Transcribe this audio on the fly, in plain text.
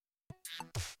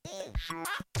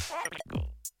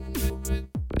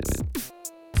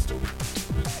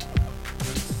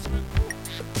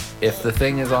If the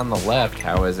thing is on the left,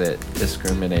 how is it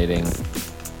discriminating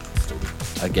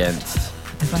against?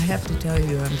 If I have to tell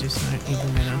you, I'm just not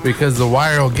even gonna. Because the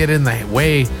wire will get in the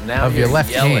way Now of your you're left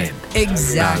yelling. hand.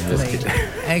 Exactly.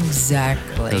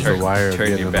 Exactly. Because the wire will turn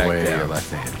get you in the back way of down. your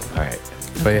left hand. All right.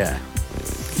 But yeah.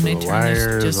 Can I the turn wire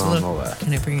this is just a on little? the left.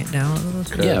 Can I bring it down a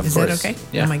little? Yeah, of Is course. that okay?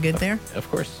 Yeah. Am I good there? Of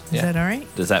course. Is that all right?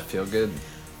 Does that feel good?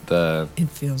 It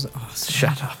feels awesome.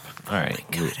 Shut up. All right. Oh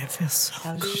my God, it feels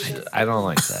so good. I don't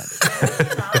like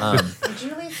that. Did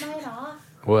you leave mine off?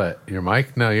 What? Your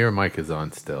mic? No, your mic is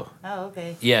on still. Oh,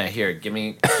 okay. Yeah, here, give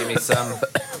me some.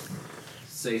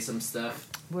 Say some stuff.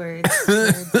 Words,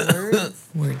 words,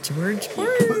 words. Words.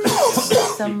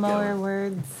 Some more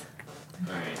words.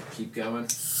 All right, keep going.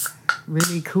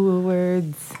 Really cool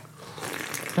words.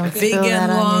 Don't Big spill that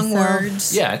and on long yourself.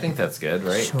 words. Yeah, I think that's good,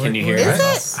 right? Short Can you hear words.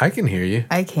 us? I can hear you.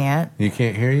 I can't. You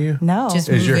can't hear you? No. Just-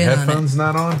 Is your Move in on headphones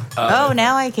not on? Oh,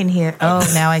 now I can hear. Oh,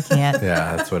 now I can't.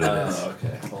 Yeah, that's what it is. Oh,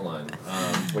 okay. Hold on.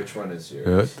 Which one is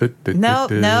yours?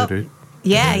 Nope.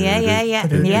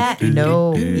 Yeah.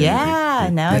 No. Yeah.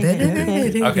 Now I can.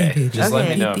 Okay. Okay, just let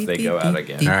me Okay. know if they go out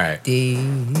again. All right.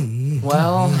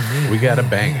 Well, We got a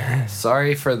banger.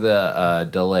 sorry for the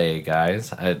delay,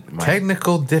 guys.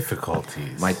 Technical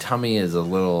difficulties. My tummy is a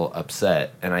little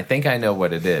upset, and I think I know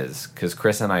what it is because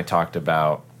Chris and I talked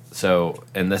about. So,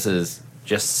 and this is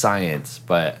just science,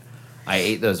 but I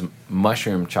ate those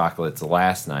mushroom chocolates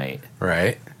last night,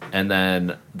 Right. and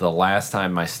then the last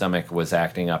time my stomach was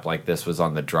acting up like this was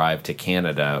on the drive to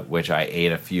Canada, which I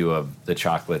ate a few of the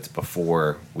chocolates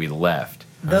before we left.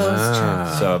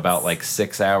 Those So about like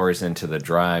 6 hours into the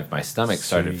drive, my stomach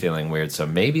started feeling weird. So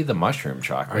maybe the mushroom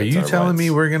chocolates. Are you telling me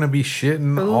we're going to be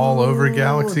shitting all over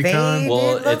GalaxyCon? They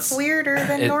Well, did look it's weirder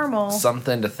than normal.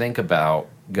 Something to think about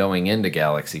going into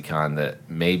GalaxyCon, that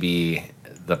maybe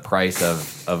the price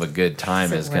of a good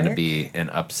time Does is it going to work? be an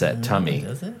upset tummy.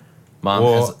 Does it?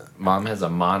 Mom has a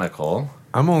monocle.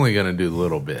 I'm only going to do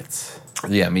little bits.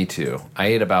 Yeah, me too. I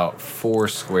ate about 4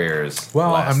 squares.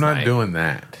 Well, last I'm not night, doing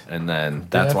that. and then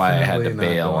that's why I had to Definitely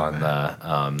not bail doing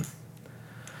on the.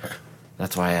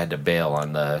 That's why I had to bail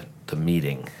on the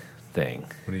meeting thing.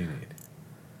 What do you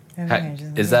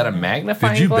need? Is that a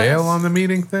magnifying Did you glass? bail on the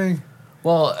meeting thing?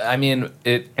 Well, I mean,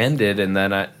 it ended, and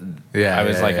then I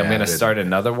was like, I'm I going to did. start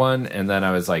another one, and then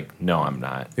I was like, no, I'm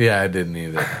not. Yeah, I didn't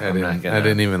either. I not gonna-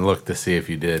 didn't even look to see if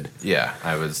you did. Yeah,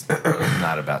 I was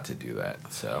not about to do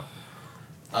that. So,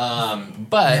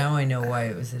 but Now I know why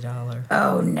it was $1.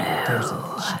 Oh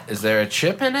no! is there a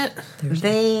chip in it?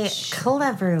 They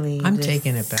cleverly. I'm just,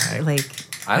 taking it back. Like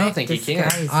I don't think you can.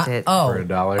 disguised it. For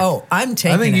 $1? Oh, I'm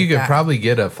taking it I think you could back. probably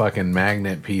get a fucking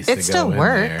magnet piece to It go still in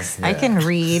works. there. I Yeah. can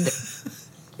read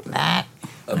that.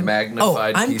 A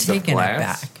magnified I'm piece of taking it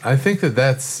glass. back. I think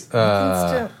that's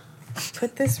Still,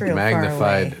 put this real magnified.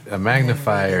 far away. A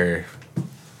magnifier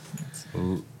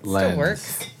lens. Still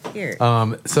works. Here.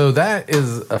 So that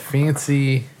is a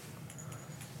fancy.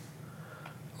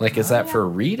 Like, is that for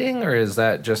reading, or is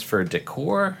that just for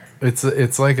decor?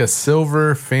 It's like a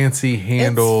silver fancy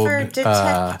handled. It's for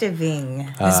detectiving.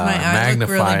 Does my eye look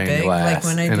really magnifying big? glass, Like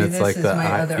when I and do it's this, like does the my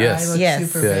eye- other yes. eye look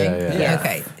Yes. super Yeah, big? yeah, yeah.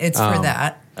 Okay, it's for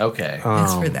that. Okay.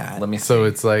 It's for that. Let me see. So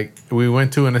it's like we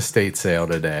went to an estate sale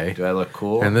today, Do I look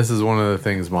cool? and this is one of the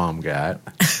things Mom got.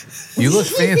 You look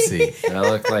fancy. Do I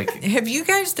look like... Have you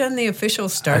guys done the official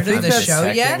start think of the that's show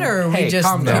yet, or are we Hey, just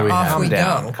calm down. we off haven't. we Calm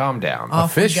down. go? Calm down.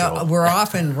 Off we Official. go. We're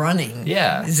off and running.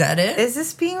 Yeah. Is that it? Is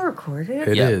this being recorded?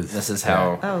 It Yeah, is. This is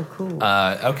how... Oh, cool.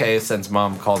 Okay, since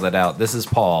Mom called it out, this is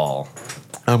Paul.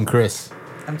 I'm Chris.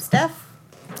 I'm Steph.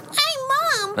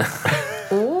 Hi,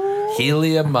 Mom.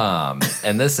 Helium Mom.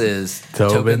 And this is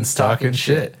Tobin's Talking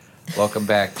Shit. Welcome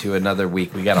back to another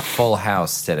week. We got a full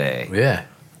house today. Yeah.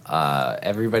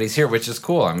 Everybody's here, which is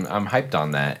cool. I'm hyped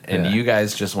on that. And Yeah. you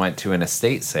guys just went to an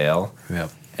estate sale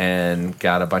Yep. and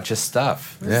got a bunch of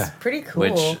stuff, Yeah. Pretty cool.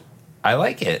 which I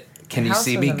like it. Can you House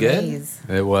see was me a good? maze.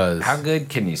 It was. How good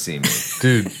can you see me?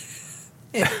 Dude.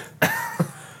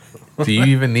 Do you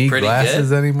even need Pretty glasses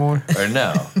good. anymore? Or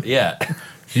no? Yeah.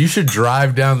 You should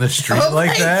drive down the street Oh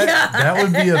like my that. God. That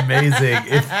would be amazing.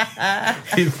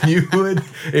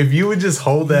 If you would just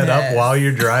hold that up Yes. while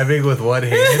you're driving with one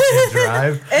hand and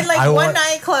drive. And like I one want-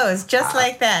 eye closed, just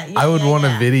like that. I would want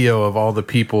Yeah. a video of all the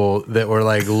people that were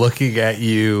like looking at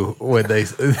you when they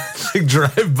like,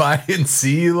 drive by and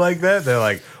see you like that. They're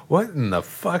like, What in the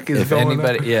fuck is If going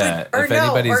anybody, on? yeah, Or if no,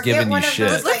 anybody's or get giving you one of shit,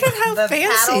 those, Look at how the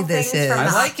fancy paddle this things is. from the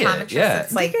I like it, optometrist. yeah.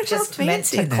 It's like Look at how just meant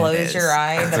fancy to that close is. your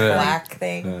eye, the Yeah. black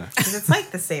thing. 'Cause it's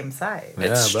like the same size. Yeah,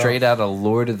 it's bro. straight out of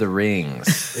Lord of the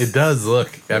Rings. It does look.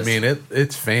 I mean,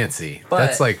 it's fancy. But-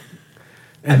 That's like,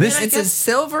 and this. It's a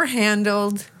silver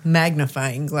handled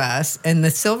magnifying glass, and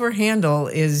the silver handle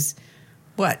is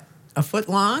what, a foot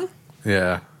long?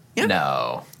 Yeah, Yeah.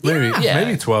 No, maybe Yeah.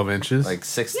 maybe 12 inches. like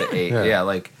 6 to 8. Yeah. Yeah,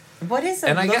 like What is a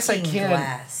And I looking guess I can-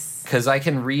 glass? because I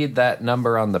can read that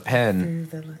number on the pen.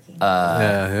 Through the looking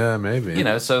yeah, maybe. You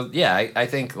know, so yeah, I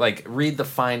think like read the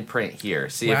fine print here.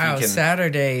 See Wow, if you can.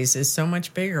 Saturdays is so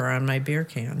much bigger on my beer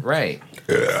can. Right.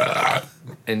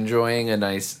 Enjoying a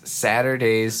nice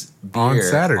Saturday's beer On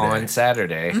Saturday. On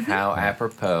Saturday. How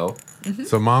apropos.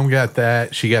 So mom got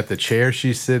that. She got the chair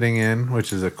she's sitting in,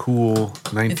 which is a cool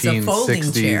folding chair.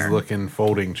 1960s looking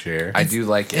folding chair. I do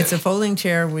like it. It's a folding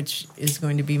chair, which is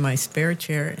going to be my spare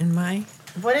chair in my.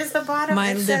 What is the bottom?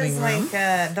 My It living says room.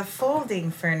 like the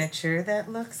folding furniture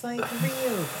that looks like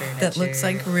real furniture. That looks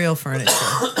like real furniture,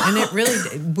 and it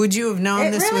really. Would you have known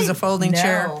It this really- was a folding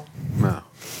chair no. No,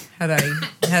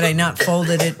 had I not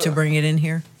folded it to bring it in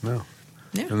here? no.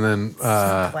 Yeah. And then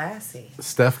Classy.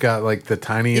 Steph got like the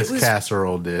tiniest It was-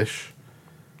 casserole dish.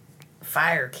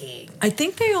 Fire King. I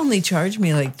think they only charged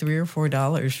me like $3 or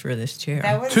 $4 for this chair.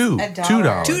 That was Two. $1.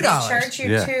 $2. They $2. charged you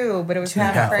Yeah. $2, but it was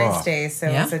Half half price off. day, so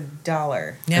Yeah. it was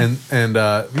 $1. Yeah. And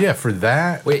yeah, for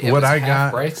that, Wait, it what was I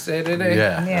half got, price day today?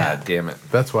 Yeah. Yeah. Ah, damn it.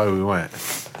 that's why we went.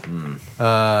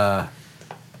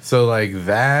 So like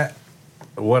that,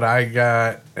 what I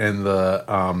got, and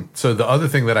the so the other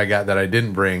thing that I got that I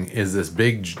didn't bring is this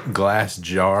big glass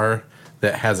jar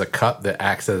that has a cup that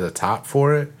acts as a top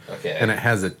for it. Okay. And it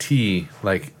has a T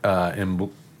like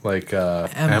emblem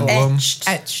Etched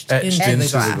etched into into the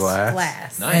the glass.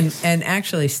 Glass. Nice. And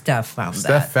actually, Steph found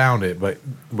Steph that. found it, but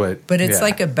But it's yeah.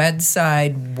 like a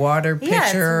bedside water pitcher, Yeah,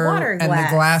 it's water and the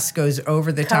glass. glass goes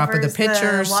over the top of the Covers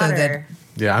pitcher, so that water.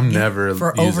 Yeah, I'm never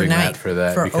for using overnight- that for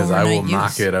that for because I will overnight knock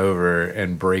use. it over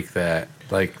and break that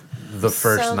like the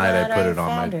first So night I glad put it on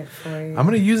found my. it for you. I'm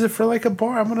gonna use it for like a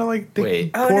bar. I'm gonna like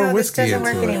Wait. Oh, pour no, this whiskey doesn't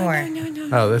into work it. anymore.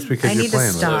 Oh, that's because I you're need to playing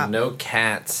with stop.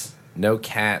 So no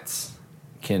cats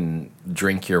can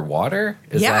drink your water?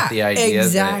 Is yeah, that the idea?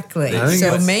 exactly. I think So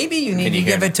it's- maybe you need Can to you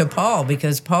hear give me? it to Paul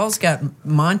because Paul's got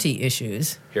Monty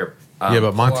issues. Here. Yeah, but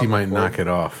pull Monty on the might cord. knock it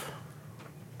off.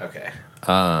 Okay.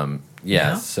 Yeah,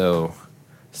 Yeah. so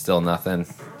still nothing.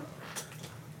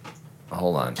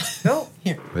 Hold on. Oh,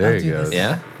 Here, There I'll you do go. this.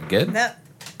 Yeah? Good? no.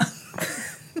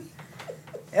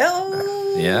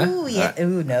 Oh, Yeah? yeah.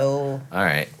 Ooh, no. All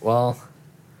right. Well,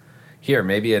 here,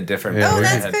 maybe a different Yeah, Oh, we're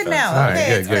that's good. good now. All right, Okay,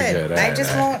 good, it's good, good. good. I All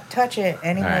just right, all won't touch it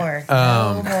anymore.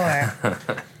 right. No more.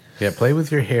 Yeah, play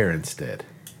with your hair instead.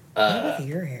 Look at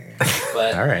your hair.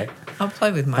 But All right. I'll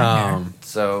play with my hair.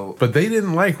 so But they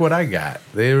didn't like what I got.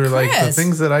 They were like the Chris.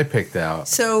 things that I picked out.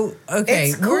 So okay,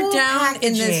 It's we're cool down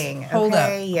in packaging, this. Hold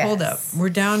okay? up, hold up. Yes. We're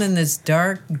down in this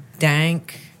dark,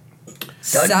 dank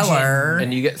cellar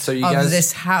and you of guys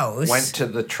this house. went to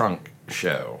the trunk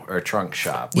show or trunk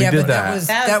shop. We yeah, did but that.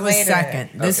 that was later. second.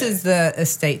 This Okay. is the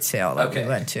estate sale that Okay, we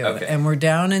went to, okay. and we're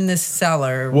down in this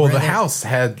cellar. Well, where the there- house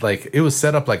had like it was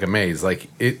set up like a maze. Like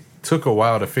it took a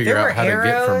while to figure There out were how to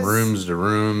get from arrows. rooms to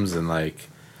rooms, and like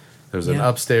there was an Yeah.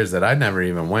 upstairs that I never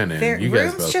even went in. Their You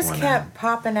guys rooms both just went kept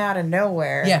popping out of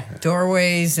nowhere. Yeah,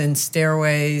 doorways and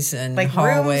stairways and Like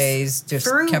hallways rooms just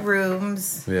through kept. in.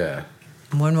 rooms. Yeah,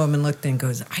 One woman looked and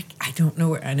goes, I don't know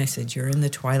where. And I said, you're in the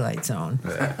twilight zone.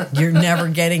 You're never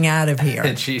getting out of here.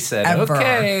 And she said, Ever.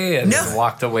 okay, and No.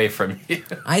 walked away from you.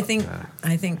 I think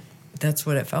that's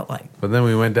what it felt like. but then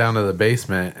we went down to the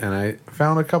basement, and I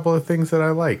found a couple of things that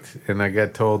I liked, and I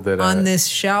got told that On this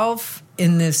shelf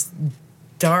in this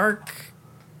dark,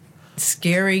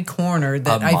 scary corner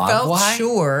that A I felt mogwai?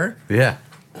 sure. yeah.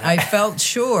 I felt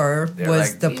sure They're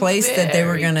was like, the "Be place that they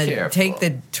were very going to careful." take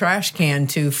the trash can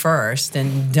to first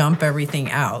and dump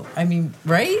everything out. I mean,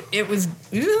 right? It was,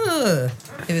 ugh.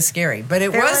 It was scary, but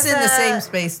it There was was in the a- same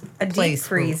space. A deep place.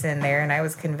 freeze in there, and I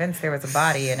was convinced there was a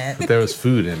body in it. But there was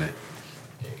food in it.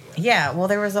 Yeah, well,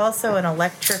 there was also an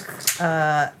electric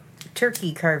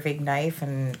turkey carving knife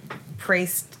and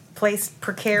placed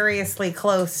precariously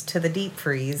close to the deep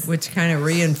freeze. Which kind of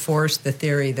reinforced the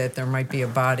theory that there might be a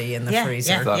body in the Yeah,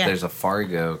 freezer. I thought Yeah. there's a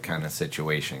Fargo kind of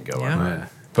situation going Yeah. on. Yeah.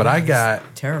 But I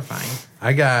Terrifying.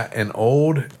 got an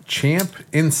old Champ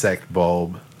insect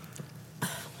bulb.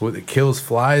 It kills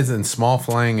flies and small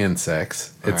flying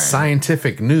insects. It's All right.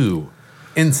 scientific new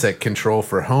insect control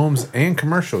for homes and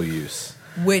commercial use.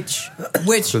 Which,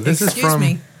 So this is excuse from-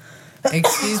 me.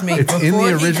 Excuse me. It's in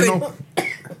before the he original.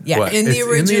 Yeah, What? in the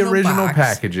It's in the original box,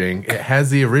 packaging. It has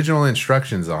the original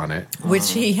instructions on it.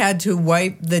 which he had to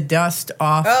wipe the dust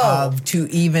off Oh. of to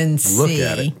even Look see.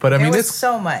 at it. But I There mean, was it's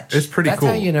so much. It's pretty That's cool.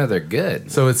 how you know they're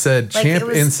good. So it said Like, Champ it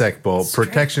was Insect Bulb, straight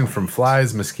protection from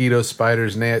flies, mosquitoes,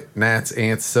 spiders, gnats,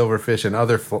 ants, silverfish, and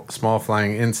other small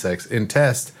flying insects. In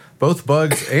test, both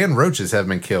bugs and roaches have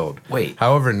been killed. Wait.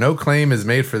 However, no claim is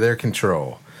made for their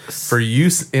control. For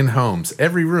use in homes,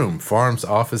 every room, farms,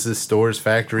 offices, stores,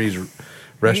 factories,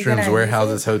 restrooms, gonna use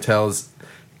warehouses, hotels,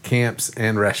 camps,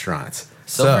 and restaurants.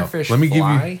 Silverfish so, let me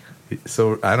fly? give you.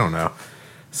 So I don't know.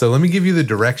 So let me give you the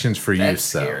directions for That's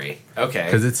use, though. scary. Okay.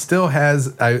 Because it still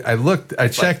has. I looked. I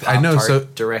checked. I know. So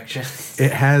direction.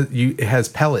 it has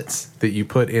pellets that you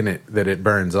put in it that it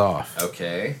burns off.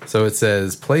 Okay. So it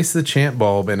says place the champ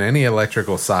bulb in any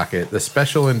electrical socket. The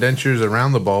special indentures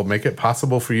around the bulb make it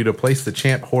possible for you to place the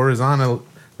champ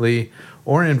horizontally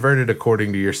or inverted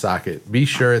according to your socket. Be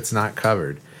sure it's not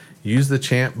covered. Use the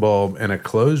champ bulb in a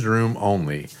closed room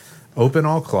only. Open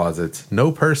all closets.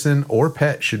 No person or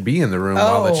pet should be in the room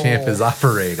while the champ is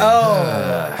operating.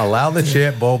 Allow the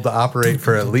champ bulb to operate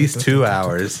for at least 2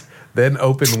 hours. Then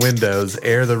open windows.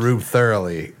 Air the room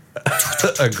thoroughly.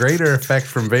 A greater effect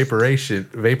from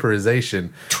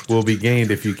vaporization will be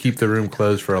gained if you keep the room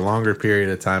closed for a longer period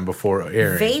of time before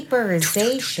airing.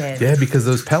 Vaporization. Yeah, because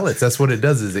those pellets, that's what it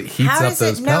does, is it heats How up does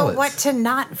those it know pellets. what to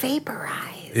not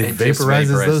vaporize? It just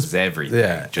vaporizes those everything.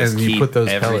 Yeah, Just and you keep put those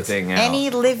pellets. everything out. Any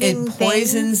living It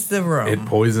poisons the room. It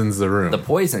poisons the room. the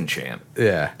poison champ.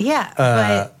 Yeah. thing?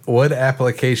 Yeah, Wood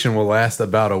application will last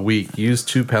about a week. Use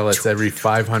 2 pellets every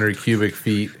 500 cubic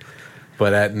feet,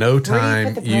 but at no do you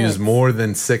time put the use pellets? more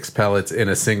than 6 pellets in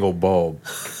a single bulb.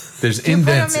 There's you put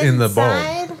indents 'em in the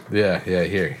inside? bulb. Yeah,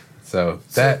 here. So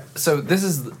that So this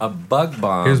is a bug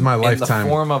bomb. Here's my in lifetime- the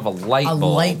form of a light a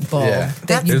bulb. light bulb. yeah.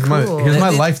 That you, Here's my cool. here's my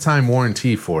That it- lifetime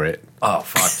warranty for it. Oh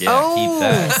fuck yeah! Keep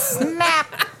that.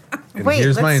 snap. And Wait,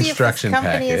 here's let's my see instruction if this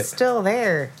company packet. is still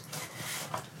there.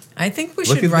 I think we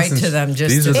Look should at write this to them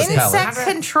just these to are the see. pellets. Insect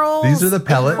Control. These are the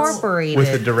pellets Incorporated.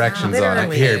 with the directions on it.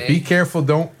 Literally. Here, be careful.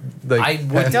 Don't like I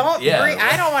would- Don't. Yeah.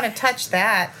 I don't want to touch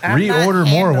that. I'm reorder not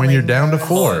more when you're handling down to those.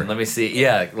 4. Hold on, let me see.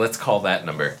 Yeah, let's call that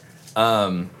number.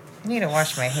 I need to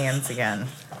wash my hands again.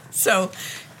 So,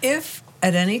 if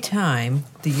at any time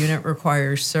the unit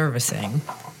requires servicing,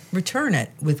 return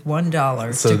it with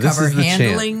 $1 So to this cover is the champ.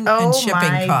 handling Oh and shipping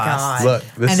my costs. God. Look,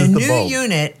 this and is a the new bulb.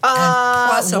 unit and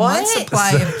plus a what? month's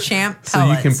supply of champ So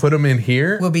pellets. you can put them in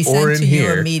here Will be or sent in to you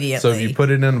here. immediately. So if you put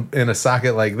it in a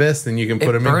socket like this, then you can put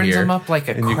It them in burns here. them up like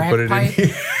a and you can crack put it pipe? in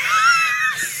here.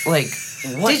 Like,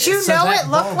 what? Did you So know that it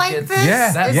looked bulb like gets- this?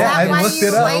 Yeah, that Is yeah, that I why looked you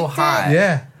it up. liked So hot. it?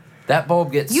 Yeah. That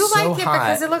bulb gets You so like it hot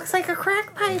because it looks like a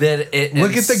crack pipe. that it.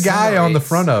 Look at the guy on the incinerates.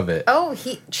 front of it. Oh,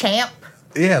 he champ.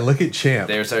 Yeah, look at Champ.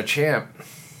 There's our champ.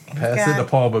 Pass it got- to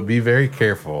Paul, but be very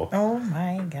careful. Oh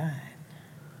my god.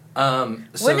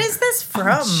 So, When is this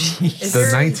from? Is The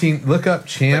there 19. Look up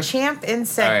Champ. champ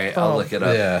insect All right, bulb? I'll look it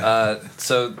up. Yeah.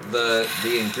 So the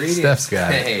ingredients. Steph's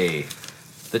got it. Hey,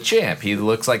 the champ. He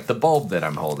looks like the bulb that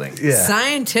I'm holding. Yeah.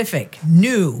 Scientific,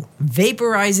 new,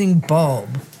 vaporizing bulb.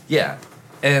 Yeah.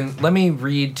 And let me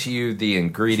read to you the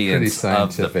ingredients Pretty of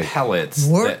the scientific. pellets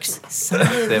Works that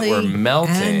silently were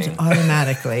melting. and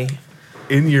automatically.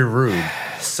 In your room.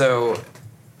 So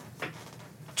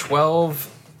 12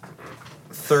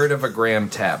 third of a gram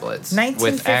tablets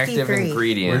with active 1953.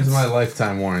 ingredients. Where's my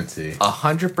lifetime warranty?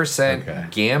 100% Okay.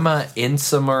 gamma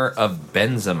enantiomer of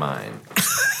benzamine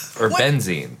or What?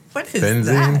 benzene. What is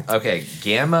Benzene? that? Okay,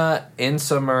 gamma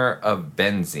enantiomer of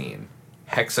benzene,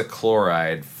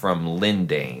 hexachloride from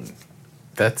lindane.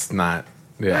 That's not.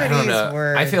 I Yeah. don't These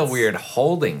know. I feel words. weird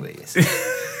holding these.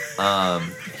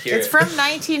 Here, It's from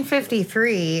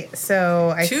 1953,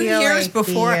 so I 2 feel years like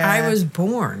before the, I was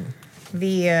born.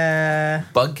 the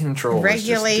bug control was just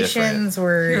regulations different.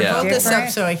 were Here, Yeah. hold this up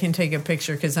different. so I can take a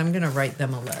picture because I'm going to write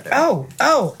them a letter. Oh!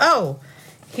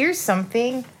 Here's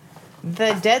something.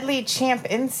 The deadly champ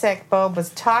insect bulb was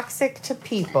toxic to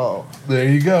people. There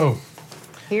you go.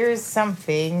 Here's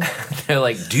something. They're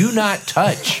like, do not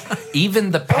touch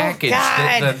even the package.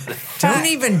 God. Don't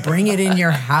even bring it in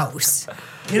your house.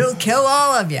 It'll kill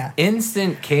all of you.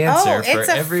 instant cancer Oh, for it's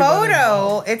a everyone photo.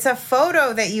 involved. It's a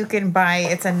photo that you can buy.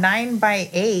 It's a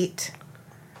 9x8.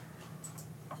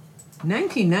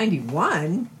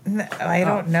 1991? I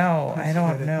don't know. I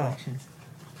don't know.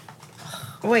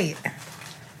 Wait.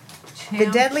 The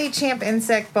deadly champ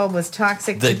insect bulb was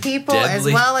toxic The to people as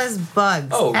deadly- well as bugs.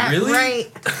 Oh, really?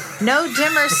 Right. No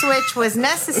dimmer switch was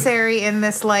necessary in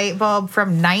this light bulb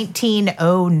from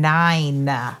 1909.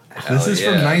 This is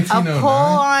yeah. from A 1909. pull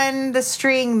on the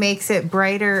string makes it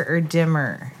brighter or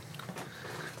dimmer.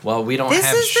 Well, we don't This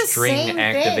have is the string same thing.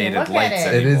 activated Look at lights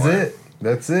it. It is anymore. it.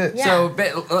 That's it. Yeah. So,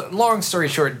 but, long story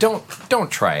short,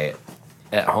 don't try it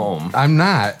at home. I'm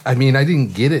not. I mean, I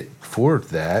didn't get it for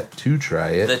that to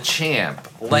try it. The Champ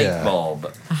light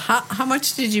bulb. How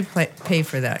much did you pay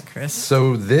for that, Chris?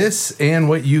 So this and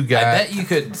what you got. I bet you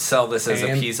could sell this as a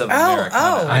And- piece of Oh, Americana.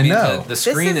 oh. I mean, I know. the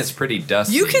screen This is pretty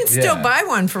dusty. You can still Yeah. buy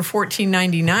one for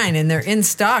 $14.99, and they're in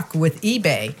stock with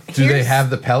eBay. Do they Here's- have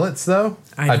the pellets though?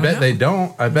 I don't bet know. they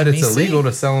don't. I bet Let it's me see. illegal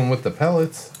to sell them with the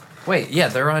pellets. Wait, yeah,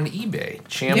 they're on eBay.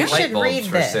 Champ You light should bulbs read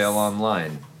for this. sale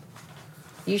online.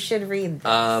 You should read.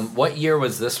 What year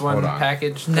was this one Hold on.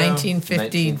 packaged? though?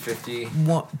 1950.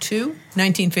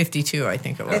 1952, I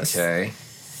think it was. Okay.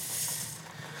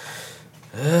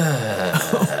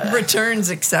 Returns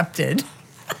accepted.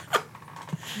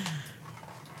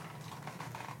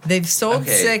 They've sold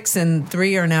Okay. 6 and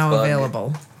 3 are now Bug.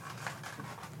 available.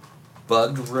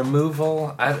 Bug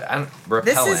removal. I repellent.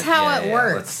 This is how Yeah, it yeah,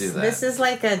 works. Let's do that. This is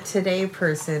like a Today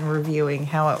person reviewing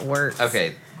how it works.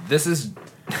 Okay, this is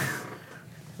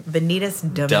The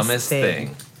neatest, dumbest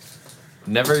thing.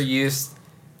 Never used.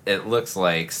 It looks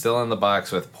like still in the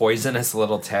box with poisonous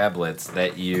little tablets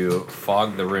that you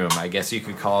fog the room. I guess you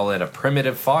could call it a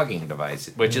primitive fogging device,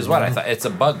 which is what I thought. It's a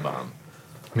bug bomb.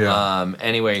 Yeah.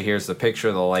 Anyway, here's the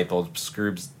picture. The light bulb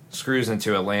screws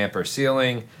into a lamp or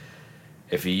ceiling.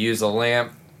 If you use a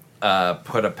lamp,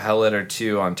 put a pellet or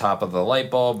two on top of the light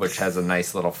bulb, which has a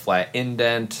nice little flat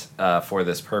indent for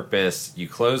this purpose. You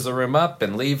close the room up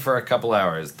and leave for a couple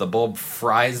hours. The bulb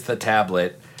fries the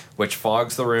tablet, which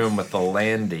fogs the room with the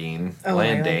landane. Oh, I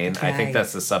like the I think tag.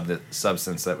 that's the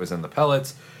substance that was in the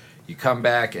pellets. You come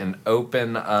back and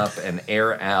open up and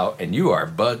air out, and you are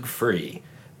bug free.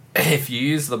 If you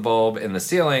use the bulb in the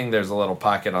ceiling, there's a little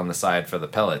pocket on the side for the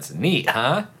pellets. Neat,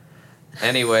 huh?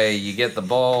 Anyway, you get the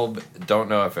bulb. Don't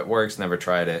know if it works. Never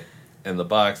tried it. In the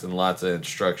box, and lots of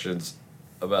instructions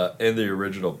about in the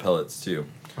original pellets too.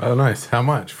 Oh, nice. How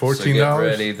much? So $14. get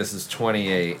ready. This is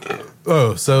 28.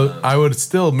 Oh, so I would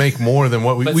still make more than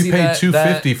what we But we see, paid that-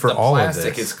 $250 for the all of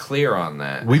plastic this. is clear on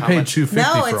that. We How paid much- $250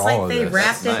 No, for it's all like of they this.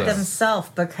 wrapped That's it nice. themselves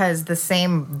because this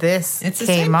It's the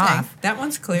came same off. thing. That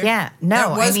one's clear. Yeah, no, that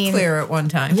was I mean- clear at one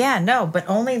time. Yeah, no, but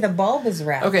only the bulb is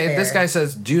wrapped. Okay, there. this guy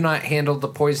says, "Do not handle the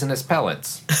poisonous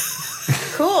pellets."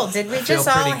 Cool. Did we Feel just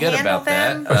all pretty good handle about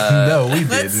them? that. No, we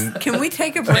Let's, didn't. can we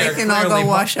take a break They're and I'll clearly go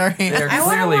wash our they're hands? I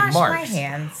want to clearly wash my marked.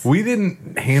 hands. We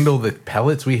didn't handle the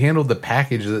pellets. We handled the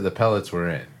package that the pellets were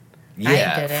in.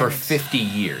 Yeah, didn't. for 50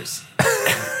 years.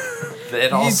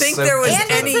 It all You think soaked there was in.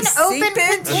 And any it's an open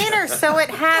seepage? container, so it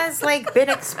has like been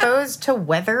exposed to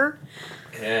weather.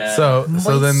 Yeah. So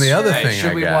then the other All right, thing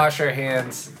should I we got. wash our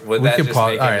hands? Would We that can just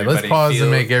pause- make all right, let's everybody pause and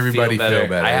feel- make everybody feel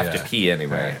better, I have yeah. to pee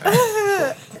anyway.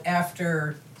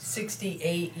 After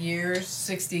 68 years,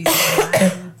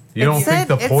 69. You don't think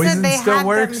the poison they still had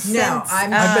works? them No, since, I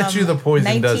bet you the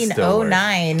poison does still work.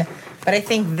 1909, but I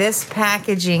think this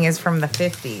packaging is from the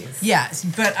 50s. Yes,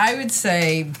 but I would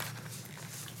say,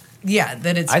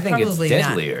 that it's I think it's probably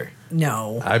deadlier. not.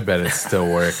 No. I bet it still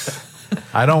works.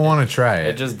 I don't want to try It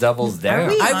it. just doubles Are down.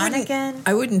 we I on wouldn't, again?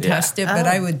 I wouldn't Yeah. test it, but Oh.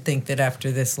 I would think that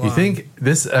after this long. You think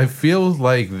this? I feel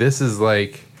like this is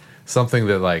like something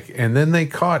that and then they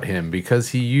caught him because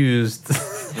he used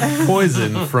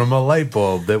poison from a light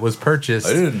bulb that was purchased.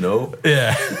 I didn't know.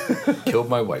 Yeah. Killed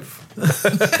my wife.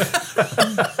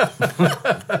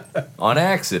 On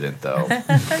accident, though.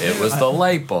 It was the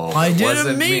light bulb. I It didn't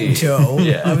wasn't mean me. to.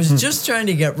 Yeah. I was just trying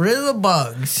to get rid of the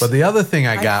bugs. But the other thing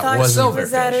I I got thought wasn't she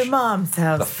was at her silverfish. mom's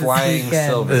house. The this flying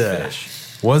weekend.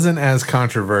 silverfish. wasn't as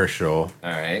controversial.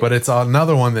 All right. But it's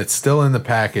another one that's still in the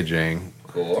packaging.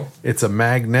 Cool. It's a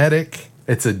magnetic.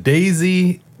 It's a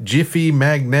Daisy Jiffy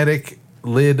magnetic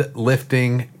lid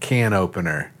lifting can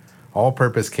opener,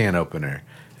 all-purpose can opener.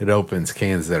 It opens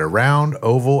cans that are round,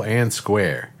 oval, and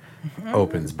square.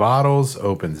 Opens bottles,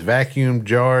 opens vacuum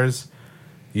jars.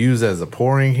 Use as a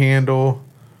pouring handle.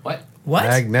 What? What?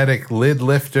 Magnetic lid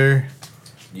lifter.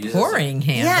 Use Pouring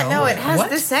handle. Yeah, no, it has What?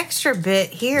 this extra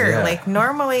bit here. Yeah. Like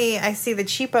normally, I see the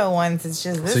cheapo ones. It's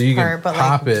just this So you can part, but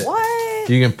pop like it. what?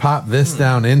 You can pop this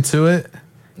down into it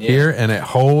here, and it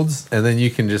holds, and then you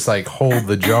can just hold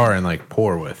the jar and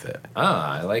pour with it.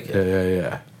 Ah, I like it.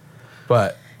 Yeah.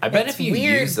 But I bet It's if you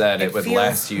weird. use that, it It would feels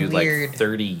last you weird. like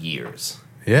 30 years.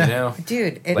 yeah, You know?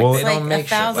 Dude, it's Like, they like don't make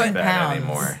shit like 1,000 that pounds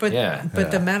anymore. But, Yeah.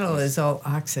 but the metal is all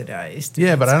oxidized.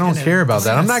 yeah, but It's I don't kind of care about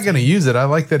that. I'm not disgusting. going to use it. I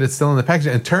like that it's still in the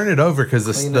packaging. And turn it over because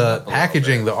Clean it the up a little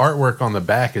packaging, bit. the artwork on the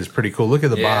back is pretty cool. Look at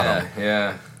the bottom.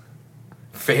 Yeah.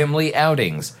 Family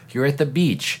outings. You're at the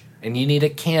beach and you need a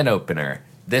can opener.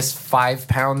 This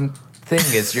 5-pound thing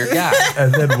is your guy.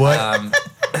 And then what?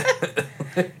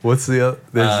 What's the other?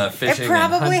 It Fishing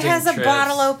probably and has a hunting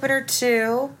bottle trips, opener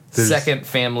too. second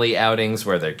family outings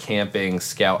where they're camping,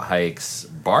 scout hikes,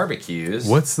 barbecues.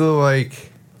 What's the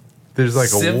like? There's like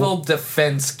Civil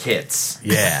defense kits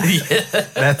Yeah,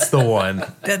 that's the one.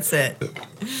 That's it.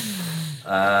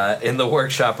 in the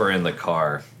workshop or in the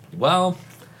car. Well,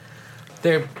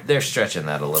 they're stretching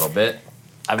that a little bit.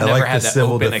 I've I never like had the to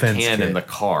civil open a defense can kit. in the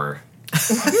car.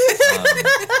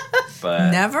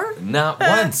 But Never? not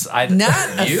once.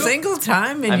 Not a You? single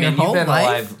time in I your mean, whole you've been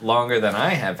life? alive longer than I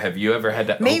have. Have you ever had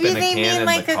to Maybe open a they can mean in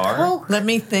like the a car? Coke. Let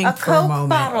me think A for a Coke moment.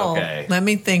 bottle. Okay. Let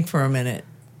me think for a minute.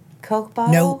 Coke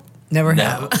bottle. Nope. Never No.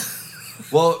 have.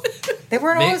 Well, They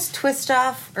weren't May- always twist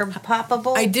off or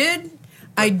poppable.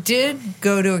 I did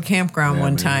go to a campground Yeah,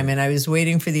 one me time, and I was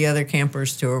waiting for the other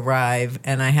campers to arrive,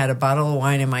 and I had a bottle of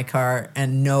wine in my car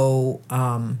and no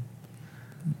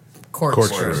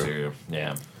corkscrew. corkscrew.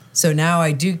 Yeah. So now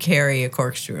I do carry a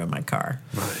corkscrew in my car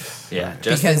Yeah.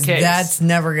 Just because in case. that's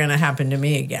never going to happen to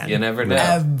me again. You never know.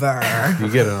 Ever.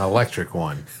 You get an electric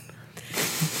one.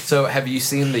 So, have you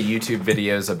seen the YouTube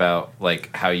videos about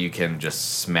like how you can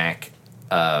just smack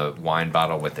a wine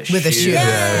bottle with a shoe? With a shoe.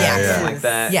 Yeah. Something like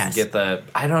that. Yes. Get the.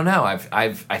 I don't know. I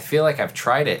feel like I've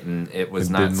tried it and it was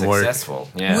It not didn't work. successful.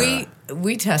 Yeah.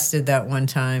 We tested that one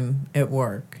time at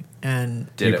work and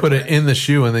Did You put it in the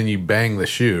shoe and then you bang the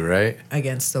shoe, right?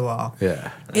 against the wall. Yeah.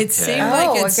 It seemed Oh, like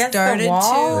it against the started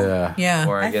wall? to. Yeah. Yeah.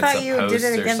 Or I against thought a you post did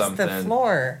it or against something. the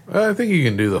floor. I think you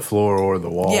can do the floor or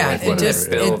the wall. Yeah, like it whatever just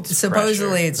builds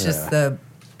supposedly pressure. it's just Yeah. the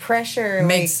Pressure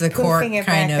Makes like, the cork poofing it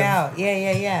kind back of- out.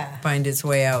 Yeah. find its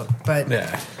way out. But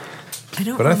Yeah. I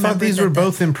don't. But I thought remember these that were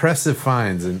both impressive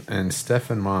finds, and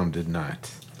Steph and Mom did not.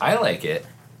 I like it.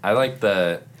 I like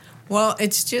the. Well,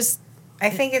 it's just I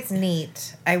think it's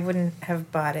neat. I wouldn't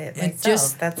have bought it myself.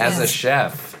 just- That's As a all.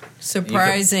 chef,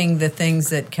 surprising the things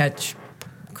that catch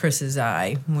Chris's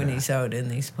eye when he's out in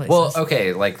these places. well,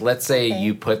 okay, like let's say Okay.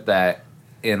 you put that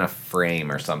in a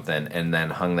frame or something and then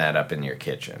hung that up in your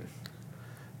kitchen.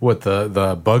 What,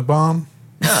 the bug bomb?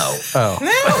 No. Oh.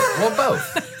 Well,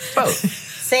 both. Both.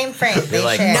 Same frame. They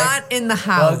like, share. not in the Bug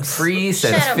house. free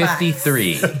since Shut up,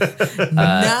 53.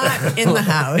 Not in the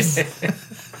house.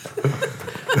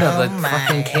 No, the my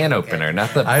fucking can opener,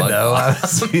 not the I bug know. bomb. I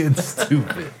was being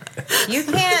stupid. You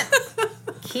can't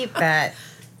keep that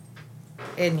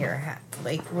in your house.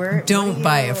 Like where? Don't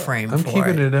buy a frame I'm for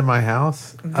keeping it in my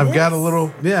house. I've got a This?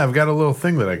 little, I've got a little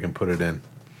thing that I can put it in.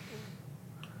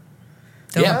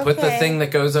 Yeah, put the Okay. thing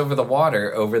that goes over the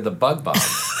water over the bug bomb.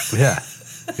 Yeah.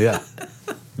 Yeah.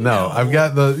 No, I've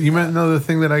got you might know the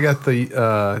thing that I got the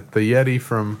Yeti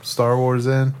from Star Wars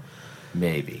in?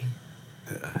 Maybe.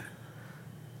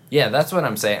 Yeah, that's what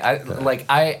I'm saying.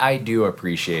 I do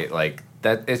appreciate like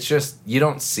that. It's just you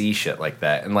don't see shit like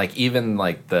that, and like even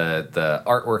like the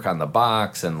artwork on the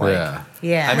box and like. Yeah.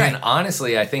 Yeah. I mean, Right.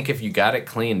 honestly, I think if you got it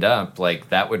cleaned up, like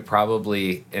that would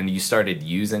probably, and you started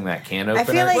using that can I opener,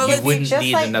 feel like you if you wouldn't just,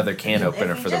 need like, another can if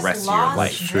opener you for the just rest of your lost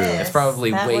life. true. this, It's probably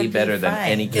that way would be better than fine.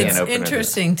 any can It's opener.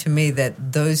 interesting to me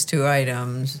that those two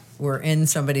items were in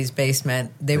somebody's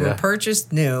basement. They were Yeah.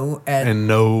 purchased new at And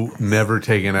never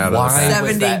taken out Why? of the pack. was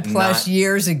 70 that plus not-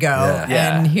 years ago, Yeah.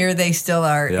 Yeah. and here they still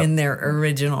are Yep. in their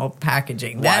original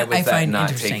packaging. Why That was I that find not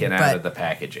interesting, taken out but of the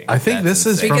packaging? I think That's this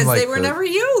is insane. from, because like, they were the- never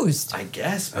used. I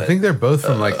guess. But I think they're both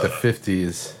from like the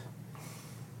 50s.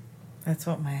 That's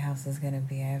what my house is gonna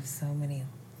be. I have so many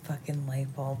fucking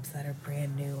light bulbs that are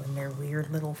brand new and they're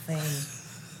weird little things.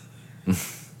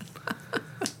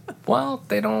 well,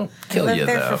 they don't I kill lived you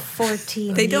there though. for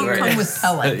 14 They don't years. come with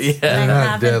pellets. Yeah. I They're not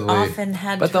haven't deadly. often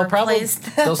had But to they'll probably replace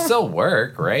them. they'll still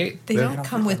work, right? They Yeah. don't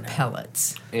come with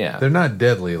pellets. Yeah. They're not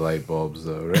deadly light bulbs,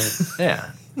 though, right? Yeah.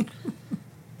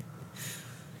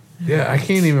 Yeah, I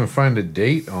can't even find a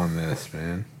date on this,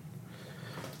 man.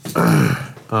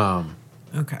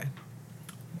 Okay.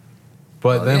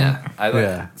 But Well, then,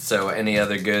 yeah. So, any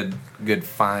other good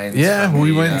finds? Yeah, from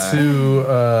we the, went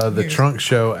to the trunk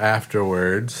show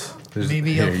afterwards.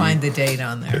 Maybe you'll find the date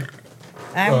on there.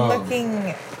 I'm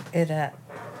looking it up.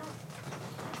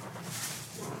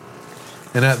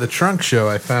 And at the trunk show,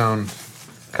 I found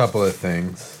a couple of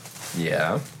things.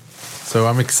 Yeah. So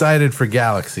I'm excited for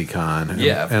GalaxyCon.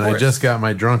 Yeah, of and I course. just got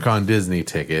my Drunk on Disney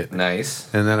ticket.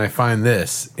 Nice. And then I find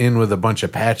this in with a bunch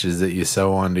of patches that you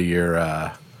sew onto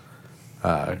your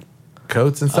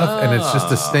coats and stuff. And it's just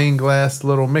a stained glass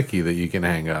little Mickey that you can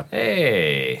hang up.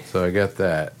 Hey. So I got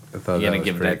that. I thought You that gonna was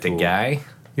give pretty that to cool. Guy?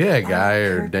 Yeah, Guy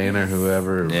or goodness. Dana,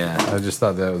 whoever. Yeah. I just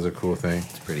thought that was a cool thing.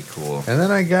 It's pretty cool. And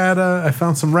then I got I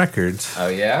found some records. Oh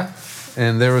yeah.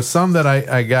 And there was some that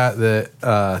I got that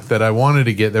I wanted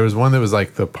to get. There was one that was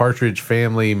like the Partridge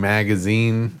Family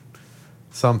magazine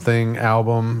something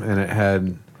album,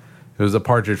 and it was a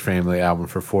Partridge Family album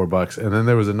for $4. And then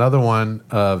there was another one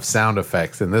of sound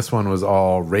effects, and this one was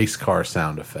all race car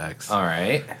sound effects. All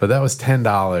right. But that was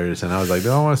 $10, and I was like,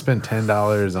 do I want to spend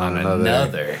 $10 on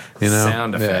another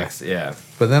sound effects? Yeah.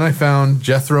 But then I found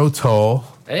Jethro Tull,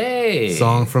 Hey.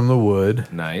 Song from the Wood.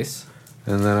 Nice.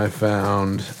 And then I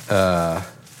found a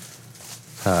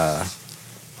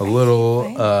little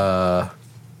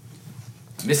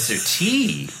Mr.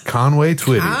 T. Conway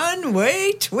Twitty.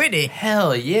 Conway Twitty.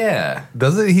 Hell yeah.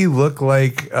 Doesn't he look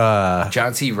like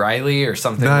John C. Reilly or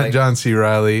something not like John C.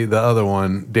 Reilly, the other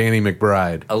one, Danny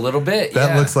McBride? a little bit.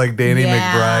 That yeah. looks like Danny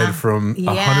Yeah. McBride from 100%.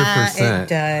 Yeah, it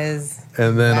does.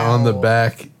 And then on the Wow.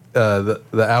 back, the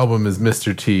album is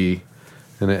Mr. T,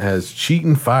 and it has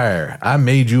Cheatin' Fire, I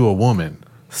Made You a Woman,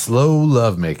 Slow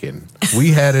Love Making,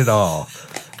 We Had It All,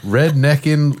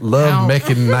 Redneckin' Love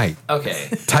Making Night, Okay.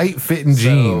 Tight Fitting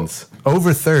Jeans,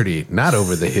 Over 30, Not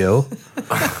Over the Hill,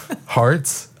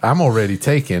 Hearts, I'm Already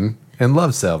Taken, and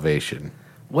Love Salvation.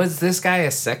 Was this guy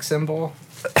a sex symbol?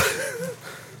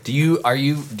 Do you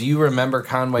remember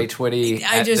Conway Twitty?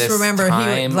 I at just this remember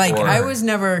time, or- I was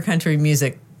never a country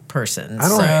music person. I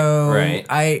don't- So Right.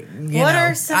 What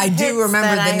are some I do hits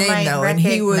remember that the I name might though, and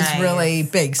he was recognize? really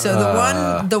big.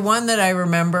 So the one that I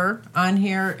remember on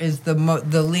here is the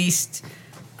least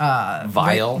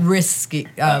Vile. risky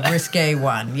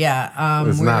one. Yeah,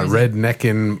 It's where not is it?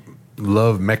 Redneckin'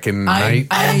 Love Making Night.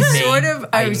 I sort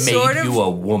of you a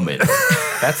woman.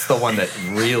 That's the one that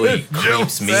really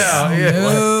creeps me out.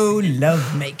 no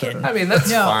love making. I mean, that's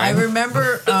No, fine. I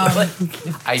remember I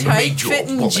tight made you a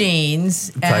fitting woman. jeans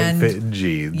Tight and Fitting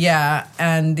Jeans. yeah,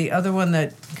 and the other one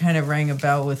that kind of rang a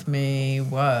bell with me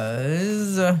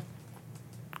was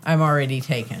I'm Already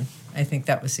Taken. I think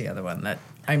that was the other one that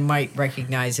I might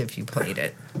recognize if you played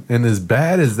it. And as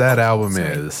bad as that album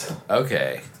is,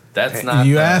 Okay, that's not.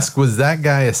 you the- ask, was that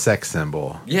guy a sex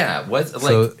symbol? Yeah. What's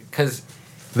So- like? Because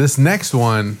This next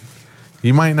one,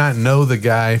 you might not know the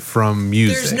guy from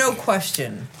music. There's no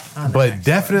question on the but next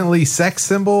definitely sex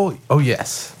symbol. Oh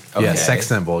yes, Okay. yes, sex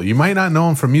symbol. You might not know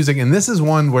him from music, and this is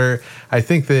one where I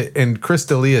think that, and Chris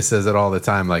D'Elia says it all the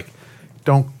time. Like,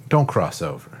 don't cross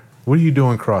over. What are you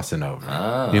doing crossing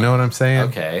over? You know what I'm saying?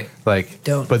 okay. Like,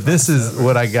 Don't but this is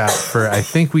what I got for. I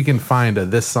think we can find a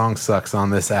 "This Song Sucks"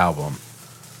 on this album.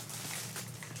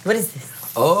 What is this?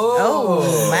 Oh,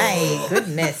 Oh my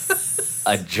goodness!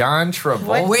 a John Travolta.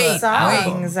 What Wait,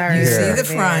 songs are You see there the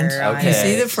front. on Okay. You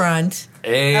see the front.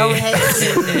 Hey. Oh, hey.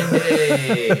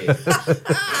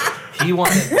 He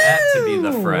wanted that to be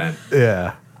the front.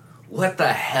 Yeah. What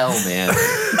the hell, man?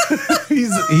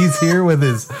 He's here with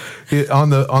on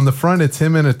the front. It's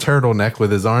him in a turtleneck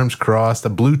with his arms crossed, a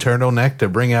blue turtleneck to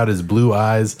bring out his blue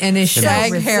eyes, And his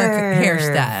shag reserved.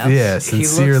 hairstyle. yeah, He looks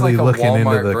sincerely like a looking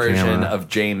Walmart into the version camera. of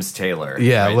James Taylor.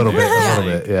 Yeah, right a little there.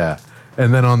 bit, yeah.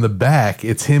 And then on the back,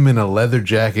 it's him in a leather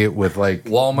jacket with like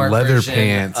Walmart leather version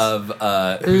pants. of George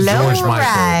Michael.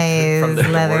 Low-rise From the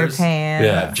leather Doors. pants.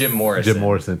 Yeah. Jim Morrison. Jim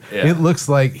Morrison. Yeah. It looks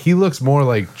like he looks more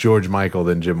like George Michael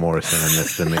than Jim Morrison in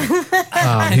this to me.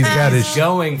 He's got his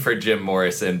Going for Jim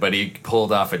Morrison, but he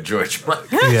pulled off a George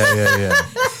Michael. yeah.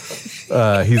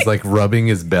 He's like rubbing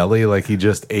his belly like he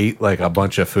just ate like a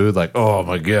bunch of food. Like, oh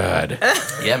my god.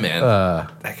 Yeah, man.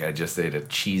 That guy just ate a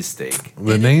cheesesteak.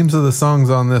 The names of the songs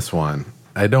on this one: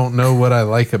 I Don't Know What I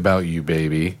Like About You,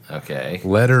 Baby, Okay.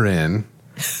 Let Her In,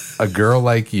 A Girl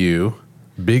Like You,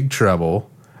 Big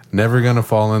Trouble, Never Gonna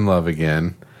Fall in Love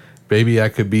Again, Baby I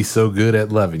Could Be So Good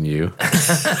at Loving You,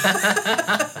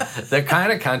 They're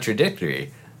kind of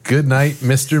contradictory. Good Night,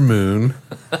 Mr. Moon,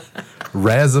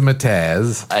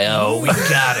 Razzamatazz, We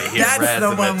gotta hear That's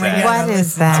the one we Razzamatazz. got. What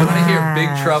is I that? want to hear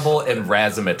Big Trouble and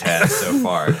Razzamatazz so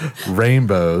far.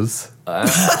 Rainbows, All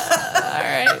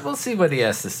right, we'll see what he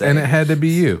has to say. and It Had to Be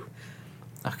You.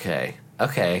 Okay.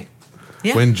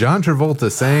 Yeah. When John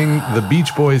Travolta sang the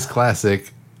Beach Boys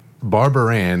classic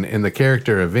Barbaran in the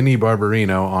character of Vinnie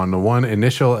Barbarino on the one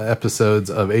initial episodes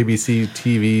of ABC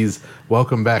TV's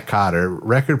Welcome Back, Kotter,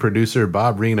 record producer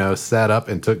Bob Reno sat up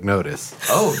and took notice.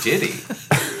 Oh, did he?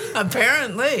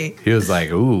 Apparently. He was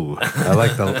like, "Ooh, I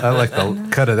like the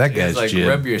cut of that guy's He's like, jib."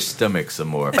 rub your stomach some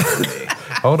more for me.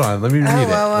 Hold on, let me read it.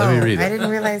 Let me read I it. didn't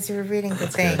realize you were reading the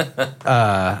thing.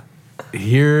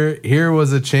 Here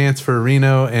was a chance for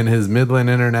Reno and his Midland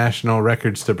International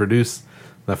Records to produce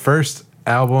the first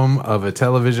album of a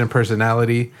television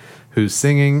personality whose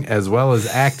singing as well as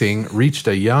acting reached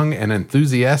a young and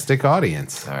enthusiastic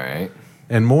audience. All right.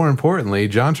 And more importantly,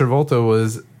 for John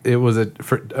Travolta, it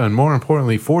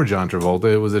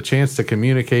was a chance to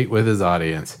communicate with his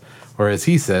audience, or as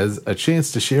he says, a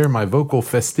chance to share my vocal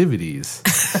festivities.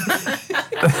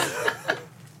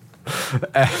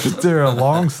 After a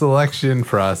long selection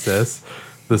process,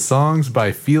 the songs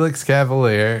by Felix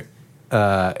Cavalier,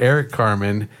 Eric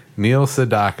Carmen, Neil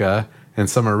Sedaka, and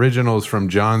some originals from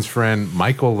John's friend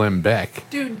Michael Lembeck.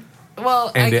 Dude,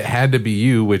 well, And It Had to Be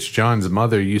You, which John's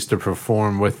mother used to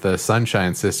perform with the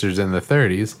Sunshine Sisters in the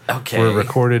 30s, were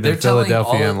recorded in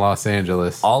Philadelphia and Los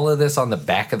Angeles. all of this on the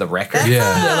back of the record.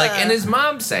 Yeah. They're like, and his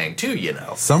mom sang too, you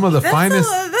know. Some of the finest.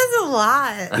 That's a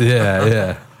lot.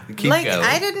 Yeah. Keep Like, going.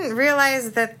 I didn't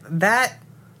realize that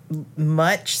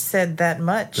much said that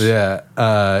much. Yeah.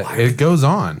 It goes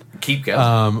on. Keep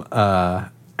going.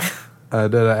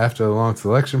 After a long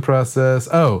selection process.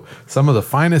 Oh, some of the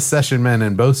finest session men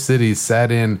in both cities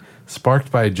sat in,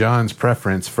 sparked by John's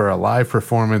preference for a live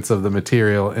performance of the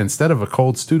material instead of a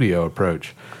cold studio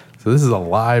approach. So this is a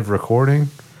live recording.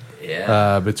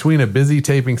 yeah. Between a busy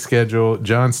taping schedule,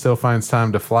 John still finds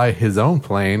time to fly his own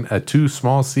plane, a 2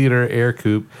 small-seater air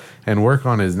coupe, and work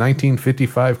on his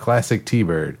 1955 classic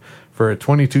T-Bird. For a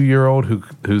 22-year-old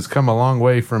who's come a long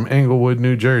way from Englewood,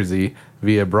 New Jersey,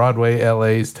 via Broadway,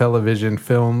 LA's television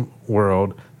film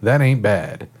world, that ain't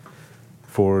bad.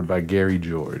 Forward by Gary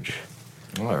George.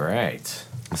 All right.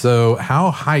 So,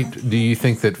 how hyped do you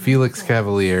think that Felix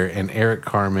Cavalier and Eric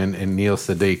Carmen and Neil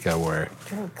Sedaka were?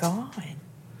 They're gone.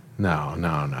 No.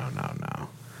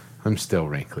 I'm still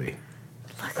wrinkly.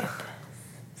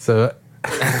 So,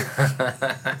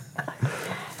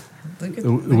 Look at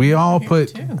we all here,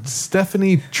 put. too.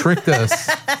 Stephanie tricked us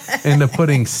into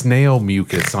putting snail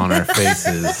mucus on our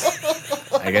faces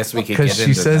I guess we could get because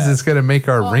into she says that. it's going to make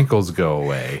our wrinkles go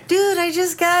away. Dude, I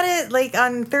just got it like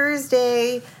on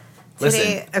Thursday.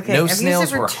 Today. Listen, no have you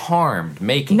snails ever were harmed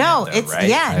making No, it, though, it's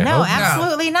right? I no, hope not.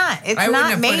 absolutely not. It's I wouldn't not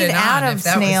have put made it on out if of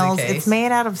that was the snails. case. It's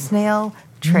made out of snail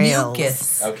trails.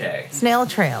 Mucus. Okay. Snail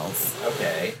trails.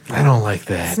 Okay. I don't like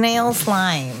that. Snail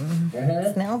slime.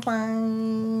 Snail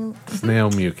slime. Snail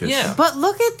mucus. Yeah. But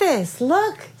look at this.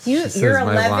 Look. Your says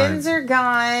my 11s line. are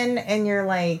gone and you're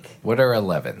like What are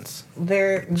 11s?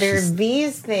 they're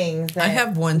these things that I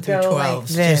have 1 through go 12s like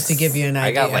just this. to give you an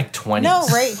idea. I got like 20s. No,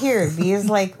 right here. These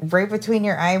like right between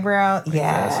your eyebrow. this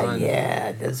Yeah, one?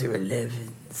 yeah. Those are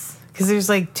 11s. Because there's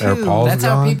like Are 2. Paul's That's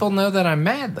how gone? people know that I'm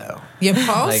mad, though. You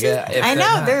pause Like, it? if I know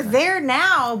not- they're there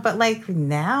now, but like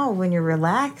now when you're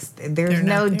relaxed, there's They're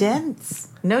no not there. dents.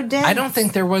 No dents. I don't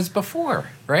think there was before,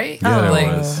 right? Yeah, there Like-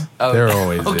 was. Oh, There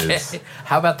always okay. is.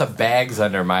 How about the bags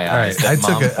under my All eyes? right, that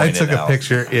I Mom took pointed a out?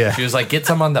 picture. Yeah, She was like, "Get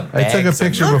some on the I bags." took a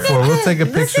picture under- before. We'll take a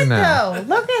picture now. Though.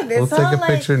 Look at this. We'll take a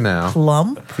picture now.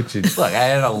 Plump. Could you- Look, I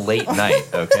had a late night.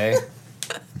 Okay,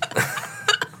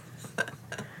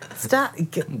 Stop.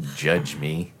 judge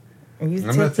me. Are you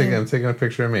I'm not taking. I'm taking a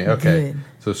picture of me. Okay, Good.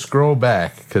 so scroll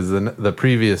back because the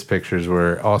previous pictures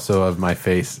were also of my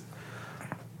face.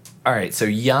 All right, so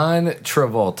Jan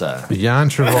Travolta. Jan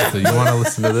Travolta. You want to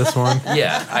listen to this one?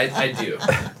 Yeah, I do.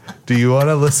 Do you want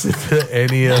to listen to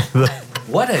any of the?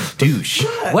 What a douche!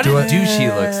 What a douche he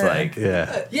looks like.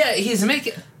 Yeah. Yeah, he's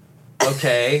making.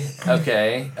 Okay.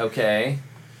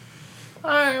 All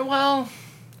right, well,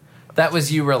 that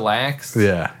was you relaxed.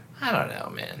 Yeah. I don't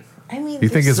know, man. I mean, You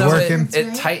think it's So working?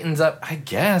 it tightens up. I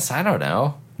guess. I don't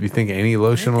know. You think any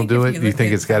lotion will do it? Do you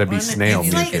think it's got to be snail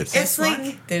It's like- mucus? it's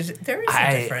like- there is a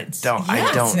I difference. don't. I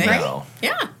Yeah, don't see? know.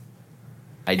 Yeah.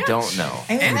 I don't know.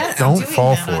 I mean, And that's Don't doing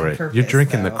fall that for on it. purpose, You're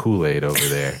drinking the though. Kool-Aid over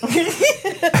there.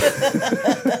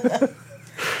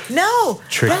 No,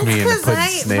 Trick that's me into 'cause putting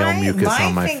snail mucus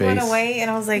on my thing went face. away,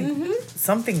 and I was like,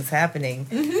 something's happening.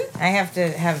 I have to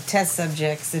have test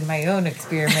subjects in my own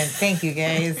experiment. Thank you,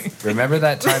 guys. Remember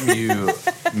that time you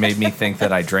made me think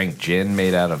that I drank gin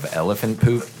made out of elephant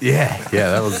poop? Yeah,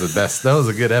 that was the best. That was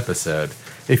a good episode.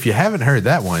 If you haven't heard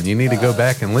that one, you need to go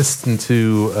back and listen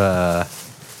to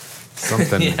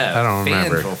something. I don't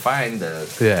remember. Fans will find the.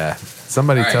 Yeah,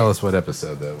 somebody All right. tell us what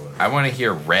episode that was. I want to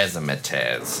hear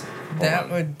Razzamatazz. That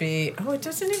on would be. Oh, it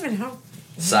doesn't even help.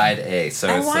 side A. So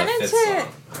I it's the wanted fifth to, song.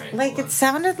 Right, like, hold on. it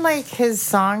sounded like his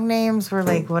song names were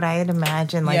like what I had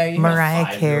imagined, like Yeah, you know, Mariah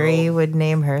 5-year-old. Carey would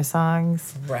name her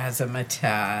songs or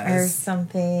Razzamatazz.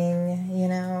 something, you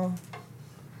know?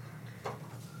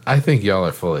 I think y'all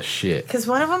are full of shit. Because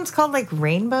one of them's called like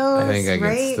Rainbows, I think I can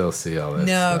right? still see all this.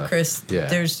 No, stuff. Chris. Yeah.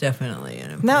 There's definitely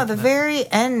an improvement. No, the very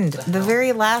end, the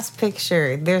very last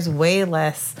picture, there's way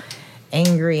less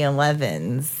angry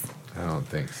 11s. I don't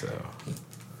think so.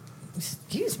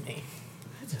 Excuse me.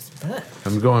 I just bet.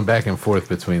 I'm going back and forth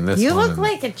between this You one look and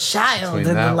like a child between in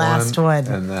the that last one.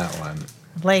 and that one.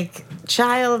 Like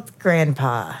child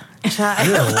grandpa. Child.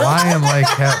 You're lying like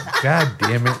hell. God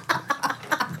damn it.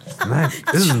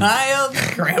 This is, Child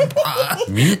grandpa.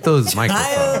 mute those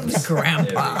Child microphones.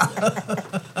 grandpa.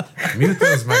 Mute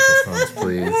those microphones,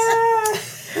 please.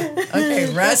 Okay,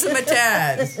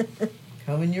 Razzamatazz.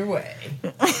 Coming your way.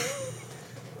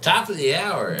 Top of the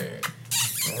hour.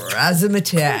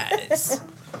 Razzamatazz.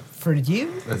 For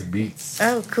you That's beats.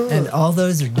 Oh, cool. and all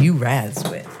those you razz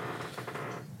with.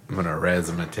 I'm gonna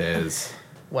Razzamatazz.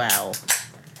 Wow.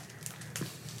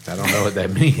 I don't know what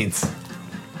that means.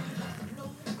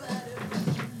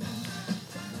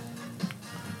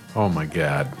 Oh my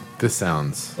god, this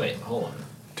sounds. Wait, hold on.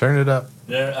 Turn it up.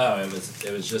 No, oh, it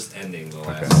was just ending the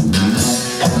last.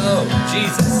 Oh,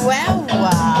 Jesus! Wow, wow.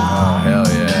 Oh hell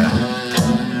yeah!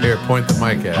 Here, point the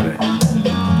mic at it.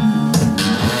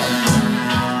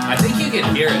 I think you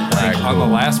can hear it. Like, Alright, on the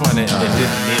cool. last one, it didn't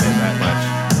need it that much.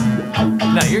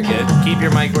 No, you're good. Keep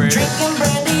your mic where it is. Drinking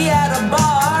brandy at a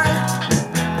bar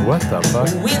What the fuck?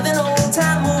 with an old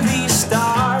time movie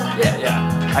star. Yeah.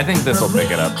 I think this will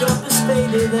pick it up. Makeup is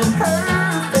faded and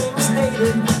her fame is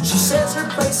dated. She says her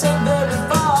place ain't very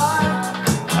far.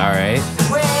 All right.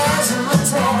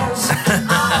 Razzamatazz,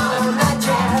 all that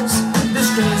jazz. This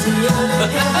crazy young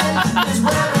is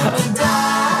wearing me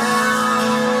down.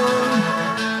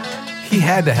 He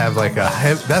had to have like a.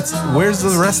 That's where's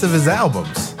the rest of his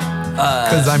albums?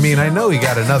 Because I mean, I know he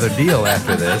got another deal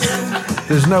after this.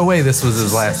 There's no way this was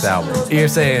his last album. You're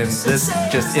saying this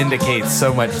just indicates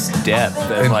so much depth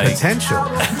and And like potential.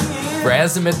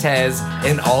 Razzamatazz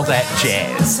and all that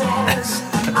jazz.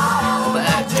 All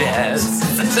that jazz.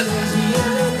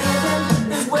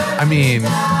 I mean,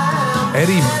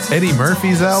 Eddie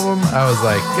Murphy's album. I was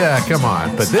like, yeah, come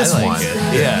on. But this I like one, it.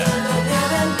 Yeah.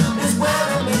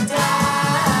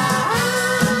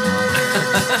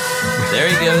 There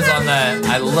he goes on that.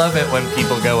 I love it when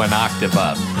people go an octave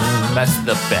up. That's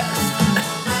the best.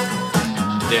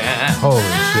 Yeah. holy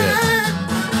shit,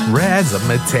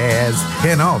 Razzamatazz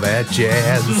and all that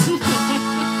jazz.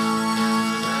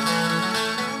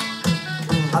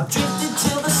 I've drifted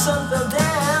till the sun fell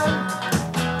down,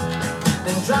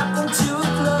 then dropped into a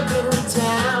club in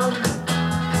town.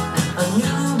 A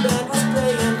new band was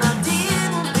playing, I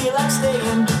didn't feel like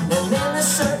staying, and then a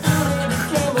certain lady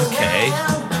came Okay.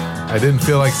 around. I didn't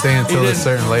feel like staying until a didn't-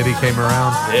 certain lady came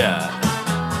around. Yeah.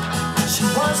 She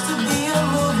wants to be a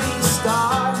movie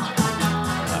star.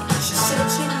 She said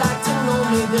she'd like to know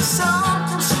me, there's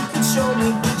something she could show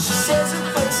me. She says her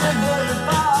place ain't very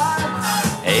far.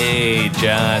 Hey,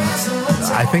 John.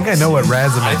 I think I know what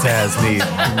Razzamatazz needs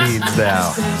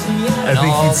now. I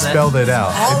think all he that- spelled it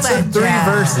out. all It took that 3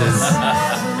 jazz.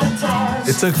 verses.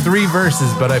 It took 3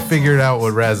 verses, but I figured out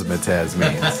what Razzamatazz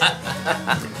means.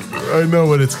 I know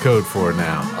what it's code for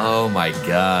now. Oh my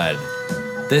God.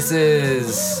 This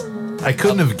is. I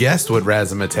couldn't have guessed what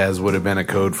Razzamatazz would have been a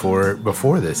code for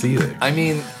before this either. I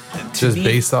mean, Just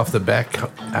based off the back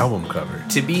album cover.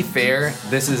 To be fair,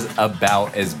 this is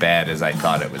about as bad as I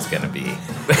thought it was going to be.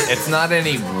 It's not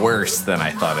any worse than I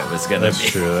thought it was going to That's be.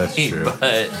 true, that's true.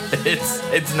 But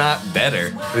it's not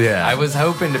better. Yeah. I was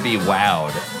hoping to be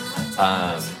wowed.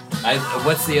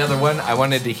 What's the other one? I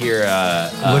wanted to hear.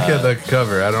 Look at the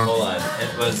cover. I don't. Hold on.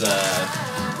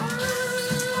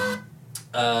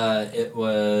 It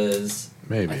was.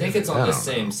 Maybe. I think it's I on the don't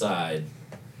same know. side.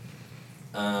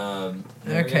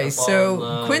 Okay,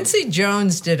 so Quincy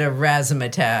Jones did a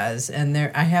Razzamatazz, and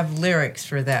there I have lyrics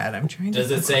for that. I'm trying to.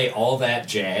 Does it say all that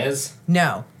jazz?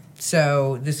 No,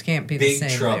 so this can't be Big the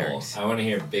same Trouble. lyrics. I want to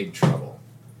hear Big Trouble.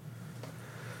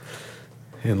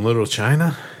 In Little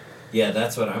China? Yeah,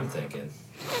 that's what I'm thinking.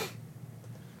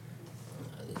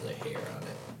 There's a hair on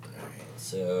it. Alright,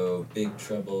 so Big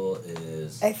Trouble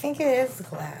is. I think it is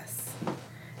glass.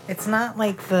 It's not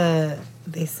like they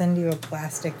send you a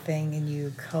plastic thing and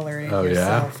you color it Oh, yeah?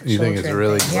 yourself. You think it's children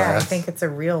really thing. Yeah, I glass? think it's a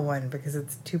real one because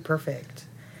it's too perfect.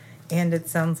 And it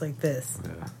sounds like this.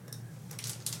 Yeah.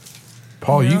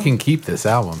 Paul, you can keep this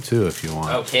album too if you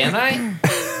want. Oh, can I?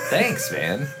 Thanks,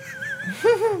 man.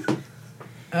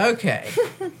 Okay,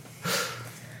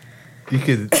 You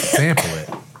could sample it.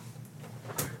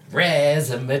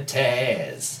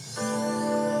 Razzamatazz.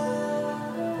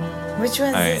 Which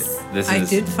one's Alright, this? this I is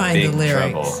did find Big the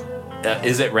lyrics. Trouble.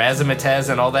 Is it Razzamatazz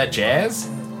and all that jazz?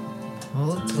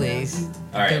 hold please.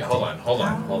 Alright, hold on.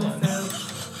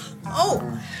 Oh,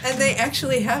 and they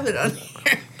actually have it on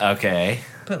here. Okay.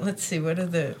 But let's see, what are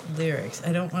the lyrics?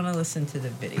 I don't want to listen to the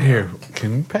video. Here,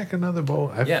 can you pack another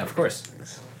bowl? Yeah, of course.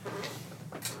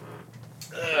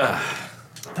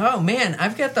 Oh man, I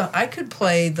could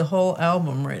play the whole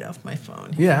album right off my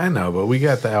phone. Yeah, I know, but we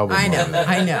got the album. I know, on it.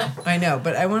 I know,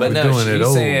 but I want But to. no, doing it she's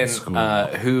old saying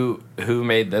school. who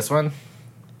made this one?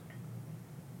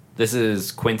 This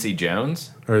is Quincy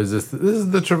Jones. Or is this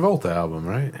is the Travolta album,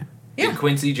 right? Yeah. Did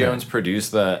Quincy Jones produce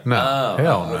the? No.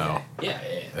 Hell okay. no. Yeah.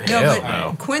 No, Hell but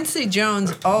no. Quincy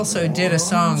Jones also did a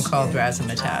song called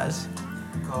Razzamatazz.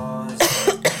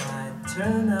 Cause it might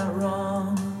turn out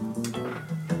wrong.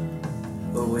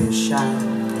 But wish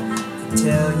I could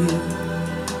tell you.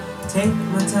 Take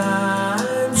my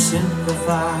time,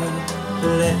 simplify,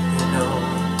 let me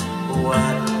know what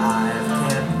I've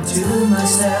kept to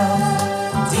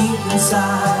myself. Deep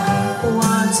inside,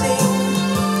 wanting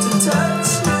to touch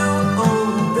you.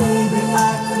 Oh, baby, I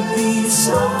could be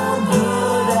so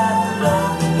good at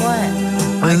loving you.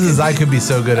 What? This is I could be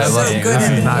so good at So loving you. good This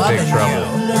at is not Big loving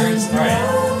Trouble. Where's, all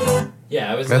right. Yeah,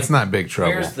 I was. That's like, not Big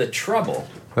Trouble. Where's the trouble?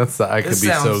 That's the I could This be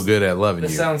so sounds- good at loving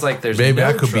This you. sounds like there's Baby, no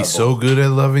I could be trouble. so good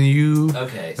at loving you.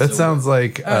 Okay, That so sounds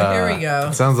like. Here we go.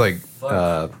 It sounds like.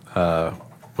 Fuck.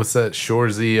 What's that?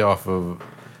 Shorzy off of.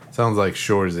 Sounds like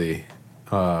Shorzy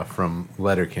from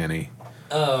Letterkenny.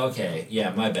 Oh, okay.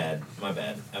 Yeah, my bad. My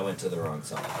bad. I went to the wrong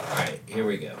song. All right, here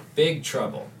we go. Big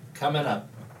Trouble coming up.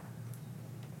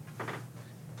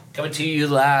 Coming to you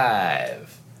live.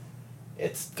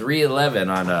 It's 3:11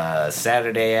 on a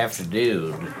Saturday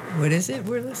afternoon, What is it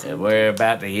we're listening? and we're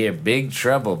about to hear "Big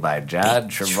Trouble" by John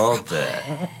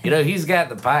Travolta. You know he's got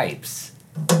the pipes.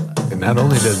 And not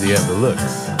only does he have the looks,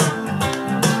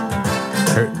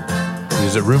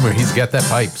 there's a rumor he's got that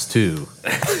pipes too.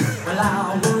 Well,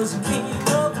 I was a king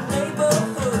of the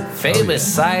neighborhood. Famous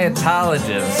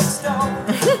Scientologist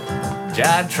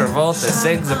John Travolta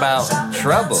sings about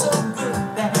trouble. So good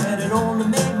that it only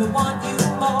made me want you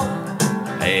more.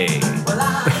 Hey. Well,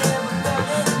 I never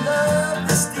been in love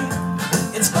this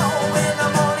deep. It's 4 in the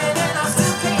morning and I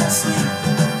still can't sleep.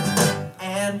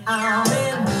 And I'm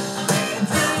in big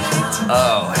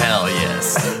Oh, hell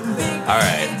yes. All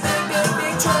right.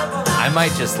 trouble. I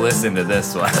might just listen to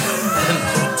this one.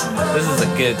 This is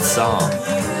a good song.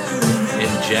 In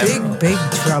general. Big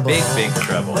trouble. Big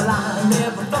trouble. Well, I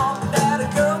never thought that a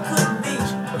girl could be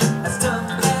as tough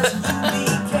as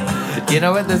you became. You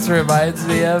know what this reminds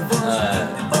me of?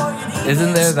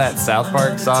 Isn't there that South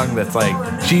Park song that's like,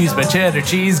 "She's my cheddar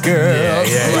cheese girl"?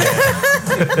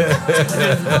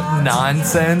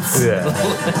 Nonsense. Yeah.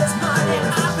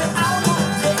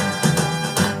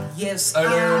 Yes, Oh,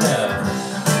 no.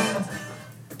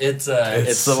 It's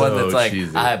the one so that's like,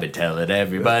 cheesy. "I've been telling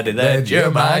everybody that you're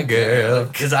my girl,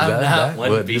 'cause I'm not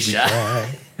one to be shy.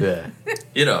 Yeah.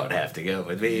 You don't have to go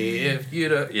with me if you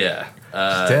don't." Yeah.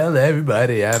 Tell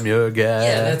everybody I'm your guy.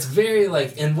 Yeah, that's very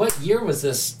like. And what year was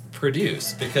this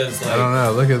produced? Because like, I don't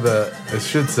know. Look at the. It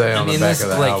should say on the back this of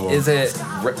the like album. is it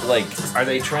like are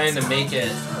they trying to make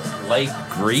it like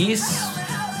Grease?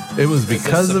 It was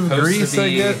because of supposed to Grease, I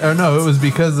be- guess. Or no, it was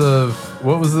because of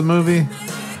what was the movie?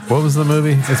 What was the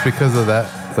movie? It's because of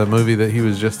the movie that he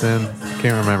was just in.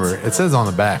 Can't remember. It says on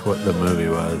the back what the movie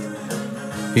was.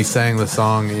 He sang the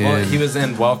song in. Well, he was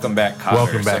in Welcome Back, Kotter.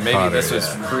 Welcome Back, so maybe Kotter, this was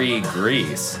yeah.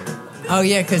 pre-Grease. Oh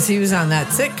yeah, because he was on that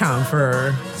sitcom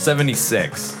for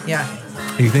 76. yeah.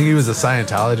 You think he was a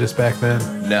Scientologist back then?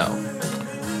 No,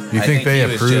 You I think think they he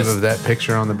was approve just- of that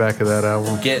picture on the back of that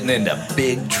album? getting into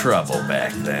big trouble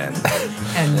back then.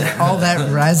 And all that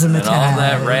razzmatazz. And all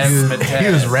that razzmatazz. He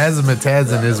was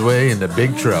razzmatazzing his way into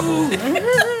big trouble.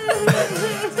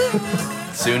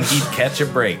 Soon he'd catch a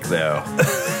break, though.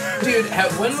 Dude,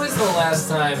 when was the last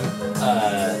time?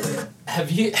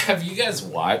 Have you guys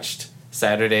watched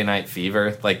Saturday Night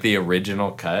Fever, like the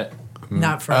original cut?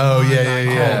 Not from. Oh,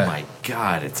 yeah. Oh my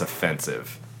god, it's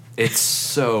offensive. It's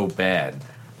so bad.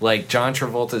 Like John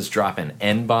Travolta's dropping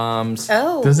N-bombs.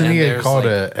 Oh. Doesn't he And get there's, called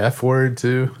like- a F word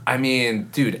too? I mean,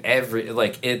 dude,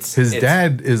 it's His it's-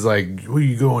 dad is like, "Where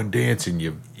you going dancing?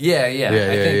 You." Yeah.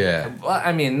 Yeah. Well,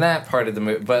 I mean that part of the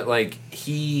movie, but like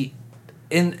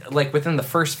within the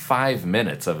first 5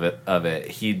 minutes of it,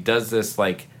 he does this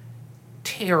like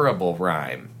terrible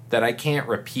rhyme that I can't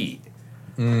repeat.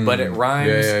 But it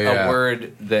rhymes Yeah. a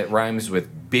word that rhymes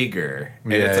with bigger,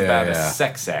 and Yeah, it's about yeah. a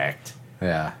sex act.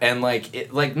 Yeah. And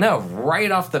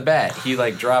right off the bat, he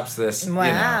like drops this.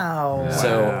 Wow. You know.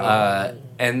 So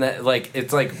and that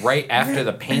it's like right after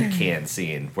the paint can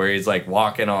scene where he's like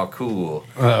walking all cool.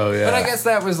 Oh yeah. But I guess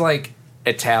that was like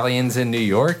Italians in New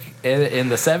York in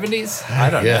the 70s. I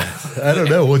don't know. Yeah, I don't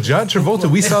know. Well, John Travolta,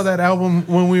 we saw that album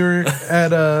when we were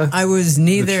at I was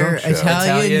neither Trump show.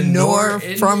 Italian nor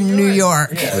in from New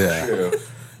York. Yeah. True.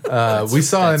 we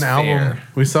saw that's an album. fair.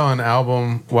 We saw an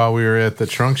album while we were at the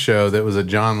Trunk Show that was a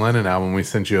John Lennon album. We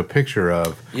sent you a picture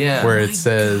of. Yeah. Where Oh it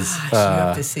says Gosh, you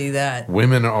have to see that.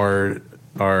 women are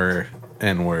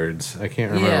N words. I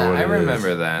can't remember Yeah, what I it is.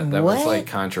 remember that. That was What? like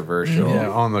controversial. Yeah,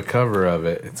 on the cover of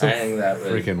it. It's I think that was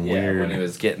freaking yeah, weird. when he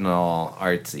was getting all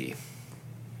artsy.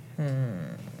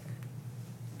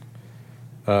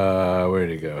 Where'd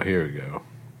it go? Here we go.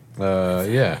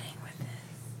 Yeah.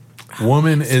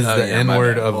 Woman is the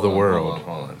N-word of the world.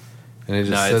 Hold on. And it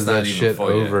just No, says it's not that even shit full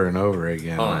yet. over and over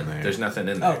again Hold on on. there. There's nothing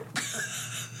in there.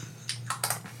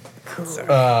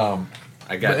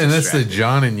 I got And that's the distracted.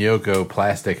 John and Yoko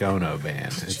Plastic Ono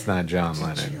band. It's not John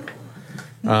Lennon.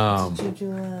 Did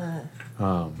you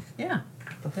Yeah.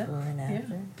 before and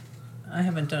after? I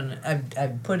haven't done it.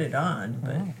 I've put it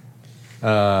on,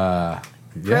 but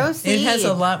Yeah. Proceed. it has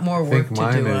a lot more work think to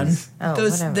mine do on. is- Oh,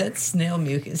 whatever. That snail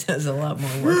mucus has a lot more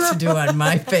work to do on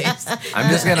my face. I'm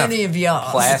just than gonna any of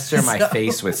y'all. plaster my So-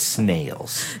 face with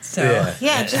snails. So Yeah.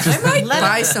 Yeah, just I might let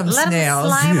buy 'em- some let 'em snails.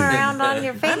 slime around on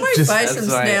your I face. might Just- buy That's some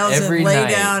why snails and every lay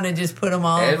night- down and just put them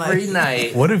all on Every my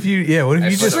night, What if you I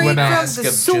just put a went out? mask from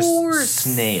of the source. just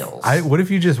snails. What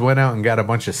if you just went out and got a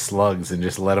bunch of slugs and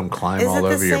just let them climb Is all it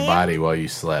the over your same? body while you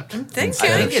slept? thinking.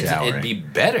 instead I of think it'd showering? be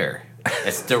better.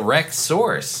 It's direct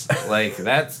source. Like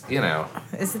that's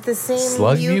Is it the same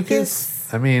Slug mucus? mucus?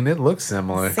 I mean, it looks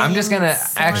similar. Same I'm just gonna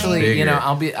slime. actually, Bigger.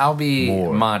 I'll be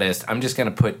More. modest. I'm just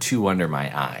gonna put 2 under my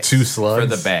eyes. 2 slugs? for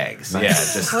the bags. Nice. Yeah,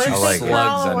 just What 2 if they slugs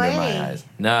crawl under away? my eyes.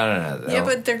 No. Yeah, they'll-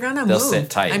 but they're gonna they'll move. sit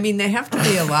tight. I mean, they have to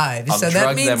be alive, I'll so drug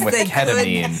that means them with they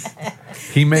ketamine.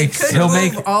 He makes. could He'll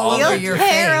move make. all over You'll your face.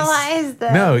 paralyze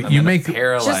them. No, I'm you gonna make.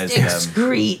 paralyze Just them.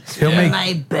 excrete He'll make-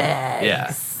 my bags.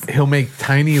 Yeah. He'll make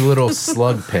tiny little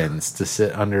slug pens to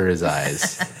sit under his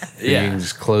eyes. Yeah. You can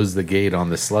just close the gate on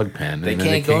the slug pen, They and then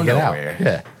they can't go can't get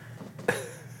nowhere.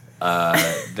 out.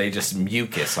 They just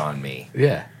mucus on me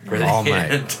Yeah, for yeah, the all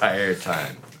night. entire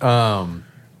time.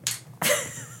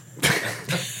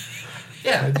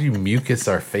 How did you mucus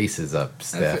our faces up,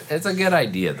 Steph? It's a good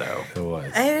idea though. It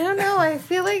was. I don't know. I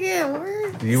feel like it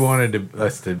works. You wanted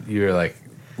us to. You were like,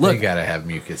 Look. they gotta have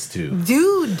mucus too.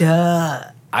 Dude.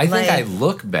 I think Like- I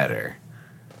look better.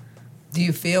 Do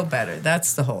you feel better?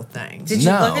 That's the whole thing. Did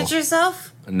you No. look at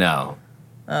yourself? No,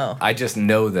 Oh. I just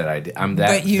know that I'm that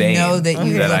But you vain know that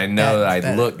you that look I know that I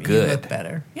better. look You good. look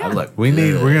better. Yeah. I look. We're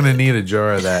good. gonna need a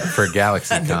jar of that for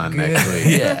GalaxyCon next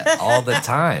week, Yeah, all the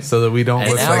time. so that we don't And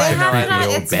look now like I They the know have I it creepy on,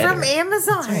 old it's beggar. from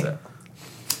Amazon. So-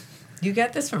 You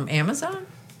got this from Amazon?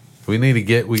 We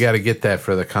got to get that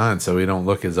for the con, so we don't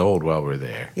look as old while we're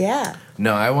there. Yeah.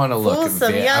 No, I want to look.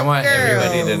 Wholesome I young want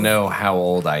everybody to girls. know how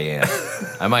old I am.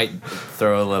 I might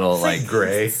throw a little like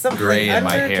Gray. Something gray in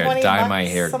my under hair, 20 dye bucks, my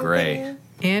hair something. gray.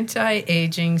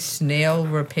 Anti-aging snail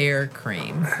repair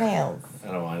cream. Snails.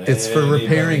 I don't want It's for anybody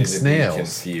repairing to be snails.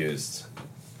 Confused.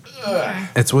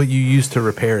 It's what you use to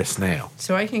repair a snail.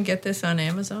 So I can get this on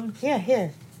Amazon? Yeah,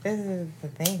 here. This is the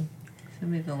thing.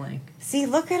 Send me the link. See,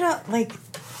 look at like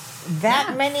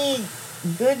that many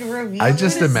good reviews. I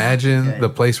just is imagine good. the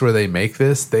place where they make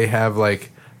this. They have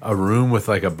like a room with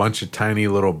like a bunch of tiny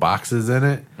little boxes in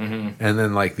it, and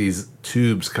then like these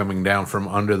tubes coming down from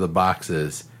under the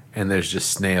boxes, and there's just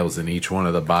snails in each one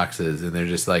of the boxes, and they're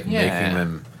just like Yeah. making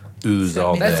them ooze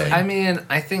all That's- day. I mean,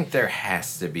 I think there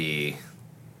has to be.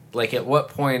 Like, at what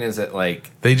point is it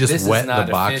like They just this is wet not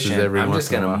the boxes efficient, every I'm once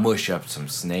just in a gonna while. mush up some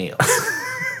snails.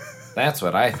 That's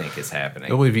what I think is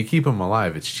happening. Well, if you keep them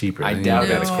alive, it's cheaper. I Then doubt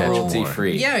you it's gotta catch cruelty more.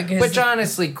 free. Yeah, 'cause- which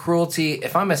honestly, cruelty.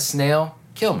 If I'm a snail,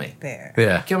 kill me. there.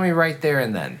 Yeah. Kill me right there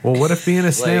and then. Well, what if being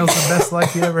a snail's the best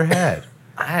life you ever had?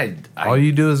 All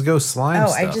you do is go slime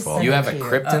Oh, I stuff. just all sent You day. have a to you.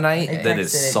 kryptonite I that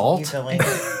is texted it, salt, you the link.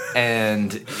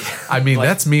 and I mean, like,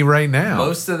 that's me right now.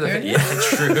 most of the yeah,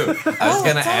 true. I was Oh,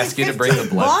 gonna it's only ask you to bring the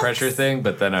 15 blood bucks? pressure thing,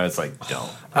 but then I was like, don't.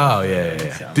 Oh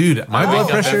yeah. Dude, my I blood wake up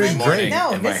pressure every is morning. great.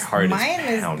 No, and my this, heart is mine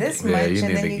is pounding. this Yeah, much, you and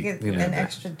need then to you get- get you need an to-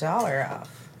 extra $1 off.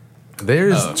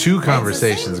 There's Oh. two That's the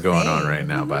conversations same going on thing. right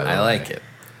now. By the way, I like it.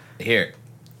 Here,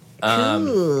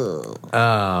 Cool.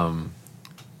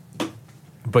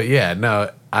 But yeah, no,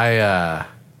 I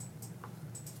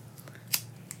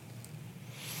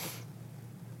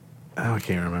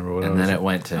can't remember what. and I was, then it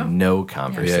went to no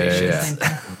conversations.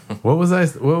 Yeah. What was I?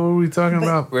 What were we talking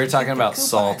about? We were talking about Coupon.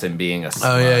 salt and being a Oh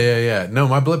slug. yeah. No,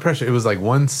 my blood pressure. It was like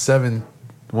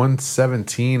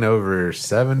 117 over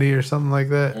 70 or something like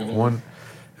that. One.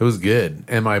 It was good,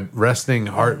 and my resting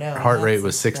heart no, rate that's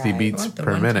was 60 right. beats Want the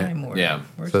per one-time minute. order. Yeah.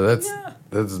 So that's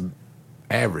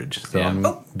average. So Yeah. I'm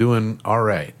doing all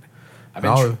right. I've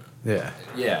been All- yeah.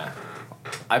 Yeah.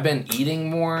 I've been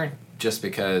eating more just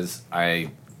because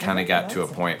I kind of got to a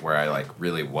point where I like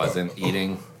really wasn't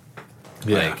eating.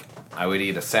 Yeah. Like I would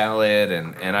eat a salad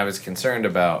and I was concerned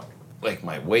about like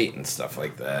my weight and stuff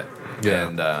like that. Yeah.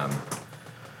 And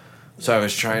so I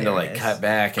was trying to There it like is. cut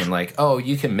back and like, oh,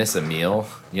 you can miss a meal,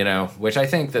 you know, which I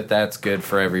think that's good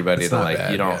for everybody It's to not like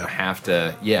bad, you don't yeah. have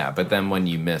to but then when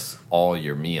you miss all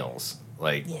your meals,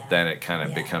 like Yeah. then it kind of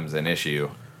Yeah. becomes an issue.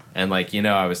 And like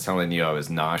I was telling you I was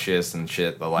nauseous and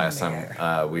shit the last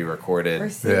time we recorded.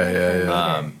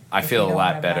 I feel a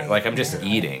lot better. Like I'm just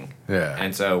eating. Yeah.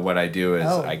 And so what I do is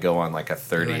I go on like a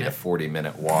 30 to 40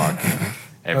 minute walk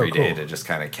every day to just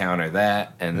kind of counter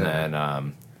that, and then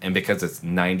and because it's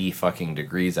 90 fucking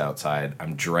degrees outside,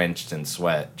 I'm drenched in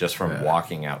sweat just from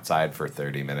walking outside for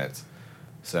 30 minutes.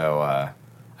 So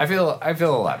I feel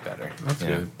a lot better. That's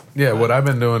good. Yeah, what I've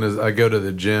been doing is I go to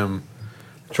the gym,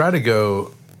 try to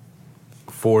go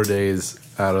 4 days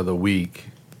out of the week,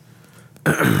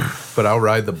 but I'll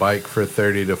ride the bike for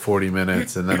 30 to 40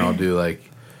 minutes, and then I'll do like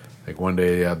one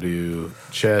day I'll do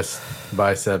chest,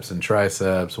 biceps, and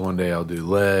triceps. One day I'll do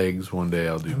legs. One day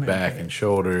I'll do back and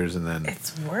shoulders, and then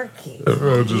It's working.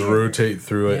 I'll just rotate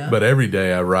through it. Yeah. But every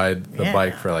day I ride the Yeah.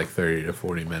 bike for like 30 to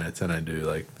 40 minutes, and I do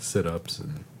like sit-ups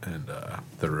and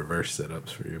the reverse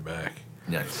sit-ups for your back.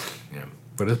 Nice. Yeah.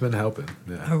 But it's been helping.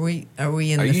 Yeah. Are we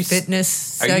in Are the you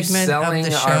fitness Are you segment selling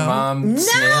of the show? our mom No!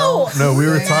 Snail? No, we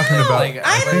were talking about. Like,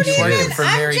 I are don't you working even- for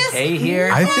I'm Mary just- Kay here?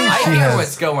 I think she know has-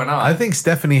 what's going on. I think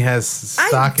Stephanie has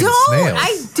stock in I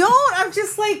snails. don't. I'm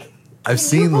just like. I've can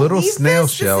seen you little believe snail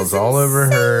this? This shells is all over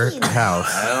her insane. house,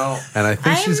 I and I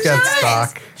think I'm she's got not.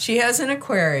 stock. She has an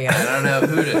aquarium. don't know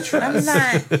who to I'm trust.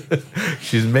 not.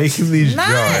 She's making these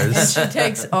Nice. And jars. she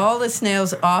takes all the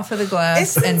snails off of the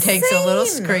glass It's and takes a little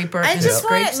insane. scraper I and just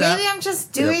want. scrapes up. Maybe I'm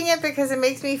just doing it because it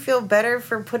makes me feel better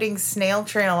for putting snail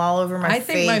trail all over my I face.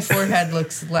 think my forehead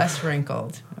looks less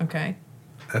wrinkled. Okay.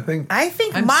 I think. I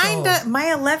think I'm mine. sold. My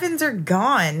 11s are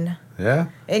gone, Yeah,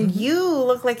 and you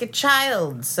look like a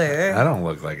child, sir. I don't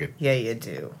look like it. Yeah, you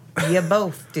do. You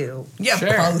both do. You Sure.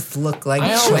 both look like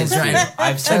I always children. do.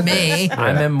 I've To said me. this.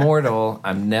 I'm immortal.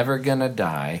 I'm never gonna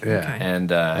die. Yeah. Okay.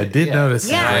 And I did notice.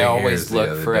 Yeah. some I gray always hairs the look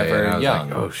other forever day, and I was young.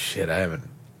 Like, oh shit! I haven't.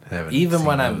 even seen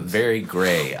when I'm those. very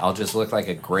gray, I'll just look like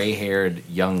a gray-haired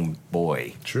young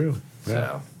boy. True. Yeah.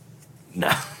 So,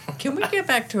 no. Can we get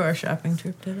back to our shopping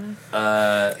trip today? Yeah.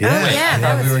 Oh, yeah,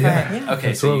 that was fun. Yeah. Okay,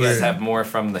 That's so what you guys we're- have more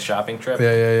from the shopping trip?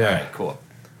 Yeah. All right, cool.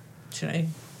 Should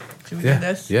we Yeah. do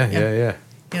this? Yeah.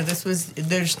 Yeah,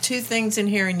 there's two things in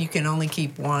here and you can only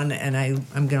keep one, and I'm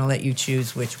going to let you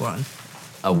choose which one.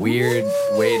 A weird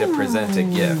way to present a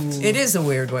gift. It is a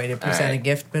weird way to present a right.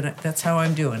 gift, but that's how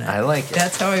I'm doing it. I like it.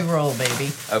 That's how I roll,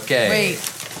 baby. Okay. Wait.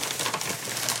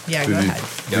 Yeah, Did go you, ahead.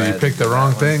 Go did you ahead. pick the Do wrong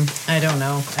that one. thing? I don't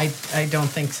know. I don't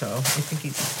think so. I think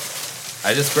he's...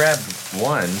 I just grabbed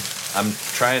one. I'm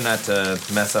trying not to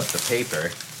mess up the paper.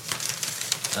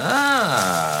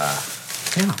 Ah.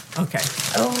 Yeah, okay.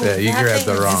 Oh, Yeah, you that grabbed thing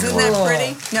the is wrong Isn't one. that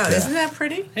pretty? No, isn't that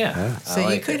pretty? Yeah. So I you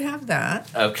like could it. have that.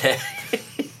 Okay.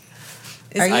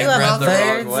 Are you I a grabbed the wrong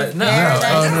bird's one. No.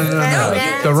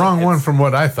 paradise? No. The wrong one from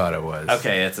what I thought it was.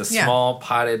 Okay, it's a Yeah. small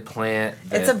potted plant.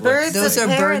 It's that a bird's looks Those are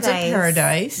like- birds of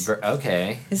Paradise. paradise.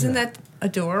 Okay. Isn't that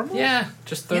adorable? Yeah,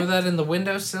 just throw Yeah. that in the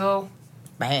windowsill.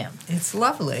 Bam. It's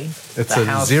lovely. It's The a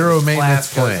house zero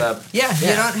maintenance glass goes plant. up. Yeah, you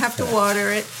don't have to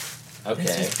water it. It's Okay.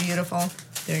 just beautiful.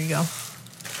 There you go.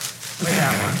 Or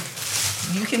that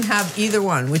one. You can have either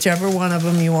one, whichever one of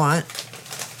them you want.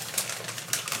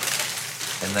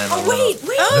 And then Oh, wait.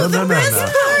 Oh, No, the no, best no.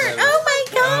 part. Oh, my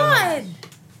God.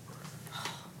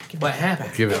 What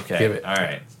happened? Give it, Okay. give it. All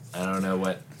right. I don't know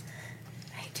what.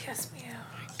 I just meow.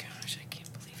 Oh my gosh, I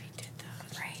can't believe he did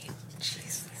that. Right.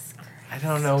 Jesus Christ. I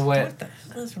don't know what. What the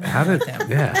hell is wrong How did? with him?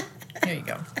 Yeah. There you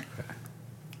go.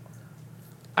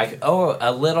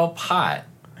 A little pot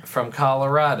from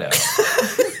Colorado.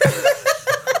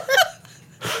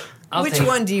 Which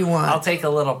one do you want? I'll take a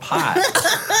little pot.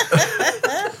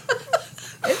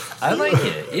 I like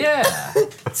it. Yeah.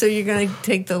 So you're going to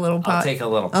take the little pot? I'll take a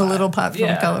little pot. A little pot from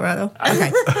Yeah. Colorado?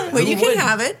 Okay. Well, you can wouldn't?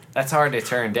 have it. That's hard to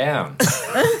turn down.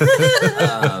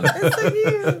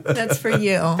 That's for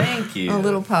you. Thank you. A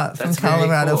little pot from That's very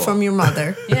Colorado cool. from your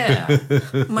mother. Yeah.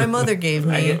 My mother gave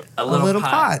I me get a a little, little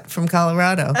pot. from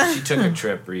Colorado. She took a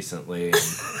trip recently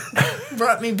and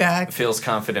Brought me back. feels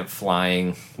confident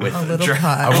flying with A little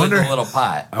pot. I wonder- with a little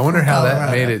pot. I wonder how that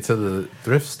Colorado. made it to the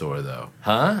thrift store, though.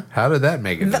 Huh? How did that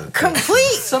make it to the thrift?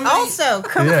 Complete. Somebody- Also,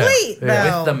 complete, Yeah.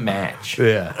 though. With the match.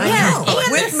 Yeah. I Yeah, know.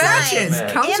 and With the matches. sign.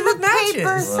 Comes and with the matches.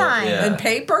 paper sign. yeah. And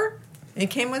paper. It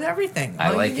came with everything. I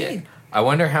All like you it. need. I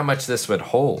wonder how much this would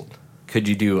hold. Could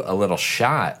you do a little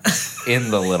shot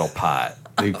in the little pot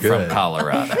You from could.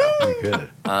 Colorado? You could.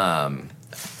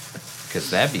 Because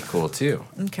that'd be cool too.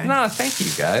 Okay. No, thank you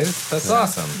guys. That's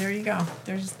awesome. There you go.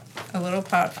 There's a little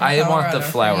pot from I want Colorado the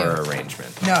for flower you.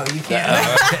 arrangement. No, you can't.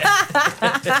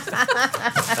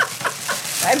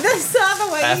 I just saw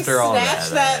the way After you all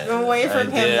snatched that, that away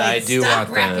from him. I Like, do stop want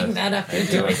wrapping the. that up. You're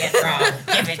doing it wrong.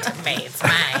 Give it to me. It's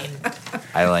mine.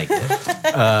 I like it.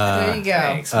 There you go.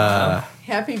 Thanks, Mom.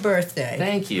 Happy birthday.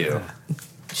 Thank you.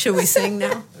 Should we sing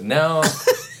now? No.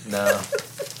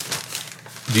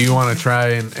 Do you want to try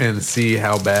and see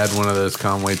how bad one of those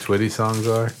Conway Twitty songs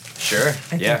are? Sure.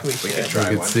 Yeah, think we we should. could try We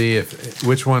could one. see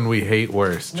which one we hate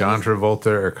worse, John Travolta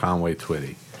or Conway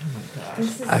Twitty.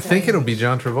 I think it'll be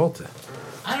John Travolta.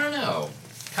 I don't know.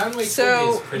 Conway Twitty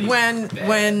So is pretty when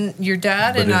bad. your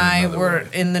dad But and in I another were way.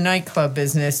 in the nightclub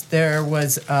business, there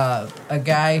was a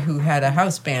guy who had a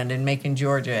house band in Macon,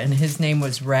 Georgia, and his name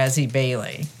was Razzie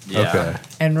Bailey. Yeah. Okay.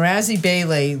 And Razzie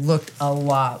Bailey looked a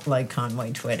lot like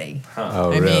Conway Twitty.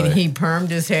 Oh, I really? mean, he permed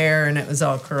his hair and it was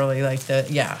all curly like the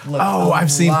looked Oh, a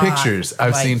I've seen lot pictures.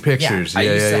 I've like- seen pictures. I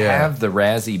Yeah, used yeah, to yeah. have the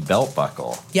Razzie belt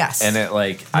buckle. Yes. And it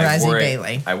I Razzie wore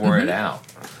Bailey. it. I wore it out.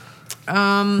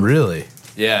 Really?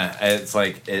 Yeah, it's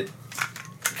like it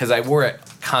because I wore it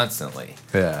constantly.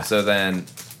 Yeah. So then,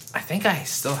 I think I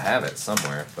still have it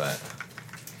somewhere, but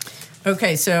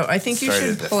Okay, so I think you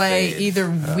Started should to play fade. either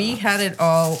We Had It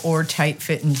All or Tight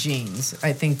Fitting Jeans.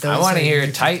 I think those I want to are- hear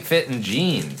tight fitting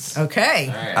jeans. Okay.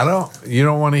 All right. You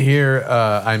don't want to hear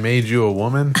I Made You a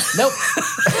Woman? Nope.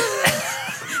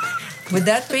 Would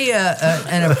that be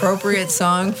an appropriate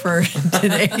song for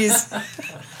today's?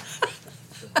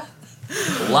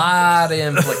 A lot of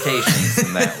implications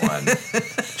in that one,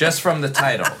 just from the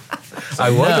title. I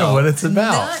wonder no. what it's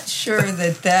about. Not sure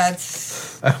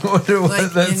that's I wonder what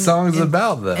like that in- song's in-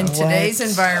 about, though. in today's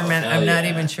environment. Oh, hell I'm not yeah.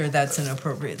 even sure that's an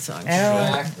appropriate song.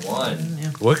 Track one.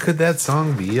 What could that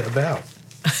song be about?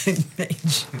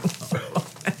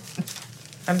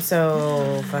 I'm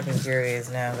so fucking curious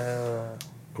now, though.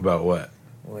 About what?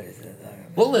 What is it?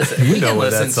 We'll listen. You We know can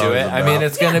what that listen to song's it. I mean, about.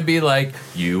 it's gonna be like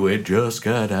you had just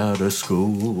got out of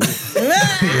school.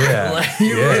 Yeah. Like,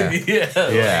 Yeah. yeah.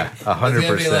 Yeah.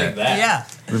 100%. Like that. Yeah,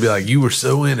 It'd be like, you were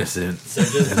so innocent. So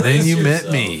just And then brace you met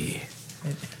yourself. me.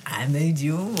 I made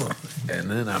you a woman.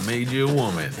 And then I made you a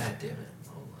woman. God damn it.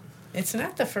 It's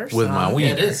not the first With song. my Yeah,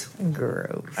 wiener. it is.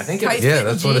 Gross. I think Tight it's Yeah, Fitting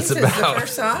that's what it's Jeans is about. the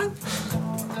first song.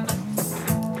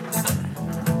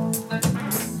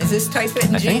 Is this Tight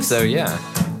Fitting I Jeans? think so. Yeah.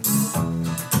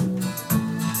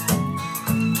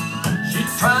 She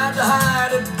tried to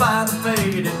hide it by the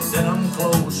faded denim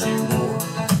clothes she wore,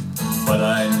 but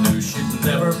I knew she'd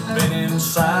never been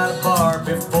inside a bar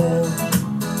before.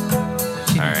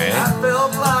 All right. I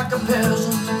felt like a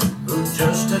peasant who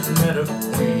just had met a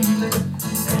queen,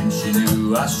 and she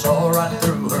knew I saw right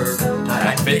through her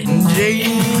tight Fitting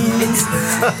jeans.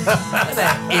 What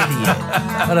an idiot.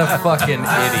 What a fucking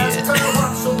idiot.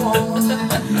 What's a woman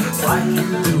like you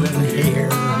doing here?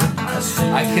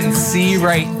 I can see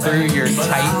right through your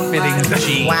tight-fitting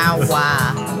jeans. Wow,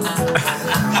 wow.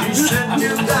 She said you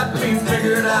got me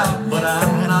figured out, but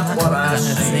I'm not what I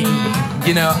seem.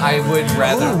 You know, I would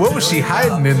rather. Ooh, what was she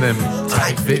hiding in them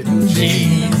tight-fitting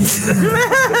jeans?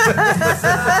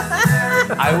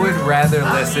 I would rather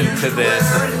listen to this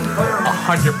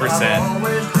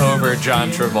 100% over John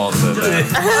Travolta. Though.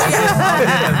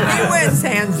 He wins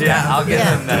hands Yeah, down. I'll give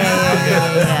him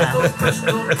that.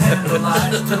 Crystal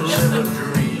candlelights to live a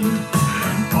dream.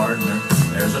 And partner,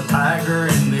 there's a tiger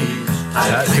in these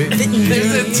Tight-fitting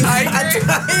There's jeans. a tiger.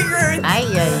 Ay,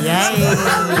 ay, ay.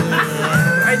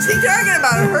 Is he talking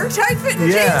about her tight fitting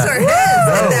Yeah. jeans or his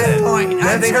at that point? I'm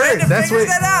That's trying her. to That's figure what-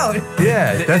 that out.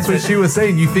 Yeah, that's what she was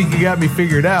saying. You think you got me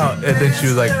figured out. And then she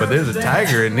was like, but there's a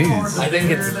tiger in these. I think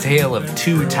it's a tale of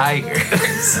two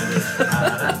tigers,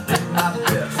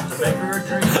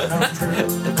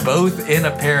 both in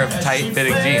a pair of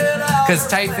tight-fitting jeans. Because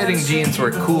tight-fitting jeans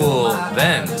were cool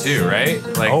then too, right?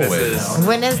 Like Always. this is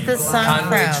When is this song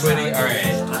Conway from? Twitty. All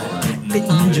right.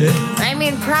 I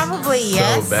mean, probably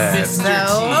yes. bad.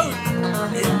 No.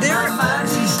 There,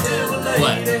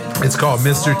 What? It's called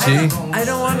Mr. T. I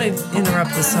don't want to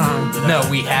interrupt the song. No,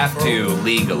 we have to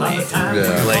legally.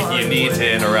 Yeah. Like you need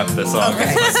to interrupt the song.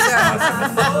 Okay, so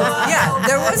yeah,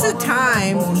 there was a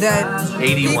time that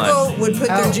 81. people would put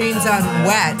their jeans on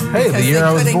wet Hey, the because year I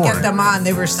they was couldn't born. get them on.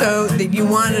 They were so that you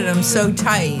wanted them so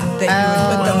tight that you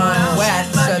would put them on wet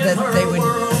so that they would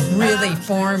really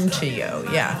form to you.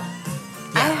 Yeah,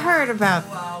 I heard about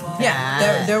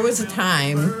yeah. There was a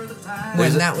time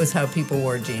when that was how people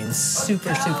wore jeans,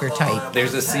 super tight.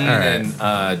 There's a scene All right.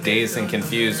 in Dazed and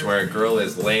Confused where a girl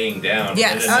is laying down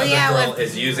Yes. and Oh, another yeah, girl with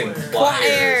is using pliers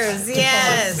pliers. to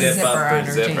Yes. zip Zipper up on her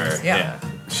her zipper. jeans, yeah.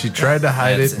 She tried to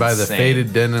hide That's it by the insane.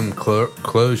 faded denim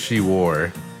clothes she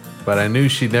wore, but I knew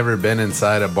she'd never been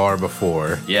inside a bar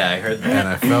before. Yeah, I heard that. And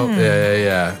I felt,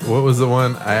 yeah. What was the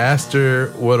one? I asked her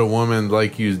what a woman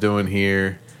like you's doing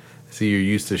here. See, you're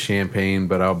used to champagne,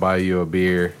 but I'll buy you a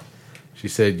beer. She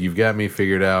said, you've got me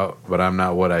figured out, but I'm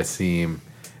not what I seem.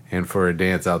 And for a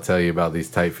dance, I'll tell you about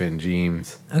these tight-fitting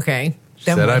jeans. Okay.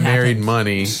 Then Said what I married happened?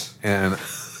 money and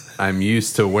I'm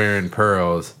used to wearing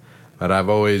pearls, but I've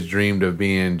always dreamed of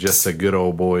being just a good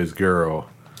old boy's girl.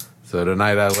 So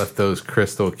tonight I left those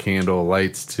crystal candle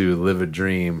lights to live a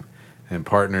dream. And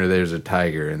partner, there's a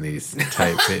tiger in these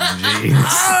tight-fitting jeans.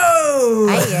 Oh!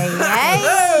 Ay,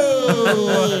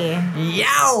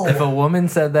 Yow! If a woman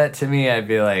said that to me, I'd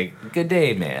be like, "Good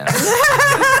day, man." Excuse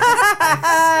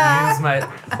my.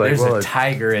 There's well, a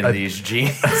tiger in these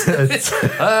jeans.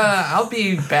 I'll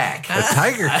be back. A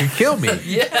tiger could kill me.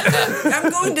 Yeah. I'm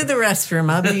going to the restroom.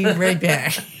 I'll be right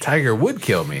back. Tiger would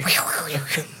kill me.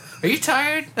 Are you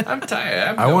tired? I'm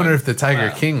tired. I wonder if the Tiger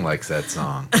King likes that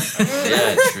song.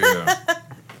 Yeah, true.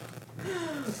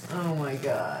 Oh my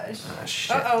gosh. Oh,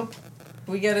 shit. Uh-oh.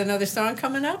 We got another song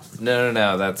coming up? No.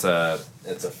 It's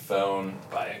a phone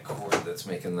by a cord that's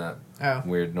making that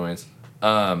weird noise.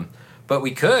 But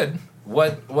we could.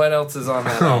 What else is on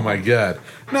that? Oh album? my god.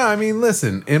 No, I mean,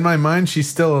 listen, in my mind, she's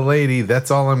still a lady.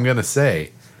 That's all I'm going to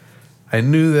say. I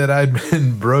knew that I'd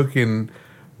been broken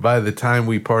by the time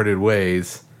we parted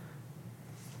ways.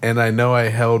 And I know I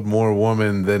held more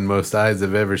woman than most eyes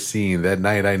have ever seen. That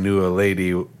night I knew a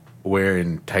lady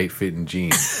wearing tight-fitting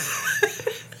jeans.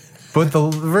 But the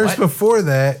verse before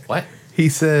that, What? he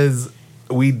says,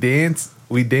 we danced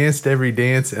every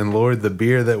dance, and Lord, the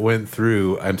beer that went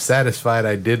through, I'm satisfied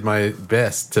I did my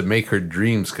best to make her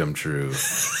dreams come true.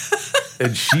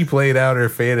 And she played out her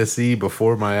fantasy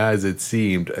before my eyes, it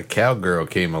seemed. A cowgirl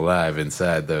came alive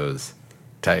inside those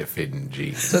tight-fitting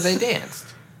jeans. So they danced.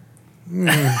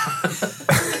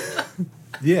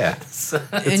 Yeah.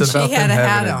 And she had a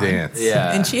hat on. dance.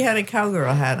 Yeah. And she had a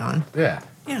cowgirl hat on. Yeah.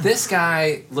 Yeah. This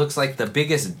guy looks like the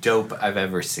biggest dope I've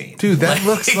ever seen. Dude, that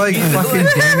looks like fucking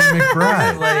Danny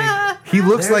McBride. Like, He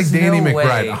looks like there's Danny no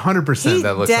McBride. way. 100%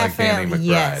 that looks like Danny McBride.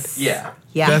 Yes. yeah.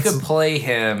 Yeah. You That's- could play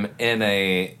him in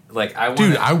a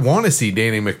Dude, I want to see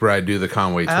Danny McBride do the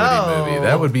Conway Twitty movie.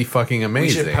 That would be fucking We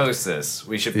amazing. should post this.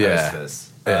 We should post Yeah. this.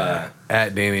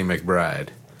 At Danny McBride.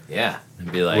 Yeah.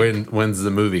 And be like, When's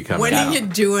the movie coming When out? are you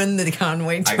doing the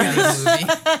Conway I Twitty got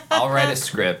movie? I'll write a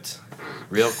script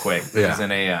real quick. Yeah. It's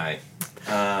an AI.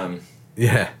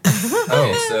 Yeah.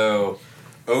 Okay, so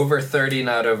over 30,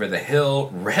 not over the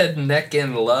hill.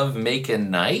 Redneckin' love making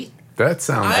night. That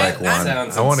sounds like one.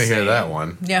 Sounds I want to hear insane. that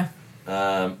one. Yeah.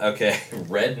 Okay,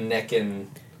 redneckin'.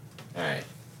 All right,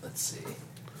 let's see.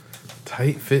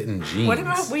 Tight fitting jeans. What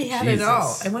about We Had It Jesus.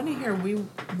 All? I want to hear We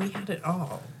Had It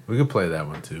All. We could play that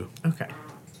one too. Okay.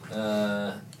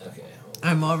 Okay.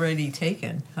 I'm already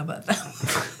taken. How about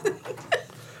that?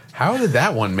 How did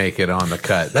that one make it on the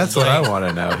cut? That's what I want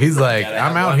to know. He's like, Gotta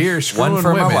I'm have out one- here screwing one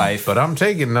for my women, wife. but I'm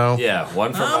taking no. Yeah,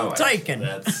 one for my I'm wife. taken.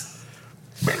 That's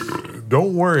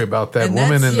Don't worry about that And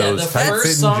woman that's- in yeah, those the tight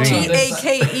first song fitting on jeans. this-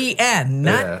 Taken,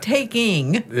 not Yeah.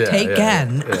 taking. Yeah,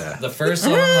 Taken. Yeah. the first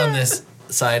song on this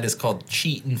side is called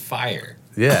 "Cheat and Fire."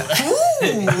 Yeah.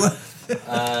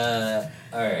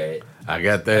 All right. I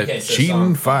got that Okay, so cheating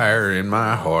song- fire in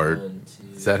my heart. 1,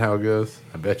 2. Is that how it goes?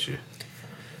 I bet you.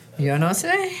 You know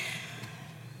say?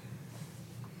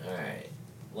 All right.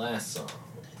 Last song.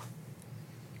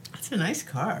 That's a nice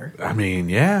car. I mean,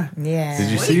 yeah. Yeah. Did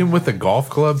you see him with the golf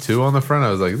club too on the front? I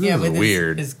was like, this is with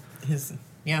weird. His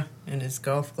and his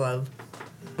golf glove.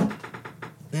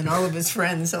 And all of his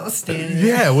friends all standing there.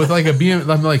 Yeah, with like a BM.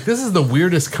 I'm like, this is the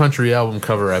weirdest country album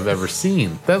cover I've ever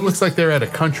seen. That looks like they're at a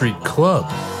country club,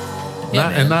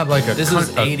 man. not like a. This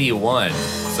is 81,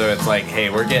 so it's like, hey,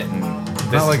 we're getting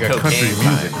this not like a cocaine country time.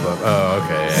 music club. Oh,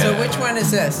 okay. Yeah. So which one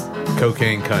is this?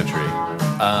 Cocaine country.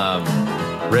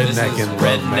 This is Redneckin',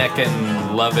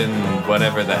 redneckin', loving,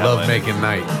 whatever the hell. love making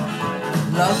night.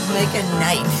 Love Making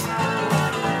Night.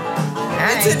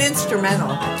 It's an instrumental.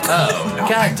 Oh,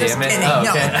 God I'm just damn it! kidding. Oh,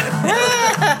 No. okay.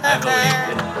 I believe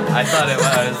it. I thought it was.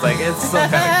 I was like, it's still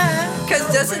kind of.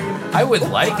 Because doesn't I would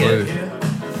like it.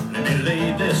 Let me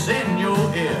lay this in your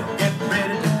ear. Get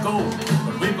ready to go.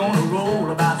 But we're gonna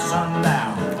roll about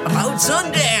sundown. about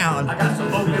sundown. I got some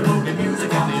boogie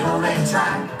music on the old A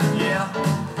track. Yeah,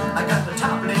 I got the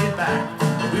top laid back.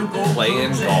 We'll go Playing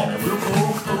cruising, golf. We'll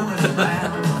go fooling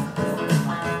around.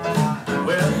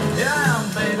 Well, here I am,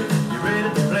 baby. You ready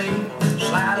to play?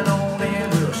 Slide it on in.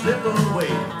 We'll slip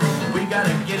away. We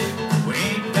gotta get it. We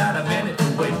ain't got a minute to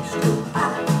waste.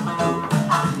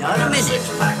 Not a minute.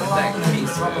 Six-pack of long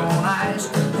piece up on ice.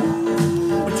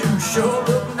 Ooh, but you sure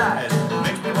look nice.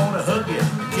 Makes me wanna hug you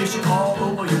and kiss you all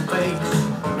over your face.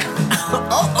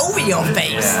 All over your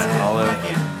face. Yeah, all of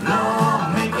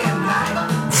Love making night.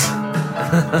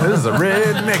 This is a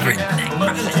redneckin'.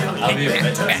 I'll be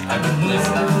right back.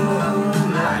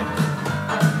 Moonlight.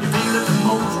 You feel it the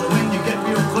most when you get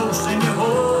real close and you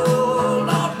hold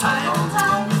on tight.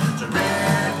 It's a red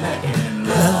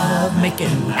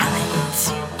making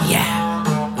nights.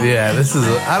 Yeah. Yeah, this is.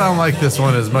 I don't like this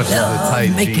one as much as the tight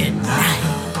G. Making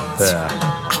nights. Yeah.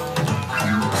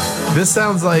 This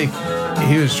sounds like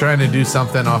he was trying to do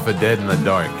something off of Dead in the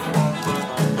Dark.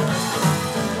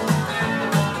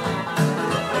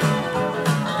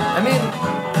 I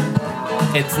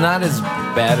mean, it's not as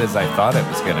bad as I thought it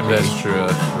was going to be. That's true.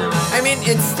 That's true. I mean,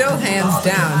 it's still hands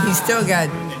down. He's still got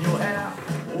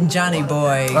Johnny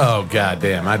Boy. Oh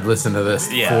goddamn! I'd listen to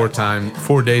this Yeah.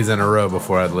 4 days in a row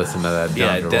before I'd listen to that.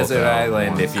 Yeah, John Travolta Desert album.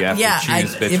 Island, if you have Yeah, to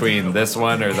choose between this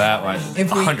one or that one,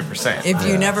 If we- 100%. If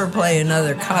you never play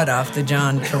another cut off the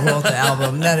John Travolta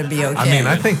album, that'd be okay. I mean,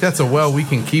 I think that's a well we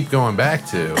can keep going back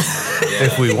to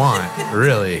if we want.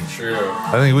 Really, True.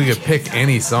 I think we could pick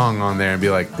any song on there and be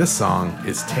like, this song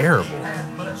is terrible.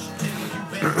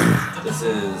 This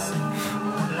is...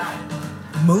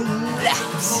 Moonlight.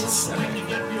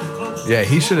 Yeah,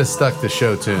 he should have stuck to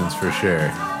show tunes for sure.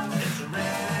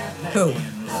 Who?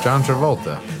 John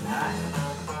Travolta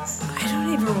I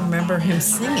don't even remember him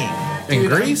singing. in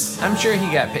Grease. I'm sure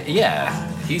he got... Yeah,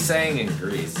 he sang in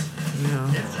Grease. No.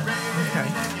 Okay.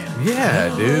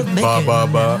 Yeah, dude. Ba Making- ba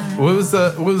ba. What was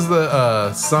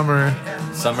the summer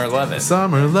Summer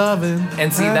Lovin'. loving?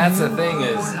 And see, that's the thing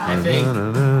is, I think,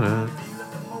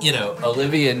 you know,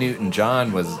 Olivia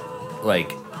Newton-John was,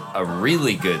 like, a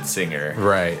really good singer.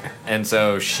 Right. And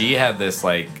so she had this,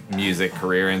 like, music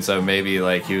career, and so maybe,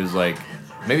 like, he was like,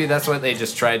 maybe that's what they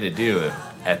just tried to do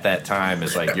at that time,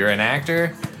 is like, you're an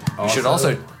actor, you should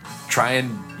also try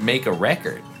and make a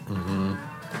record. Mm-hmm.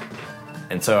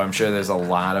 And so I'm sure there's a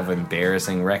lot of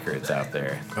embarrassing records out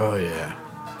there. Oh yeah.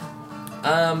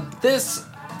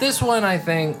 This one I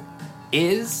think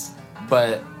is,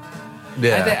 but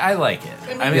Yeah. I like it.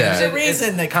 I mean, Yeah. There's a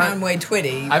reason that Conway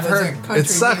Twitty I've was heard- a country It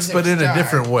sucks, music but in a star.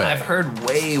 different way. I've heard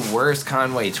way worse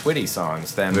Conway Twitty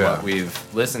songs than Yeah. what we've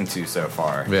listened to so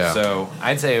far. Yeah. So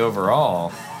I'd say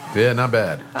overall, Yeah, not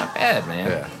bad. not bad, man.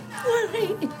 Yeah.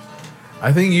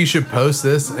 I think you should post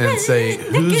this and say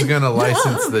who's gonna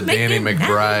license the Danny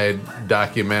McBride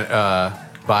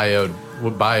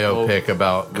biopic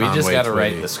about We Conway just got to Twitty.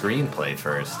 write the screenplay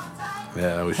first.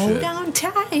 Yeah, we Hold should. on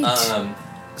tight.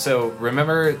 So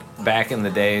remember back in the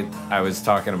day, I was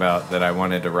talking about that I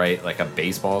wanted to write like a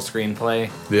baseball screenplay.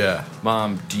 Yeah,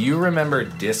 Mom, do you remember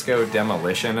Disco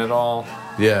Demolition at all?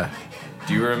 yeah.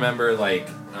 Do you remember like?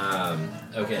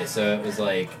 Okay, so it was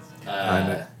like.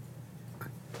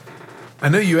 I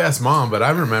know you asked Mom, but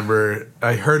I remember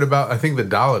I heard about. I think the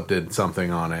Dollop did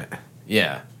something on it.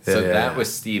 Yeah. So Yeah, that yeah.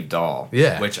 was Steve Dahl.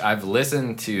 Yeah. Which I've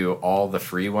listened to all the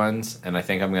free ones, and I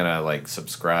think I'm gonna like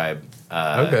subscribe.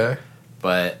 Okay.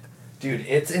 But dude,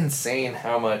 it's insane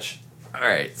how much. All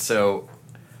right, so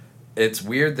it's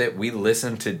weird that we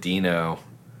listened to Dino,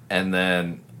 and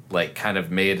then like kind of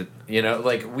made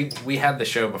like we had the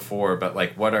show before, but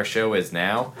like what our show is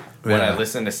now. When Yeah. I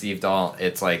listen to Steve Dahl,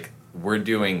 it's like we're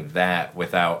doing that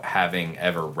without having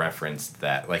ever referenced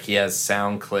that. Like he has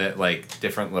sound clip, like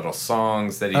different little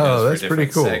songs that he Oh, does that's for pretty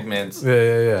different cool. segments,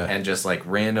 Yeah. and just like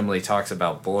randomly talks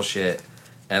about bullshit,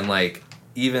 and like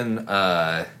even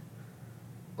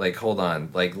like hold on,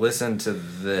 like listen to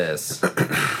this,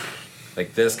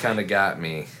 like this kind of got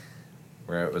me,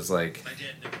 where it was like. I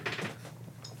did.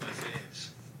 My faves.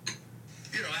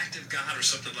 Active God or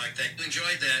something like that. You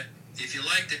enjoyed that. If you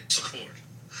liked it, support.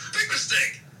 Big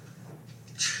mistake.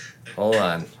 Hold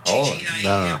on. TGIE,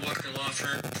 No. Walker Law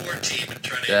Firm, poor team, and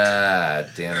trying to. God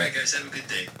damn All right, it. guys, have a good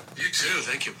day. You too.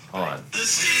 Thank you. Hold on. The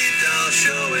Steve Dahl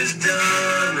Show is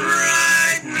done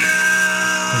right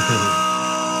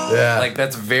now. Yeah. Like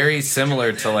that's very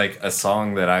similar to like a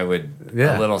song that I would,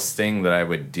 Yeah. a little sting that I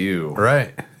would do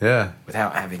Right. Yeah.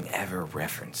 without having ever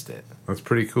referenced it. That's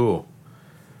pretty cool.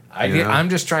 I'm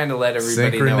just trying to let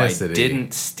everybody know I Synchronicity.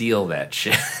 didn't steal that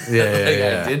shit. Yeah. Like,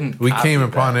 Yeah. I didn't. We copy came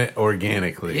upon that. it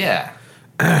organically. Yeah.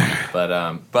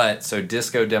 But so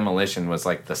Disco Demolition was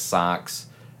like the Sox,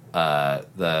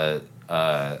 the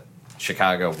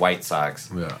Chicago White Sox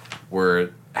Yeah.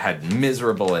 had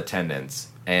miserable attendance,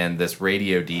 and this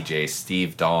radio DJ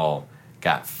Steve Dahl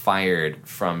got fired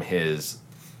from his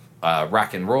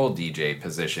rock and roll DJ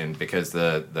position because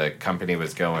the company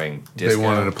was going disco. They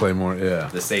wanted to play more. Yeah.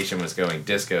 The station was going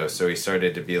disco, so he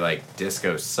started to be like,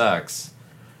 disco sucks,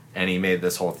 and he made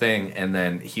this whole thing, and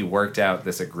then he worked out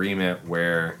this agreement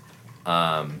where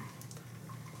mom's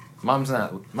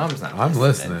not I'm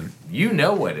listening. You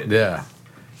know what it is. Yeah.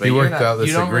 But He you're worked out this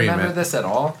you don't remember agreement. this at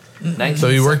all? So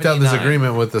he worked out this 1979.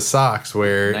 agreement with the Sox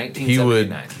where he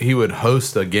would 1979.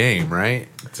 host a game, right,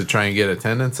 to try and get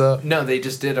attendance up. No, they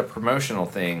just did a promotional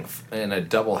thing in a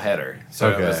doubleheader. So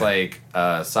Okay. it was like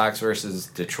Sox versus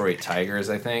Detroit Tigers,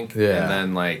 I think. Yeah. And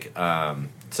then like,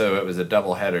 so it was a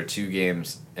doubleheader, 2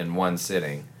 games in one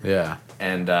sitting. Yeah.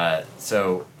 And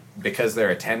so because their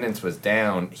attendance was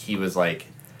down, he was like,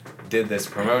 did this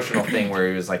promotional thing where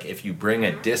he was like, if you bring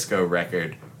a disco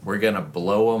record, we're gonna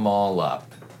blow them all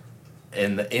up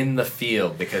in the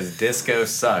field because disco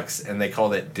sucks, and they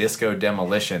called it Disco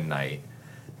Demolition Night.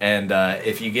 And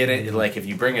if you get it, like if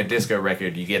you bring a disco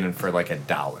record, you get in for like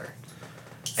 $1.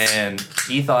 And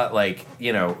he thought like,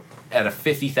 you know, at a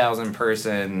 50,000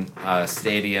 person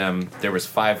stadium, there was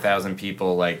 5,000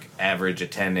 people like average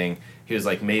attending. He was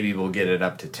like, maybe we'll get it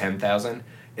up to 10,000.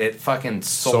 It fucking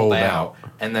sold out.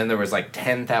 And then there was like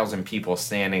 10,000 people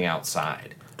standing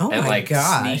outside. Oh and my like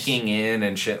gosh. sneaking in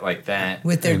and shit like that.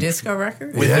 With their disco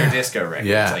record? With Yeah. their disco records.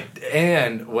 Yeah. Like,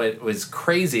 and what was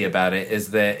crazy about it is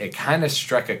that it kind of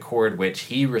struck a chord which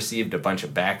he received a bunch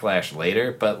of backlash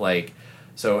later, but like,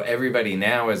 so everybody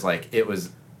now is like, it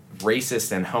was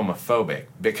racist and homophobic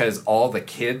because all the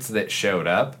kids that showed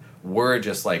up were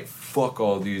just like, fuck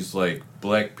all these like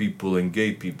black people and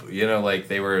gay people, you know, like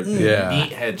they were Yeah.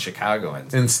 meathead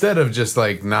Chicagoans. Instead of just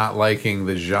like not liking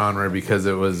the genre because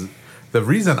it was the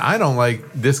reason I don't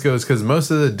like disco is because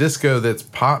most of the disco that's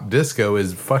pop disco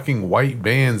is fucking white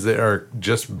bands that are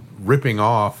just ripping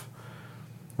off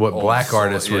what Old black soul,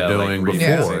 artists were yeah, like doing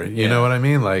remixing, before. You yeah. know what I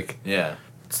mean? Like, Yeah.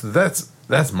 so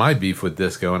that's my beef with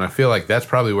disco, and I feel like that's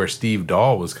probably where Steve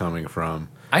Dahl was coming from.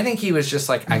 I think he was just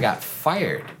like, I got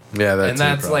fired. Yeah, And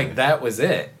that's like, that was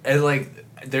it. And like,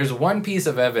 there's one piece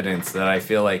of evidence that I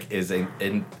feel like is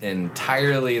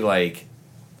entirely like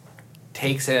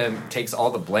takes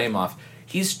all the blame off.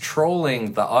 He's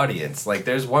trolling the audience. Like,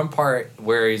 there's one part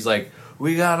where he's like,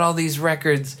 we got all these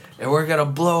records and we're gonna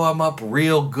blow them up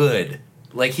real good.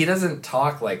 Like, he doesn't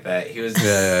talk like that. He was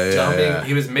yeah.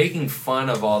 He was making fun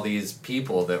of all these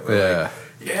people that were Yeah. like,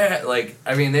 yeah, like,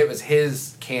 I mean, it was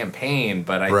his campaign,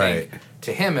 but I think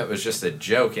to him it was just a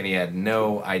joke and he had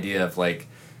no idea of like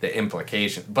the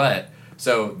implication. But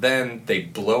so then they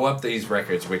blow up these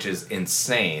records, which is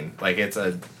insane. Like,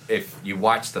 if you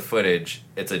watch the footage,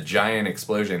 it's a giant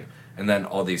explosion, and then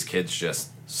all these kids just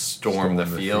storm the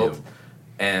field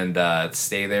and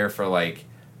stay there for like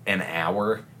an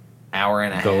hour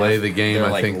and a half. Delay the game, They're I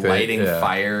like think lighting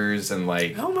fires and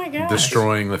like Oh my gosh.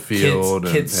 destroying the field.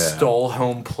 kids and, yeah. stole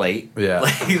home plate. Yeah.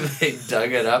 Like, they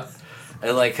dug it up.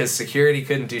 And like, cause security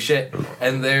couldn't do shit.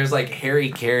 And there's like,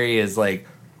 Harry Carey is like,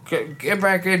 get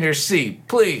back in your seat,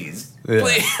 please. Yeah.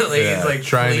 Please. Like, Yeah. he's like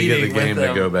Trying to get the pleading with game to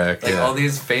them. go back. Like, Yeah. all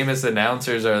these famous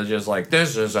announcers are just like,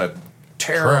 this is a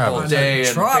terrible Travesty. day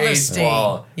in Travesty.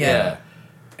 baseball. Yeah.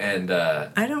 And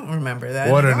I don't remember that.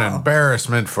 What at an all.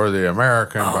 embarrassment for the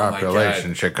American Oh my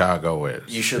population God. Chicago is.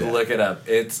 you should Yeah. look it up.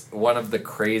 It's one of the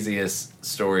craziest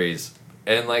stories.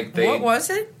 And like, What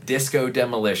was it? Disco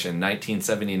Demolition,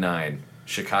 1979,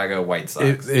 Chicago White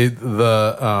Sox.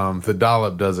 The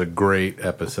Dollop does a great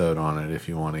episode on it if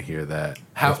you want to hear that.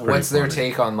 It's pretty What's their funny.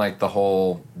 take on like the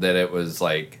whole that it was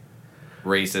like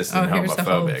racist Oh, and here's the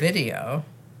whole homophobic? video.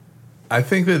 I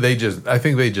think they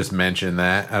just mention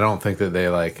that. I don't think that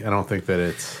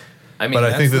it's I mean, but I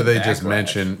that's think that the they just backlash.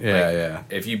 mention yeah.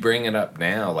 If you bring it up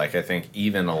now, like I think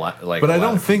even a lot, like. But a I lot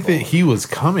don't of think people- that he was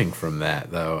coming from that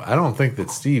though. I don't think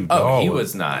that Steve Dahl Oh, he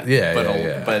was not. Yeah, but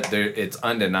yeah. but there, it's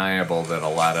undeniable that a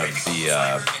lot of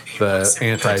The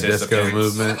anti-disco participants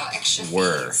movement.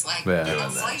 were Yeah.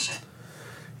 doing that.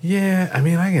 Yeah, I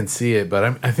mean, I can see it,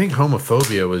 but I think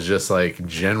homophobia was just like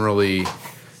generally.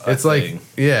 It's thing.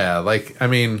 like like I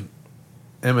mean,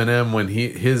 Eminem when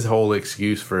his whole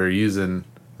excuse for using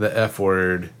the F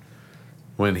word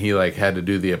when he like had to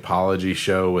do the apology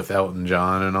show with Elton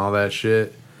John and all that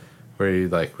shit, where he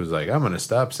like was like, I'm gonna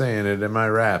stop saying it in my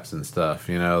raps and stuff,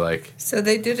 you know, like. So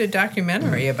they did a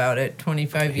documentary about it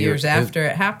 25 years Here- after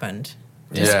it happened.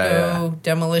 Yeah, Disco yeah.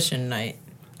 Demolition Night.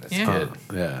 That's Yeah. good.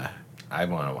 Yeah. I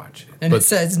want to watch it. And But- it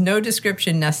says, no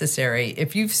description necessary.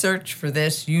 If you've searched for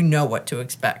this, you know what to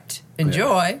expect.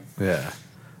 Enjoy. Yeah.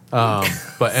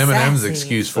 But Eminem's Sassy.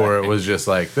 excuse for it was just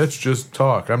like, that's just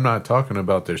talk. I'm not talking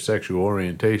about their sexual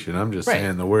orientation. I'm just Right.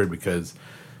 saying the word because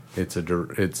it's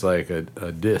like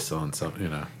a diss on something, you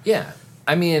know. Yeah,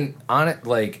 I mean, on it,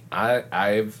 like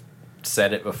I've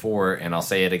said it before, and I'll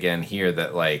say it again here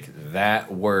that like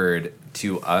that word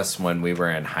to us when we were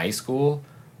in high school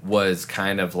was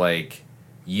kind of like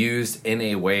used in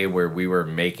a way where we were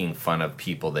making fun of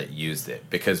people that used it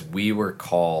because we were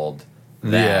called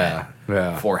that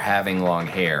Yeah. for having long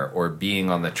hair or being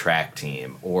on the track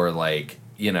team or like,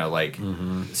 you know, like,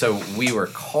 so we were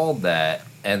called that,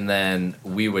 and then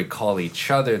we would call each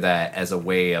other that as a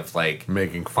way of like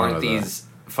Making fun aren't of these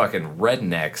fucking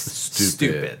rednecks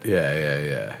stupid?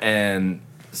 Yeah. And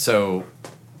so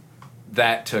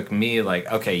that took me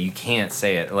like, okay, you can't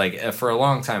say it. Like for a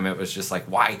long time, it was just like,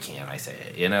 why can't I say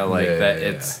it? You know, like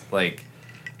it's like,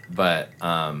 but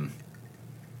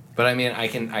I mean, I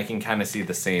can kind of see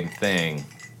the same thing,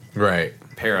 Right.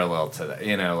 parallel to that.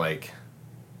 You know, like,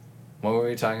 what were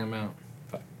we talking about?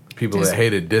 People that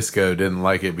hated disco didn't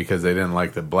like it because they didn't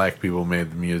like that black people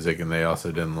made the music, and they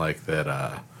also didn't like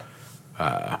that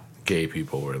gay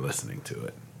people were listening to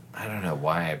it. I don't know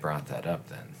why I brought that up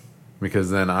then. Because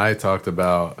then I talked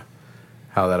about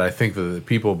how that I think that the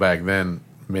people back then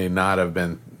may not have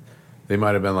been, they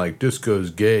might have been like, disco's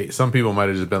gay. Some people might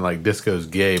have just been like, disco's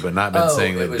gay, but not been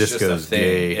saying that disco's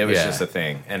gay. It was just a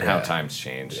thing, and how times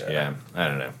change. Yeah. I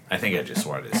don't know. I think I just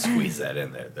wanted to squeeze that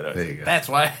in there. That I was There you like, go. that's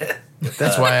why.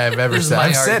 That's why I've ever This is said, my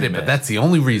I've said it, argument. but that's the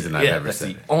only reason I've ever that's said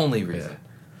the it. only reason.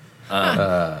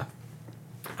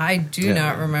 I do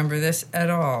not remember this at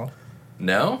all.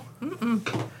 No?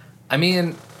 I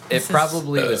mean, it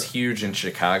probably was huge in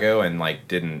Chicago and, like,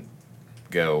 didn't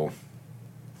go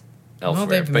elsewhere.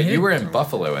 they've But you moved. were in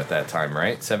Buffalo at that time,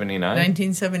 right? 79?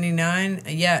 1979?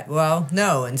 Yeah, well,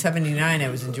 no, in 79 I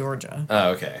was in Georgia. Oh,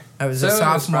 okay. I was a it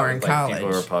sophomore probably, in like, college. People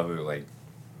were probably like,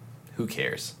 who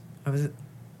cares?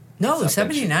 No, Something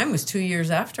 79 was 2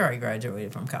 years after I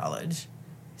graduated from college.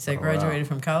 So I graduated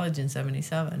from college in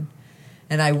 77.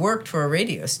 And I worked for a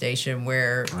radio station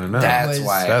where I know. That's was-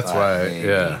 why. I That's thought why,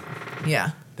 maybe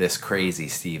yeah. This crazy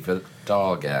Steve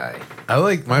Dahl guy. I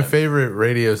like my favorite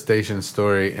radio station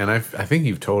story, and I think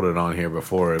you've told it on here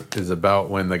before, is about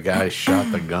when the guy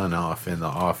shot the gun off in the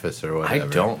office or I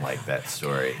whatever. don't like that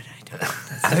story.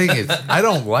 I think it's. I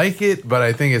don't like it, but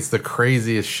I think it's the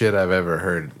craziest shit I've ever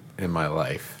heard in my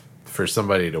life for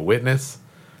somebody to witness.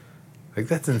 Like,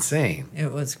 that's insane.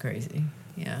 It was crazy.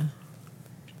 Yeah.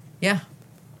 Yeah.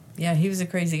 Yeah, he was a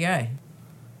crazy guy.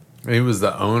 He was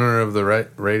the owner of the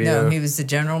radio. No, he was the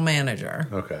general manager.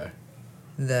 Okay.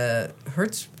 The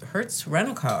Hertz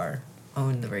rental car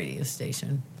owned the radio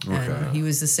station. And Okay. he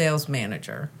was the sales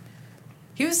manager.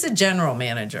 He was the general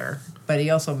manager, but he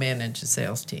also managed the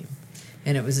sales team.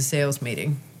 And it was a sales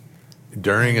meeting.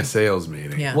 During a sales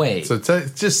meeting. Yeah. Wait. So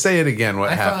just say it again.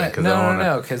 What happened? Thought,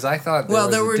 no, because I thought Well,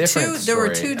 there there were was a two. different There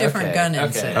were story. two different Okay, gun okay.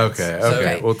 incidents.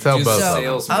 Okay. We'll tell do both the of them.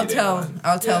 sales I'll meeting tell. one.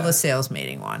 I'll tell Yeah. the sales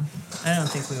meeting one. I don't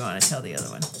think we want to tell the other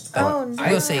one. Oh, no.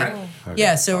 We'll see.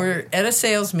 Yeah, so we're at a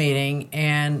sales meeting,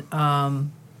 and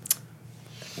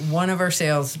one of our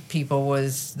sales people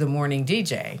was the morning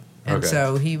DJ, and Okay.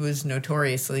 so he was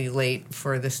notoriously late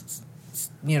for this,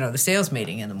 the sales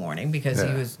meeting in the morning because he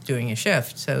Yeah. was doing a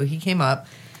shift. So he came up,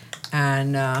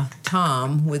 and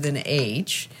Thom with an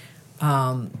H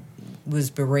was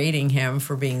berating him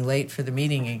for being late for the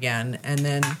meeting again, and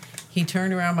then he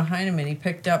turned around behind him and he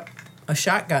picked up a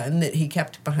shotgun that he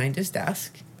kept behind his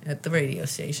desk at the radio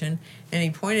station, and he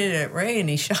pointed it at Ray and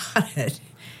he shot it.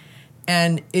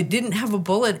 And it didn't have a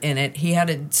bullet in it. He had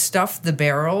to stuff the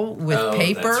barrel with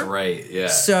paper. That's right, yeah.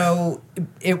 So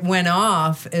it went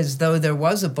off as though there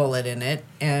was a bullet in it,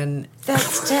 and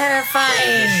That's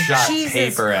terrifying. Shot Jesus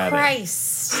paper at it.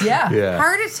 Christ. Yeah.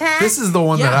 Heart attack. This is the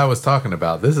one that Yeah. I was talking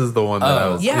about. This is the one that I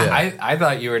was. yeah. I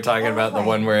thought you were talking about the my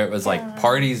one where it was like,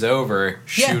 party's over,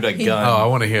 shoot a he- gun. Oh, I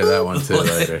want to hear that one too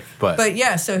later. But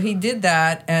yeah, so he did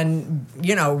that, and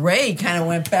Ray kind of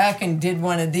went back and did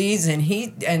one of these,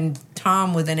 and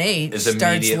Thom with an H Is starts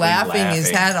immediately laughing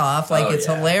his laughing. head off like Oh, it's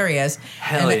yeah. hilarious.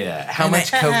 Hell And- yeah. How and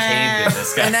much cocaine did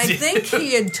this guy And I do? think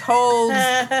he had told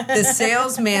the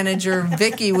sales manager,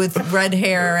 Vicky, with red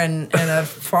hair and a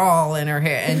fall in her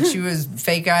hair, and she was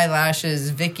fake eyelashes,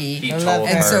 Vicky. He told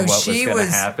and her so what she was going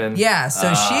to happen? Yeah,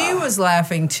 so she was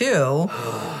laughing too.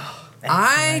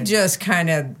 I just kind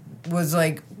of was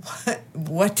like,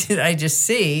 what did I just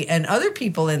see? And other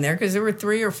people in there, because there were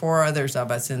 3 or 4 others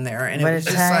of us in there, and What it a was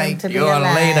just time like, to be You're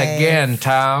alive. late again,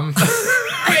 Thom.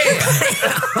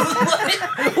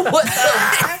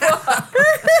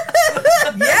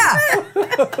 yeah,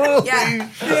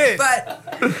 yeah.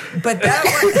 But that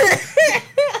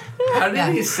was. How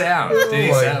did he sound? Did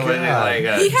he my sound was he God. like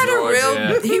a He had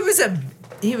Georgia?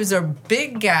 he was a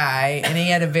big guy, and he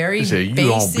had a very He said, "You gonna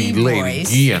bassy be late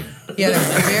voice. again. He had a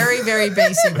very, very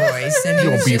bassy voice, and he You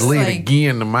gonna was be just late like,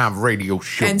 again to my radio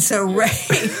show." and so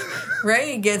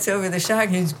Ray gets over the shock,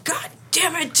 and he's, "God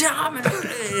damn it, Thom!"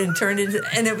 and turned it,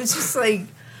 and it was just like,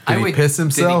 Did he piss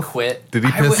himself? Did he quit? Did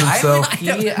he piss himself?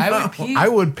 I would pee. I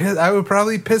would piss. I would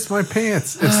probably piss my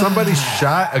pants if somebody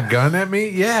shot a gun at me.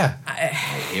 Yeah.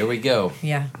 Here we go.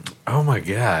 Yeah. Oh my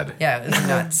god. Yeah, it was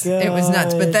nuts. It was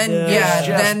nuts. But then,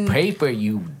 then paper,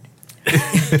 you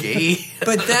gay.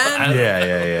 But then,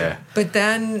 Yeah. But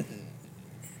then,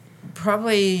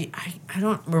 probably I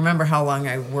don't remember how long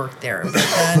I worked there. But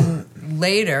then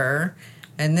later,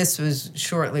 and this was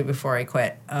shortly before I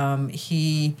quit,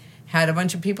 he had a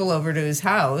bunch of people over to his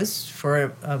house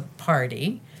for a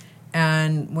party,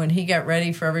 and when he got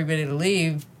ready for everybody to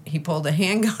leave, he pulled a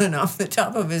handgun off the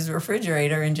top of his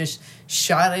refrigerator and just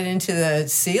shot it into the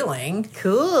ceiling.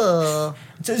 Cool.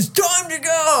 It says, "Time to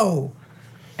go."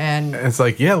 And It's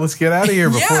like, yeah, let's get out of here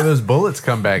before Yeah. those bullets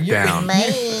come back down.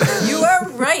 you are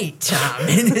right, Tom.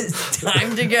 It is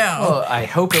time to go. Well, I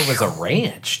hope it was a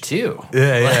ranch too.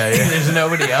 Yeah. There's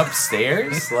nobody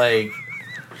upstairs. Like,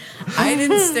 I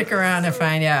didn't stick around to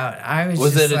find out. I was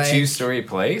was just it a like, 2-story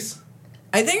place?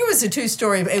 I think it was a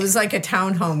 2-story. It was like a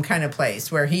townhome kind of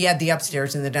place where he had the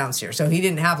upstairs and the downstairs. So he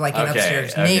didn't have like an Okay,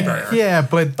 upstairs okay. neighbor. Yeah,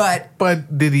 but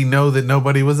did he know that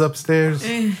nobody was upstairs?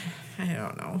 I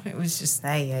don't know. It was just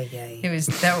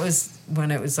that was when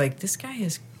it was like, this guy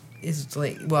is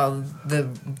like, well, the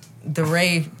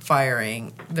ray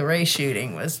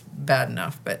shooting was bad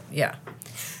enough, but yeah,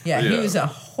 he was a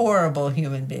horrible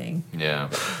human being. Yeah.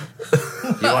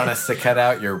 You want us to cut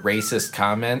out your racist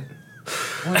comment?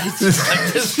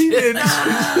 She did.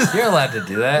 You're allowed to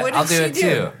do that. What did I'll do she it do?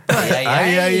 too.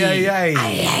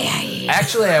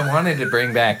 Actually, I wanted to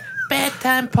bring back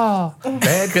bedtime, Paul.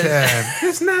 Bedtime.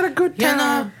 It's not a good You time.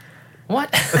 know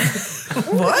what?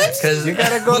 What? Because You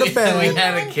gotta go to bed. We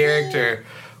had a character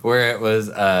where it was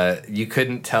you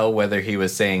couldn't tell whether he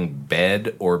was saying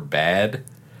bed or bad,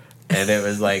 and it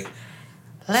was like,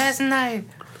 last night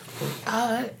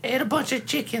ate a bunch of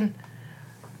chicken,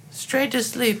 straight to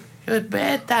sleep. It was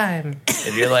bedtime,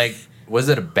 and you're like, was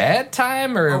it a bad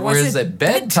time or was was it it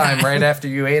bedtime bedtime? right after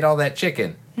you ate all that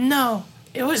chicken? No,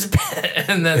 it was bed,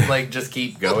 and then like just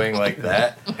keep going like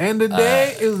that. End of the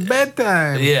day, it was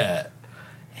bedtime. Yeah.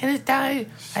 Anytime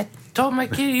I told my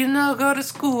kid, go to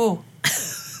school.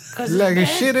 Like a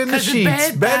shit in the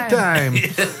sheets. Bedtime.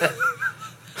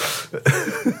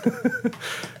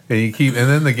 And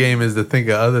then the game is to think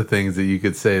of other things that you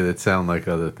could say that sound like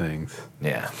other things.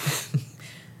 Yeah.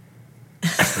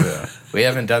 We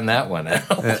haven't done that one out.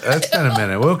 That's been a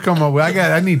minute. We'll come up.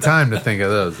 I need time to think of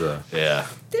those though. Yeah.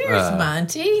 There's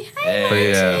Monty. Hey,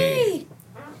 Hey.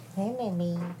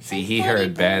 Monty. See, he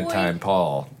heard bad time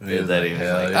Paul. And then he was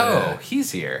Hell like, yeah. oh,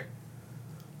 he's here.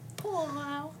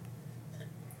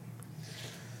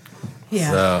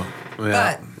 Yeah. So,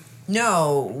 yeah. But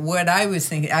no, what I was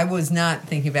thinking, I was not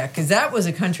thinking about, because that was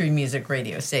a country music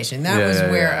radio station. That was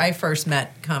where I first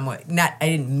met Conway. I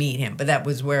didn't meet him, but that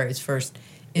was where I was first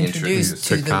introduced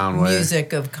to the Conway.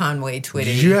 music of Conway Twitty.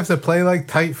 Did you have to play like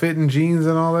tight fitting jeans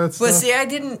and all that stuff? Well, see, I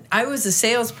didn't. I was a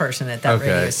salesperson at that Okay,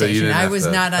 radio so you station. didn't I have was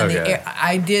to- not on the okay.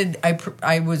 air.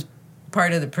 I was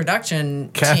part of the production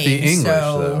Kathy team. English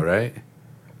so though, right?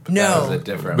 no, That was a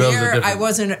different- That was a There,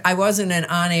 different- I wasn't an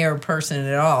on-air person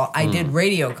at all. I Hmm. did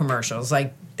radio commercials.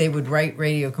 Like they would write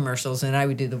radio commercials, and I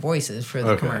would do the voices for the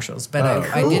Okay. commercials. But Oh,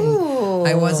 I didn't.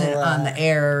 I wasn't on the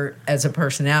air as a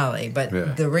personality. But Yeah.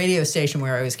 the radio station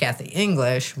where I was Kathy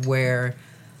English, where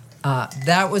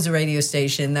that was a radio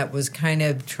station that was kind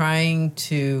of trying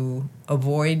to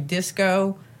avoid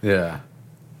disco. Yeah.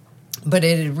 But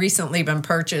it had recently been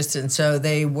purchased, and so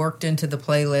they worked into the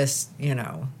playlist,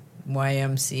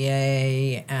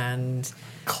 YMCA and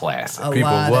Classic. a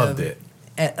People lot loved of, it.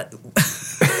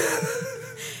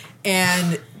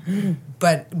 and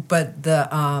but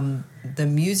the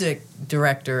music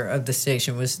director of the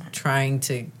station was trying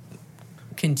to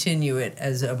continue it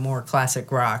as a more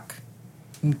classic rock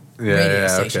radio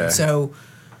station. Okay. So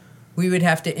we would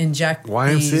have to inject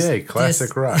YMCA, these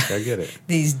classic rock. I get it.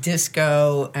 these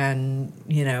disco and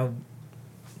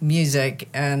music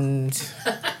and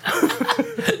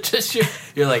Just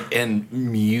you're like in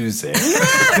music. You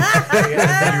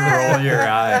roll your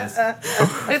eyes.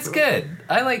 It's good.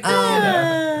 I like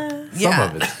that.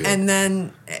 Some of it's good. and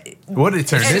then What it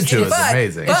turned into is but-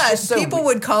 amazing. But so people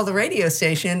would call the radio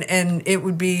station, and it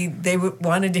would be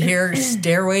wanted to hear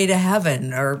 "Stairway to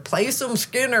Heaven" or "Play Some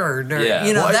Skinner" or Yeah.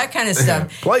 that kind of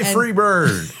stuff. Play And Free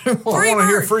Bird. I want to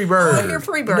hear Free I Bird. want to hear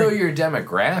Free Bird. Know your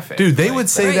demographic. Dude, they Like, would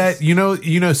say Right.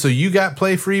 that, so you got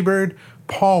Play Freebird.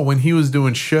 Paul, when he was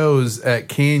doing shows at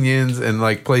Canyons and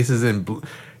like places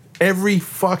every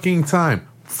fucking time,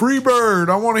 Freebird,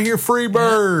 I want to hear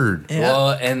Freebird. Yeah.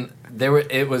 Well, and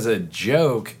it was a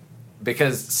joke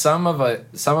because some of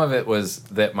it was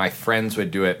that my friends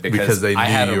would do it because they I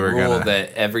knew had a you were rule gonna-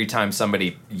 that every time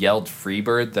somebody yelled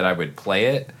Freebird that I would play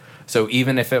it. So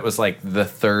even if it was like the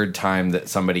third time that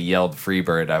somebody yelled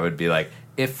Freebird, I would be like,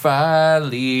 if I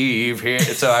leave here.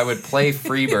 So I would play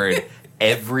Freebird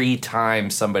every time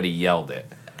somebody yelled it.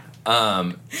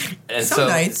 And Some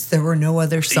nights there were no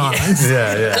other songs.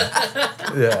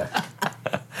 Yeah.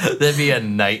 You're be a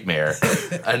nightmare.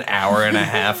 An hour and a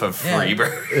half of Yeah.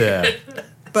 Freebird. Yeah.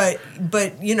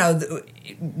 But you know,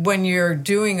 when you're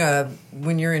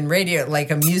in radio,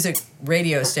 like a music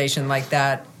radio station like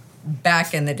that,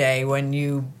 back in the day when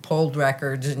you pulled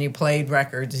records and you played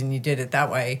records and you did it that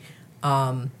way,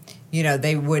 you know,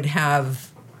 they would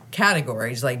have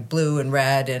categories like blue and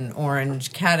red and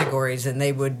orange categories,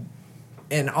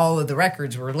 and all of the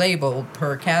records were labeled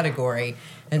per category.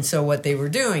 And so what they were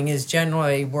doing is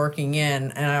generally working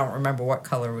in, and I don't remember what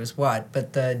color was what,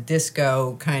 but the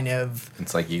disco kind of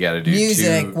It's like you got to do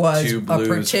music was two a blues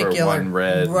particular for one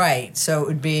red. right. So it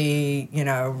would be, you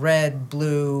know, red,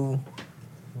 blue,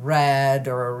 red,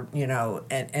 or you know,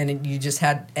 and you just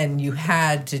had, and you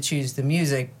had to choose the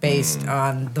music based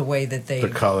on the way that they The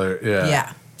color, yeah.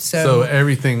 yeah. So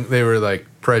everything, they were like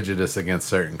prejudiced against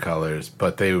certain colors,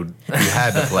 but you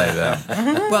had to play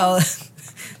them. well,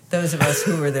 those of us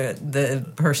who were the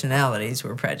personalities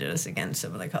were prejudiced against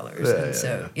some of the colors, and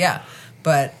so yeah.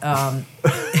 But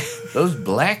Those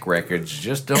black records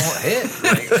just don't hit.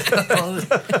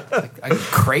 Like, are you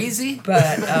crazy?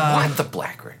 But want the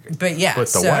black record. but yeah, But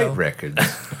the white records.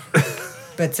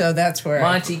 But so that's where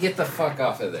Monty, get the fuck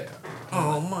off of there.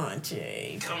 oh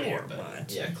Monty, Come poor here, buddy.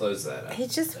 Monty. Yeah, close that up. He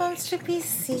just wants to be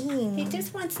seen. He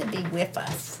just wants to be with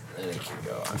us. And it can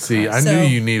go on. See, I So- knew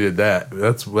you needed that.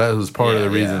 That was part of the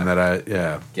Yeah, reason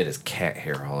that Get his cat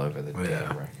hair all over the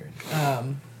damn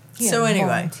record. So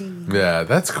anyway, Yeah,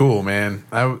 that's cool, man.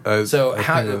 So I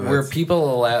how think that were that's-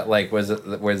 people allowed? Like,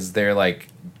 was there like,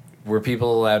 were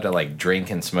people allowed to like drink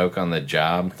and smoke on the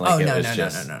job? Like, oh it no, was no,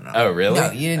 just, no, no, no, no. Oh really?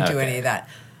 No, you didn't do Okay. any of that.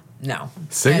 No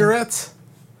cigarettes?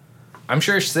 I'm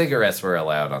sure cigarettes were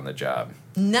allowed on the job.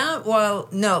 Not well.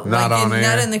 No, Not on air?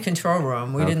 not in the control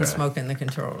room. We didn't Okay. smoke in the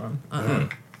control room.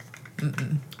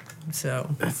 So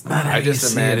That's not how I you just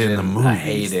see it imagine in the a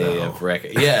movies, heyday though. of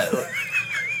record. Yeah,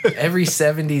 every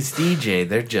 '70s DJ,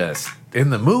 they're just In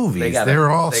the movies, they got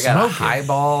they're all they got a smoking.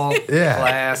 highball Yeah.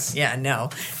 glass yeah, no,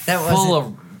 that full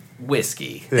wasn't of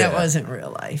whiskey. that Yeah. wasn't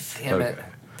real life. Damn it. Okay.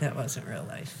 That wasn't real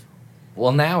life.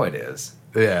 Well, now it is.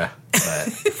 Yeah, But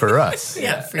for us.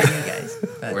 Yeah, for you guys.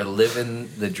 But, we're living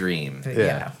the dream. but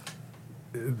Yeah.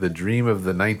 The dream of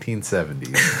the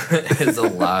 1970s. It's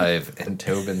alive and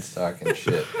Tobin's talking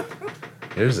shit.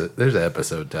 There's an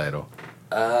episode title.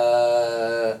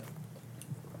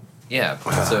 Yeah.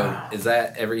 So is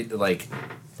that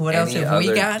What else any have we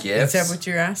other got? gifts? Is that what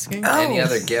you're asking? any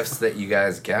other gifts that you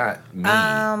guys got? Me.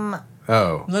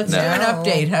 Oh. Let's No. do an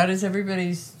update. How does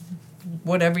everybody's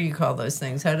whatever you call those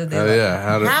things? How do they Oh look? yeah.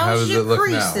 How How's does it your look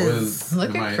now? creases?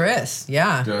 Look Am at I- Chris.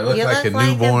 Yeah. Do I look You like look a like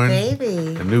newborn? a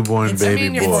baby. A newborn It's- I baby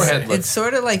mean, your boy. forehead looks It's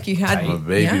sort of like you had I'm a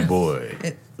baby yeah. boy.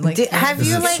 It, like, Have Is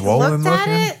you it like swollen looked at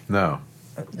looking? it? No.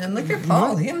 and look at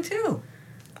Paul, him too.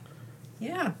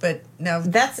 Yeah, but now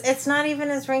It's not even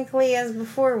as wrinkly as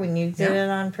before when you did Yeah. it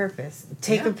on purpose.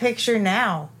 Take Yeah. a picture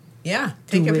now. yeah,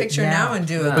 take Do a it picture now. now and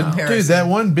do a But, comparison. Dude, that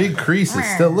one big crease is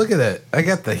still. Look at that. I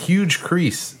got the huge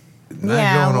crease. Not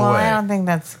going well, away. I don't think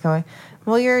that's going.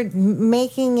 Well, you're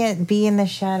making it be in the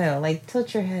shadow. Like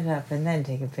tilt your head up and then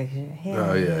take a picture. Hey,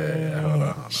 Oh yeah. Hold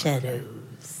on. shadows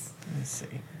Let's see.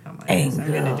 How much I'm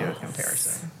going to do a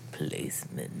comparison.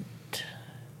 placement.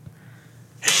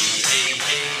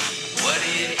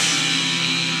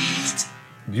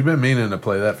 You've been meaning to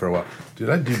play that for a while, dude.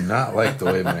 I do not like the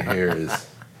way my hair is.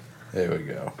 There we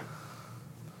go.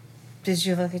 Did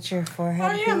you look at your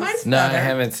forehead? Oh yeah, piece? mine's no, I better.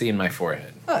 haven't seen my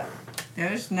forehead. Look,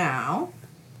 there's now.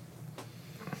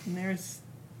 And there's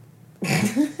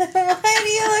Why do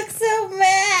you look so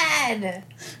mad?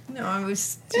 no. I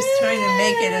was just trying to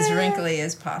make it as wrinkly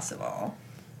as possible.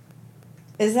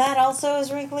 Is that also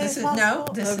as wrinkly This as is possible?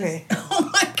 no. This okay. is. Oh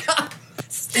my god.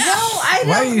 No, I don't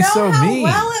Why are you know so how mean?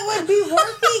 well it would be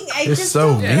working. I You're just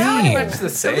so don't mean. know. Much the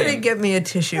Somebody same. get me a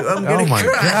tissue. I'm Oh gonna my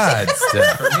cry. God,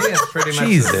 Steph. For me, it's pretty much the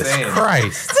Jesus same.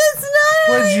 Christ. That's not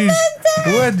What how did I you? meant that.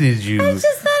 What did you? just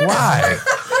thought it Why?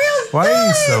 Real Why are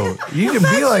you so? You can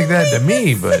be like that to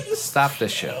me, but Stop the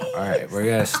show. All right, we're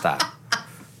gonna stop.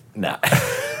 No.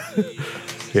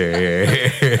 here.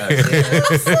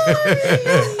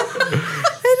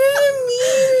 I didn't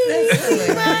mean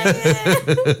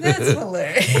it. That's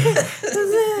hilarious.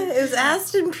 It was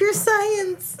asked in pure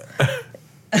science.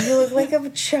 You look like a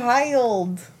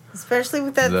child. Especially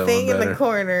with that Is that thing one in the better?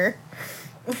 corner.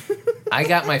 I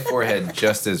got my forehead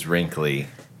just as wrinkly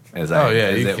as Oh, yeah,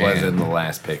 as you it was can. in the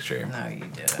last picture. No, you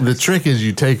didn't. The trick is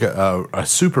you take a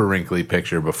super wrinkly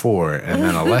picture before and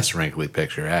then a less wrinkly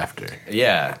picture after.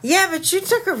 Yeah. Yeah, but you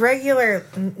took a regular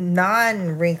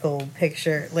non-wrinkled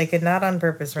picture, like a not on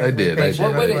purpose wrinkled did, I picture. did.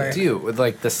 What would before. it do? With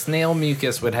like the snail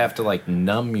mucus would have to like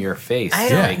numb your face. I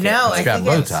to don't make it- know. It's I got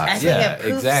think Botox. I think Yeah, it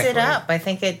poofs exactly. it up. I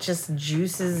think it just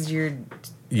juices your.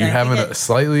 You I have think a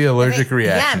slightly allergic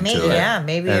reaction maybe, to it. yeah,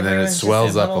 maybe And then it everyone's just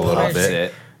swells a up a little little Puffs bit.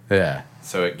 it, Yeah.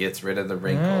 so it gets rid of the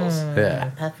wrinkles.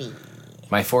 Yeah. puffy.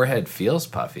 My forehead feels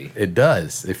puffy. It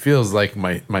does. It feels like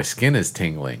my skin is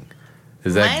tingling.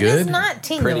 Is that Mine good? is not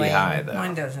tingling. Pretty high though.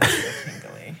 Mine doesn't feel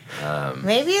tingly.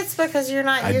 Maybe it's because you're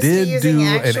not I used to did using do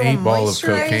an actual 8-ball of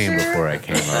cocaine moisturizer. before I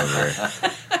came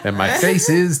over. And my face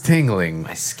is tingling.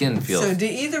 My skin feels So, do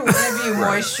either one of you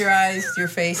moisturize your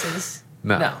faces?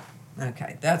 No. no.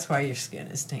 Okay, that's why your skin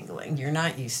is tingling. You're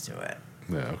not used to it.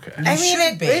 No, okay. I mean,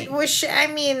 should be. it was. I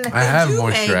mean, I have do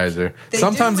make- moisturizer. they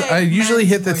Sometimes do make I usually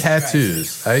hit the men's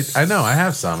tattoos. I know I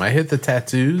have some. I hit the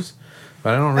tattoos,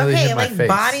 but I don't really okay, hit my like face.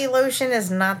 body lotion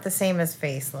is not the same as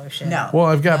face lotion. No. Well,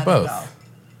 I've got not at both. all.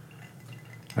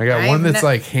 I got I've one that's ne-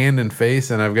 like hand and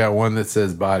face, and I've got one that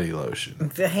says body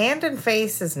lotion. The hand and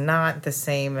face is not the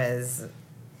same as.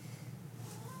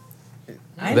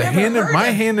 I The never hand and heard my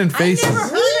of- hand and face I never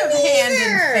is heard of hand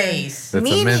neither. and face. that's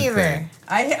Me a men neither. thing.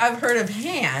 I've heard of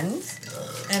hand,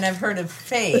 and I've heard of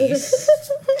face,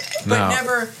 but No.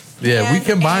 never. Yeah, we hand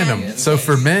combine and them. So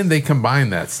for face. men, they combine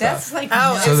that stuff. That's like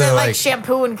Oh, So is they're it like like-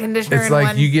 shampoo and conditioner It's in like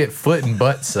one? you get foot and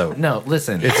butt soap. No,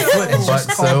 listen. It's foot and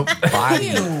butt soap. body.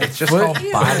 Ew. It's just Foot-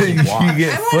 called body you wash.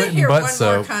 get I want foot to and hear butt one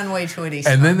soap. more Conway Twitty.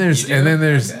 And then song. there's You do? and then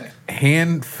there's Okay.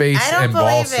 hand, face, I don't and ball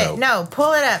believe it. soap. No,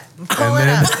 pull it up. Pull And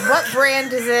it then- up. What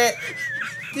brand is it?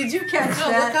 Did you catch No,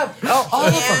 that? look up. Oh, all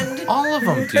of them. Hand, All of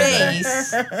them do that.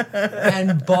 face,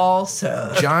 and ball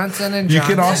soap. Johnson and You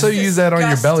Johnson. can also That's use that on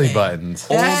your belly disgusting. buttons.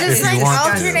 Old- That if Just is you like want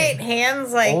to. alternate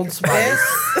hands like Old Spice.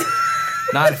 this.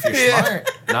 Not if you're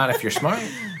smart. Not if you're smart.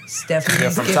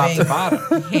 Stephanie's From top to giving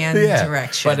bottom. hand Yeah.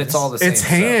 directions. But it's all the same. It's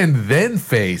hand, then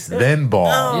face, then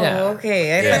ball. Oh, Yeah.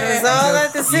 okay. I Yeah. thought it was all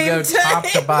at the You same go time.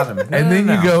 top to bottom. No, And then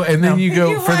no, you no. go, and then you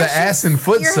go You for the wash ass and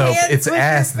foot your soap. hands It's with your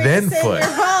ass face then and foot,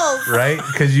 your balls. right?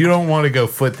 Because you don't want to go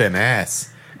foot then ass,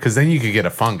 because then you could get a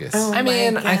fungus, Oh. I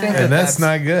mean, my I think God. and that's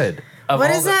not good. of What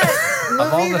all is the- that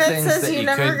of all movie the that things says that you you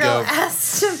never could go go-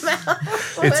 ass to mouth?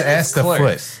 What It's is- ass to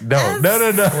Clerks. foot. No, no,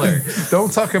 no, no. Clerks.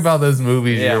 Don't talk about those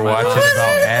movies Yeah, you're my watching mom-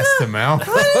 about ass to mouth.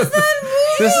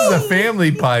 This is a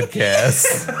family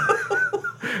podcast.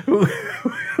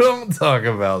 Don't talk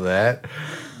about that.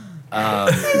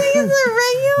 It's a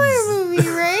regular movie,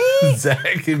 right?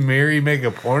 Zach and Mary make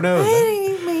a porno.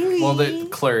 Maybe. Well, the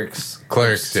Clerks.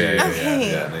 Clerks, yeah, yeah,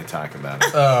 Okay. Yeah, they talk about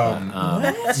it. No,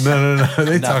 no, no.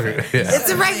 They talk. Nothing. Yeah. It's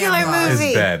a regular movie.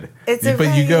 It's bad. It's a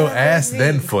but you go regular ass movie.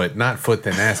 then foot, not foot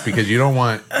then ass, because you don't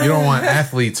want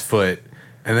athlete's foot,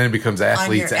 and then it becomes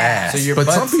athlete's your ass. ass. So your but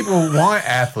some butt's- people want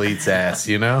athlete's ass,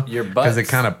 you know, Your because it butt's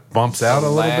kind of bumps out a the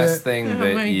little last bit. thing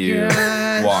my that you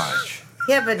gosh. watch.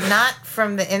 Yeah, but not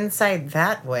from the inside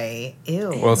that way.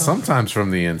 Ew. Well, sometimes from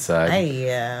the inside.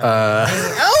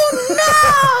 Oh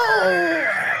no!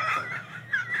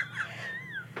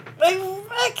 I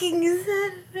fucking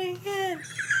said it again.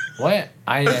 What?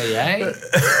 Ay.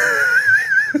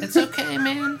 It's okay,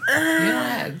 man. You don't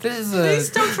have, this is Please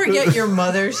a don't forget your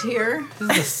mother's here. this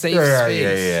is a safe Yeah, space.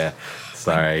 yeah, yeah.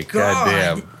 Sorry, God.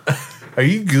 goddamn. Are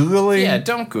you googling? Yeah,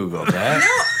 don't Google that.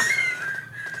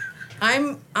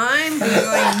 I'm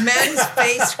googling men's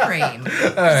face cream.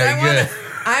 'Cause right,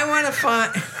 I want to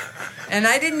find. And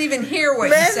I didn't even hear what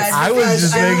Men's you said. I was because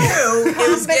just I making- knew it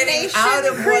was getting out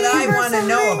of what I Combination want to cream or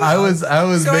know something. about. I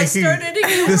was So I making started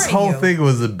ignoring this whole you. thing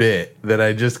was a bit that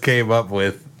I just came up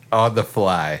with on the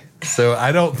fly. So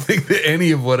I don't think that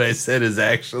any of what I said is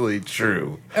actually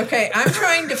true. Okay, I'm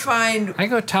trying to find. I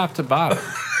go top to bottom.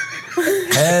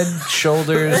 Head,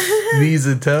 shoulders, Knees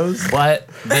and toes. butt,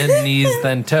 then knees,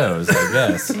 then toes, I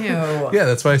guess. Ew. Yeah,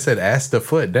 that's why I said ass to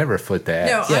foot, never foot to No,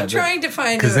 ass. Yeah, I'm trying to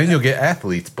find. Because then you'll get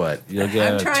athlete's butt. You'll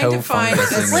get I'm a trying toe to find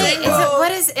fungus a in Wait, your is it butt.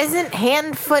 what isn't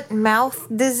hand, foot, mouth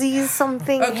disease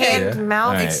something? Okay. Hand, Yeah. mouth,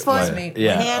 All right, foot. what- me.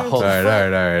 Yeah, Hand, hold- All right, all right,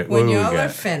 all right. What when do we y'all are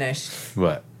got? finished,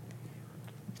 What?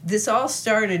 this all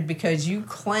started because you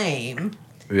claim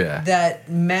Yeah. that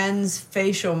men's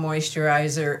facial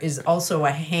moisturizer is also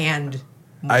a hand.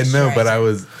 I know, but moisturizer. I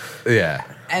was, yeah.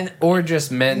 And Or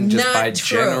just men just Not by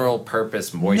true. general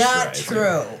purpose moisturizer. not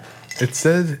true. It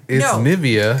says it's No.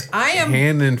 Nivea, I am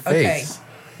hand and okay. face.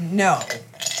 No.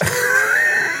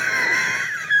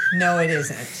 No, it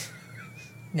isn't.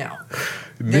 No.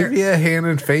 Nivea hand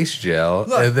and face gel,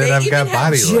 Look, and then they I've got even have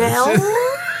body Gel? lotion.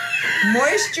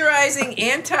 moisturizing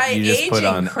You just put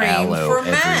on anti-aging cream aloe for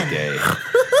every men. day.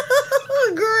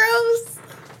 Gross.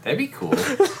 That'd be cool.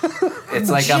 It's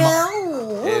like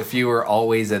Gel. if you were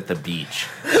always at the beach.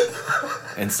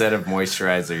 Instead of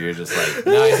moisturizer, you're just like,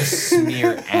 no, I just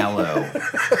smear aloe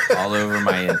all over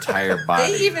my entire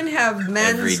body. They even have Every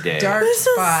men's day. dark This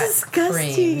is spot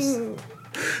creams. disgusting.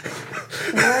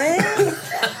 What?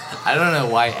 I don't know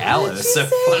why aloe What'd is you so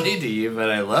say? funny to you, but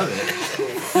I love it.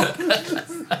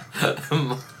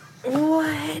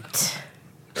 What?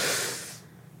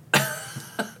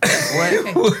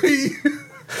 What?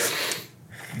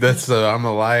 That's I'm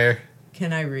a liar.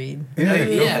 Can I read? Yeah,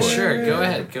 Yeah, go for it. sure. Go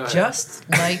ahead. Go ahead. Just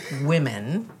like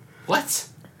women, What?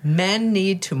 men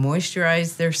need to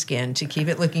moisturize their skin to keep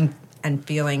it looking and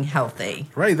feeling healthy.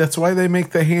 Right, that's why they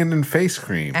make the hand and face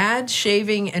cream. Add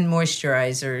shaving and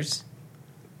moisturizers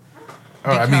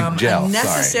Oh, I become mean gel. a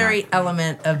necessary Sorry.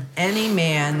 element of any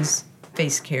man's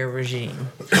face care regime.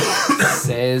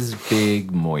 Says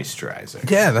big moisturizer.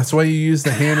 Yeah, that's why you use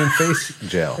the hand and face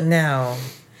gel. No.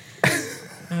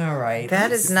 All right.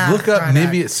 That is not Look up product.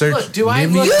 Nivea. Search Look, do I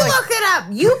Nivea. look You like- look it up.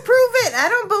 You prove it. I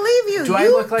don't believe you. Do I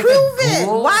you look like a prove it.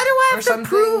 ghoul Why do I or have to something?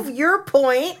 prove your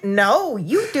point? No,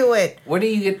 you do it. What are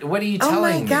you Oh telling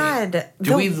my me? God.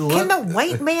 Do we look? Can the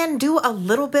white man do a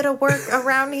little bit of work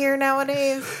around here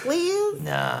nowadays, please?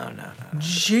 No.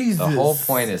 Jesus. The whole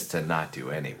point is to not do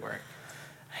any work.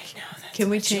 Can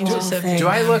we change the subject? Do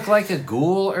I look like a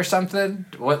ghoul or something?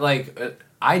 What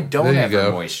I don't There you ever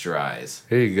go. moisturize.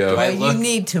 Here you go. Do I Well, look- you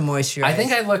need to moisturize. I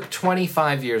think I look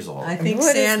 25 years old. I think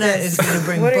What is Santa this? is going to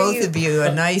bring What are both you- of you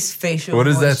a nice facial. What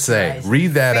does that say? moisturizer.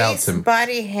 Read that out Face, to me.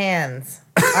 body, hands.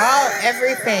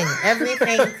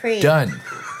 Everything cream. Done.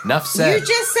 Enough said. You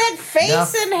just said face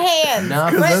Enough- and hands.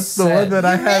 enough But That's the one that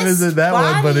I You have isn't missed that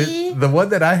one, but body. the one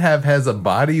that I have has a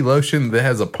body lotion that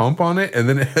has a pump on it, and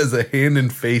then it has a hand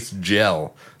and face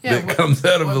gel that what- comes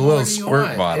out of what the more little do you squirt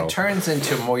want? bottle. It turns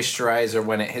into moisturizer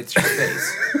when it hits your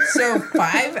face. So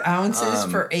 5 ounces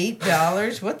for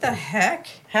 $8? What the heck?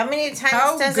 How many times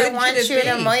How does good it want can it you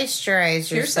to be? moisturize Here's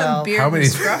some yourself? beard How many-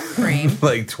 and scruff cream.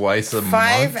 Like twice a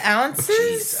 5 month. ounces?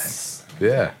 Jesus.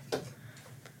 Yeah.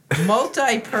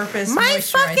 Multi-purpose My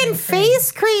moisturizing fucking cream.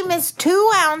 face cream is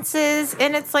 2 ounces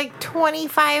and it's like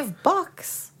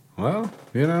 $25. Well,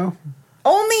 you know,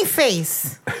 Only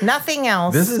face, nothing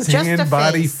else. this is just hand, a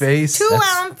body, face, 2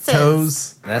 that's ounces.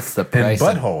 toes, That's the and price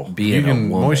of butthole. being You can a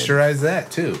woman. moisturize that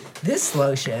too. This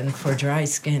lotion for dry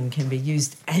skin can be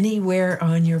used anywhere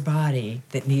on your body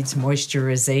that needs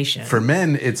moisturization. For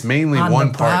men, it's mainly On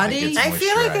one the part body? that I gets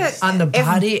feel like moisturized. On the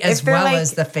body as they're well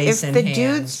as the face if and the hands.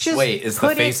 dudes just Wait, is the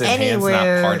put face it and hands not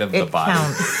anywhere, part of the it body?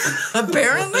 counts.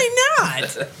 Apparently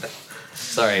not.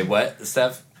 Sorry, what,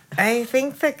 Steph? I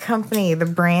think the company, the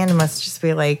brand must just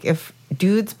be like, if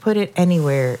dudes put it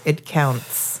anywhere, it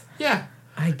counts. Yeah.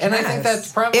 I And I guess. think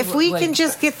that's probably If we can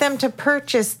just get them to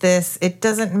purchase this, it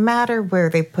doesn't matter where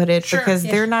they put it Sure, because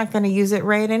yeah. they're not going to use it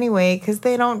right anyway because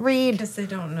they don't read. Because they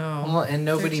don't know. Well, and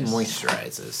nobody They're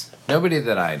moisturizes. Nobody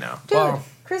that I know. Dude, Well,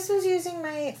 Chris was using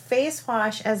my face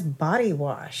wash as body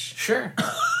wash. sure.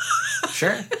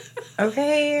 Sure.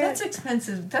 Okay. That's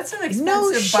expensive. That's an expensive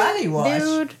no shit, body wash.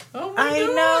 dude. Oh my I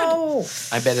God. know.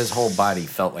 I bet his whole body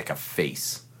felt like a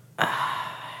face.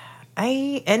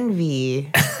 I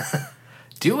envy.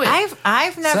 Do it.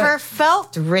 I've never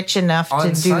felt rich enough On to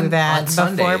do Sun- that on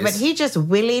before, Sundays- but he just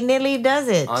willy nilly does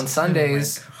it. On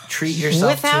Sundays, treat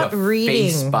yourself Without to a reading.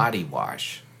 face body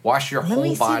wash. Wash your Let me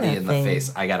whole see body that in thing. the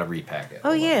face. I gotta repack it. Oh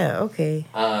Hold on. yeah, okay.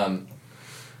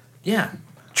 Yeah.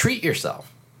 Treat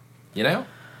yourself. You know?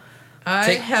 I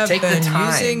Take- have take the been time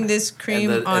using this cream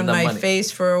and the- on and the my money.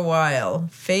 face for a while.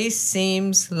 Face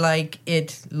seems like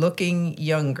it looking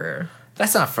younger.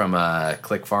 That's not from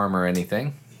Click Farm or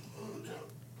anything.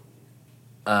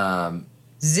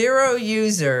 0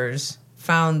 users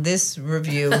found this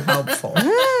review helpful.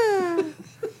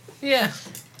 Yeah.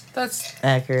 That's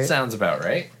Accurate. sounds about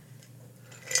right.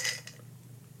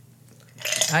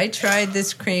 I tried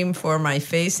this cream for my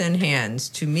face and hands.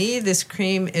 To me, this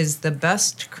cream is the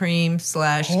best cream /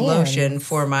 lotion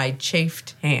for my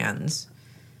chafed hands.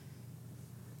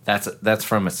 That's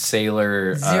from a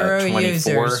Sailor 0 24.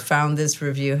 users found this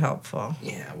review helpful.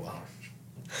 Yeah, well.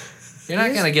 You're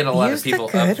not going to get a lot of Use people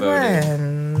the good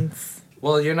upvoting. ones.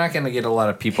 Well, you're not going to get a lot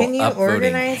of people Can you upvoting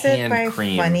organize it hand by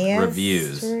cream funniest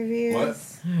reviews.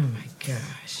 reviews? Oh my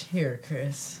gosh. Here,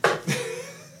 Chris.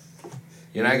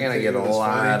 You're not going to think get it a was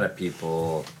lot funny? of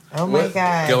people Oh my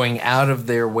god. going out of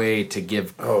their way to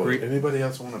give anybody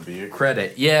else want a beer?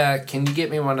 credit. Yeah, can you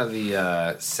get me one of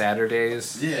the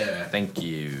Saturdays? Yeah. Thank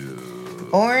you.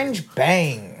 Orange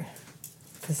Bang.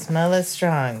 The smell is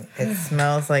strong. It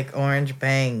smells like Orange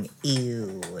Bang.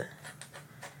 Ew.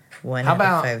 1 out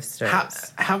of 5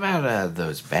 stars. How about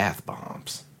those bath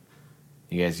bombs?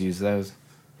 You guys use those?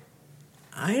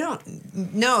 I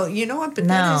don't. No, you know what? But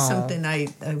that is something I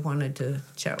wanted to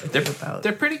chat with you about.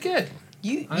 They're pretty good.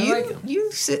 You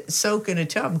soak in a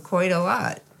tub quite a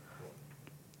lot.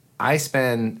 I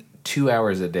spend 2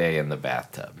 hours a day in the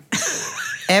bathtub.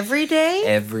 Every day?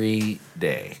 Every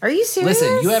day. Are you serious?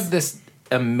 Listen, you have this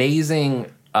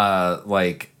amazing,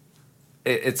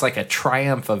 it's like a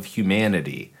triumph of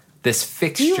humanity. This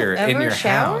fixture in your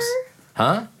house.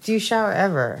 Huh? Do you shower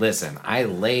ever? Listen, I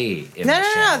lay in the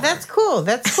shower. No. That's cool.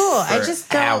 That's cool. I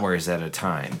just don't. Hours at a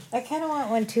time. I kind of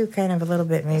want one too, kind of a little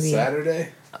bit, maybe. Saturday?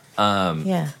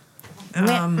 Yeah.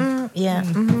 Yeah.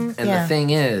 And the thing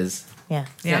is, Yeah.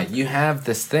 you have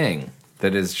this thing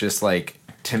that is just like,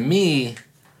 to me,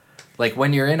 like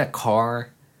when you're in a car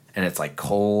and it's like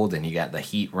cold and you got the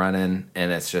heat running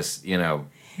and it's just,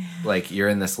 like you're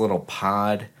in this little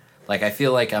pod. Like, I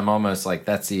feel like I'm almost like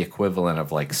that's the equivalent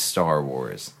of like Star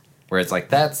Wars, where it's like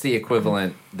that's the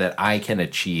equivalent that I can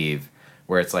achieve,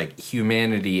 where it's like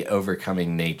humanity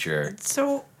overcoming nature.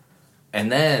 So, and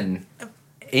then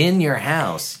in your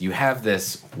house, you have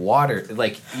this water,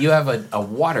 like you have a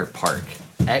water park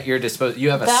at your disposal. You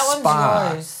have a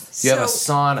spa. Yours. You have a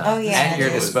sauna at your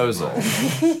it is. disposal.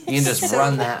 You can just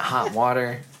run that hot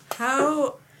water.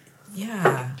 how?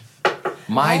 Yeah.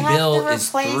 My have bill to is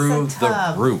replace through a the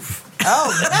tub. roof.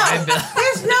 Oh, no.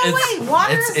 There's no way.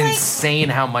 Water It's is like... insane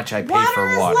how much I pay Water for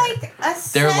is water. like a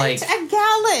cent a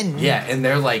gallon. Yeah, and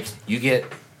they're like, you get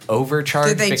overcharged.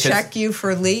 Did they because check you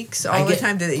for leaks all the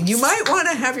time? You might want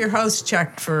to have your house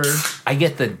checked for. I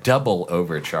get the double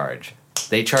overcharge.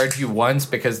 They charge you once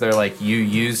because they're like, you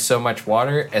use so much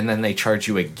water, and then they charge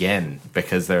you again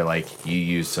because they're like, you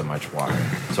use so much water.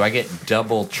 So I get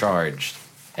double charged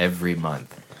every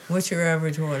month. What's your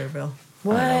average water bill?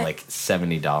 What? I don't know, like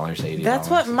 $70, $80. That's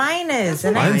what mine is,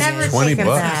 and Mine's I never $20 take a bucks.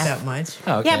 Not bath. that much.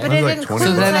 Oh, okay. Yeah, but Mine's it like includes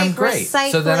 20. So then I'm like great.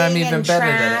 recycling So then I'm even and better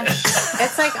than trash.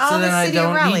 It's like all So the then I city don't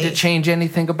of Raleigh. need to change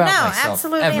anything about No, myself.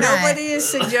 absolutely ever. not. Nobody is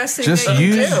suggesting Just that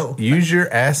you do. use your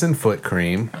ass and foot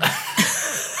cream.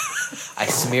 I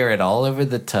smear it all over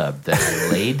the tub. Then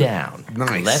I lay down.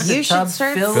 Nice. Let the You should tub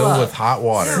start fill Filled up. with hot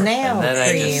water. Snail And then I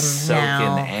cream just soak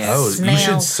now. in ass. Oh, Snail you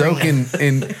should soak cream.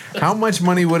 in. How much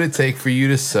money would it take for you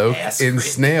to soak Ass in cream.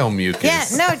 snail mucus? Yeah,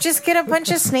 no, just get a bunch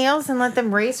of snails and let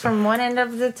them race from one end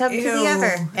of the tub to Ew. the other.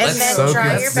 And Let's then soak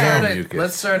dry in your snail bath. mucus.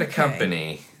 Let's start a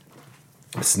company.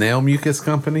 Snail mucus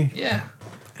company? Yeah.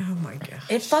 Oh my god.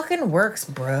 It fucking works,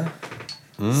 bruh.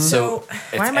 So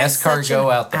Why am it's I such escargot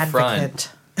an out the front,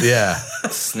 advocate? Yeah.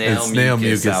 snail, And snail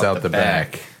mucus out the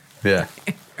back. Yeah.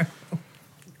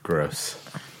 Gross.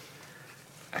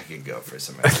 I could go for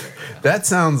some extra. That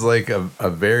sounds like a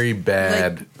very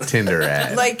bad Tinder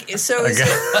ad. Like, so is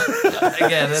it,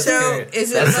 Again, that's So, good.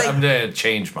 is it That's- like- I'm gonna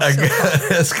change I my. got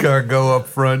escargot up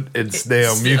front and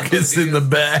snail mucus in the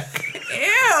back.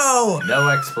 ew. No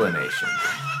explanation.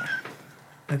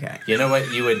 Okay. You know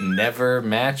what? You would never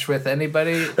match with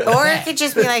anybody. Or it could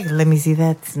just be like, let me see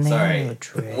that snail Sorry.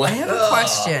 trick. I have a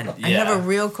question. I have yeah. a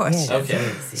real question.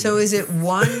 Okay. So is it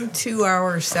 1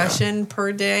 2-hour session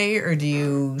per day, or do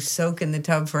you soak in the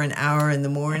tub for an hour in the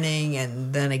morning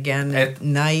and then again at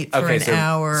night for an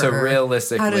hour? So or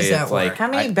realistically, how does that it's work? like How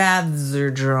many baths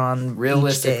are drawn?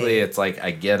 realistically, each day? it's like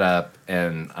I get up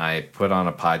and I put on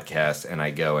a podcast and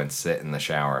I go and sit in the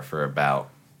shower for about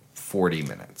 40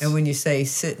 minutes. And when you say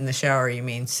sit in the shower, you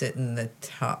mean sit in the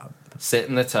tub. Sit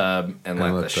in the tub and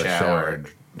let the shower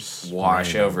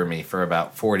wash over me for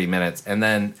about 40 minutes, and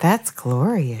then That's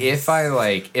glorious. if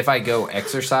I go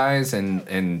exercise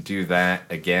and do that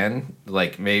again,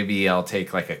 like maybe I'll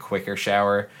take like a quicker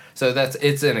shower. So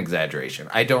it's an exaggeration.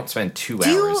 I don't spend 2 Do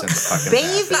you hours in the fucking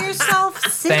bathe bath. yourself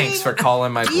sitting? Thanks for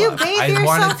calling my Do you bluff. bathe I yourself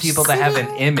wanted people to have an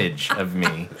sitting? image of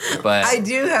me, but I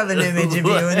do have an image of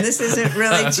you, and this isn't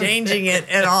really changing it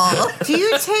at all. Do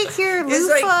you take your It's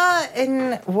loofah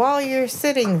and while you're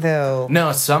sitting though?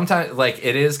 no, sometimes like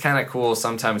it is kind of cool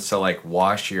sometimes to like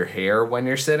wash your hair when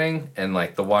you're sitting and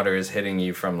like the water is hitting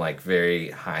you from like very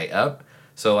high up.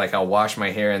 So like I'll wash my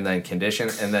hair and then condition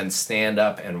and then stand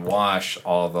up and wash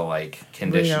all the like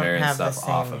conditioner and stuff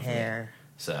off of me.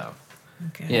 So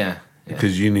Okay. yeah.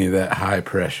 Because you need that high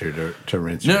pressure to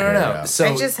rinse No, your hair no, no. out. So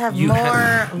I just have you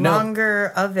more no.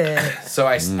 longer of it. So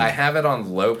I have it on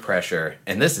low pressure,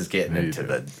 and this is getting into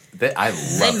the I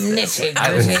love this. I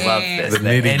love this. The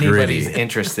that nitty-gritty. anybody's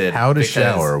interested. How to because,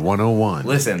 shower 101.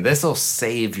 Listen, this will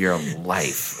save your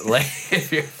life. Like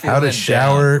if you're How to feeling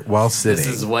shower down, while sitting This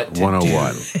is what to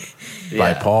 101. do.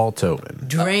 by Yeah. Paul Tobin.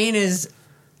 Drain is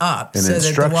up An so that the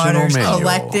instructional water's manual.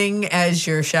 collecting as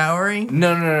you're showering.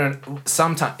 No.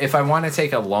 Sometimes if I want to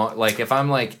take a long, like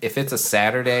if it's a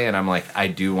Saturday and I'm like, I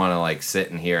do want to like sit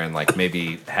in here and like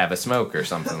maybe have a smoke or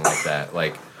something like that.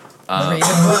 Like, Read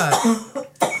a book.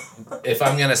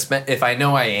 if I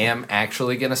know I am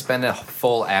actually gonna spend a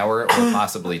full hour or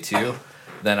possibly two,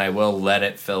 then I will let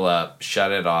it fill up,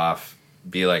 shut it off,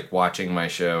 be like watching my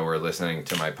show or listening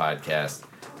to my podcast,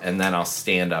 and then I'll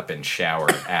stand up and shower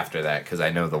after that because I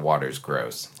know the water's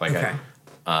gross. Like, Okay.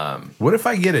 What if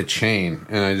I get a chain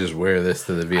and I just wear this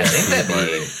to the VIP I think that'd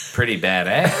party? be pretty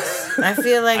badass I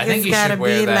feel like I think it's you should gotta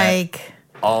wear be that like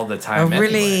all the a time.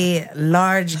 really anyway.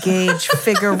 large gauge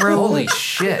Figaro, Holy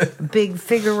shit! big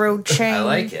Figaro chain. I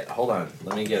like it. Hold on,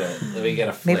 let me get a Maybe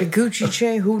flick. Gucci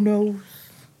chain. Who knows?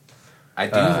 I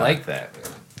do like that.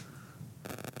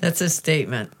 That's a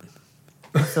statement.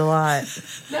 It's a lot.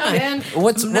 No, man.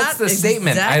 What's Not the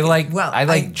statement? exact- I like well, I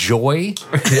like I- joy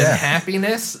and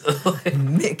happiness.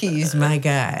 Mickey's my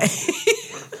guy.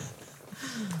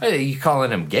 Hey, you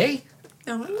calling him gay?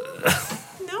 No.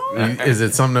 Is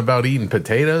it something about eating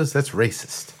potatoes? That's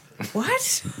racist. What?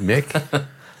 Mick,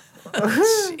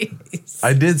 Jeez.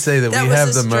 I did say that That we was have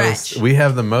a the most. stretch. We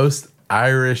have the most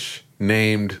Irish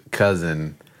named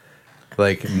cousin.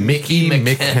 Like Mickey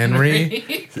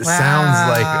McHenry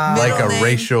sounds like Middle a name?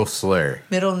 racial slur.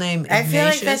 Middle name I Ignatius. feel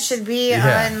like that should be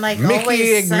Yeah. on like Mickey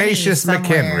Always Sunny Ignatius somewhere.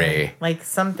 McHenry. Like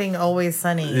something Always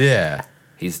Sunny. Yeah.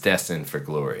 He's destined for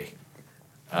glory.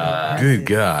 Good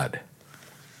God.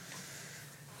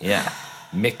 Yeah,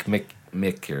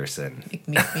 Mickerson.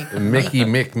 Mickey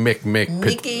Mick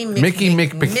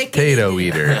Potato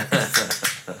Eater.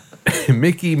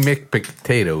 Mickey Mick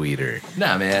Potato Eater.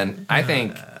 Nah, man. I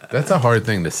think That's a hard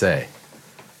thing to say.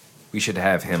 we should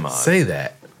have him on. Say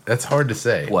that. That's hard to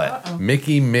say. What?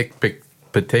 Mickey Mick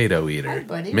Potato Eater. Hi,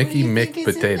 buddy. Mickey What do you Mick think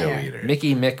is in Potato there? Eater.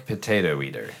 Mickey Mick Potato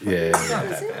Eater. Yeah.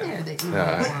 What's in there that you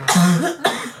want?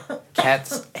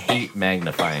 Cats hate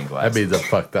magnifying That glasses. means I'm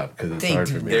fucked up because it's They hard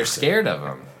do. for me. They're to say. scared of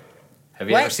them. Have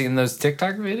you What? ever seen those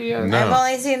TikTok videos? No. I've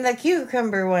only seen the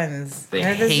cucumber ones. They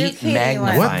or the hate zucchini magnifying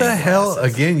ones. What the Fine hell?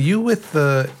 glasses. Again, you with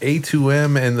the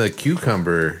A2M and the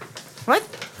cucumber What?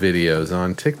 videos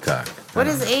on TikTok. What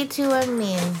does A2M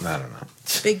mean? I don't know.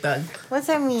 Big bug. What's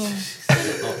that mean?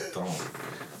 Oh, don't.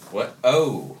 What?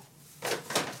 Oh.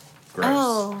 Gross.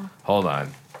 Oh. Hold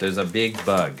on. There's a big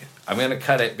bug. I'm going to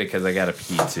cut it because I got to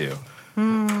pee too.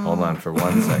 Hold on for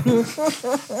 1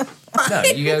 second. No,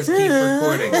 you guys keep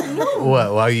recording.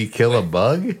 What? While you kill a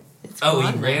bug? Oh,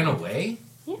 he ran away?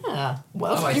 Yeah.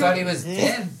 Well, Oh, I thought he was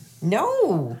dead.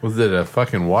 No. Was it a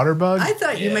fucking water bug? I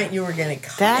thought you Yeah. meant you were going to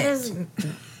cut That it. is.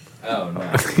 Oh,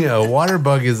 no. Yeah, a water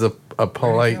bug is a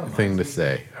polite thing to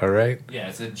say. All right. Yeah,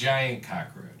 it's a giant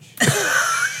cockroach.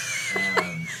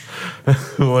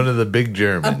 One of the big a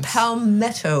Germans.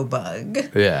 palmetto bug.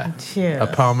 Yeah. Yeah. A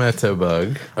palmetto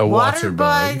bug. A Water water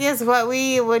bug bug. is what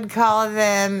we would call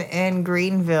them in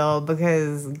Greenville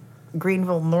because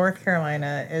Greenville, North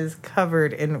Carolina is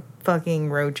covered in fucking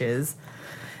roaches.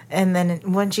 And then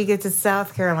once you get to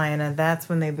South Carolina, that's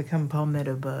when they become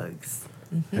palmetto bugs.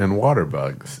 And water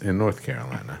bugs in North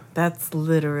Carolina. That's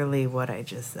literally what I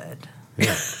just said.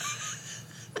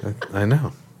 I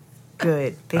know.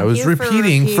 Good. Thank I was you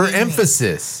repeating for me.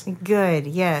 emphasis. Good,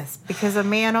 yes. Because a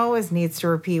man always needs to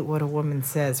repeat what a woman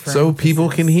says for So emphasis. people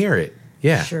can hear it.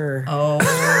 Yeah. Sure. Oh.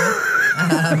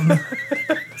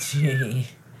 Gee.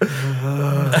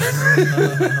 Oh,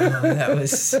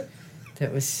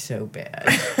 that was so bad.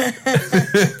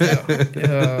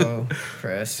 Oh,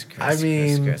 Chris. I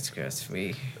mean- Chris.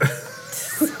 We.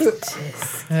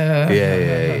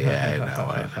 Yeah, I know.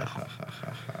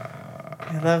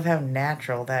 I love how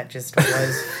natural that just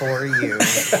was for you.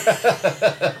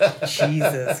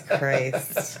 Jesus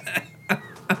Christ.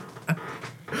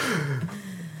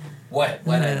 What?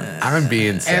 I'm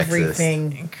being sexist.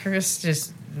 Everything. Chris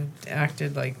just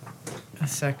acted like a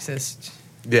sexist.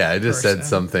 Yeah, I just said person.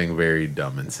 something very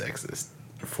dumb and sexist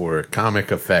for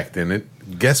comic effect, and it.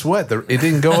 Guess what? It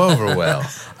didn't go over well.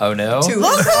 Oh, no? To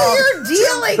Look his who all- you're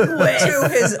dealing with. to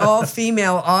his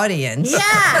all-female audience.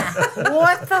 Yeah.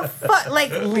 What the fuck?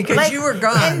 Because you were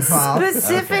gone, and Paul.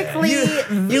 specifically,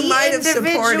 You the might have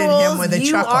supported him individuals with a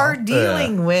you chuckle. are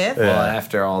dealing with. Well,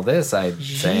 after all this, I'd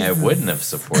say I wouldn't have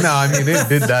supported. No, I mean it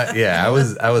did not. Yeah, I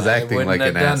was acting wouldn't like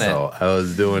an have done it. asshole. I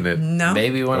was doing it. No.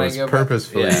 Maybe when I I was go back-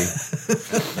 purposefully.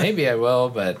 Yeah. Maybe I will,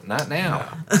 but not now.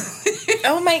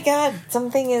 oh my god,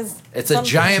 something is. It's a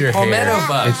giant your palmetto hair.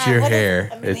 bug. It's your What is- hair.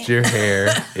 I mean, It's your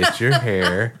hair. It's your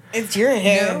hair. It's your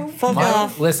hair. No. Fuck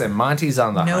off. Listen, Monty's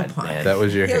on the No hunt, pun. man. That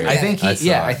was your hair. I think I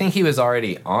saw it. think he was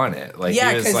already on it. Like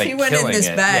Yeah, he was 'cause like he went in killing this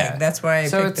it. bag. Yeah. That's why I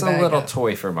So picked it's the a bag little up.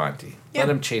 toy for Monty. Yeah. Let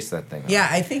him chase that thing. Yeah,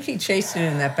 I think he chased it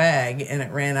in that bag and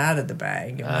it ran out of the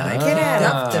bag. And when I Get picked out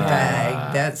of up the town.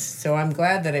 bag, so I'm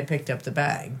glad that I picked up the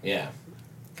bag. Yeah.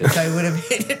 Because I would have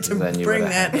hated to Then you bring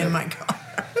would've that had in my car.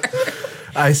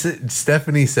 I said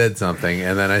Stephanie said something,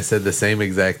 and then I said the same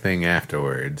exact thing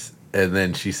afterwards. And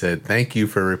then she said, "Thank you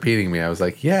for repeating me." I was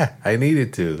like, "Yeah, I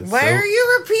needed to." Why are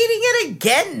you repeating it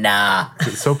again? Nah.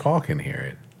 So Paul can hear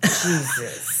it.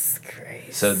 Jesus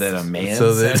Christ. So that a man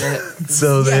So said that it.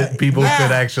 so that Yeah. people Yeah.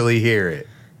 could actually hear it.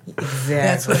 Exactly.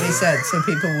 That's what he said, so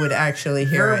people would actually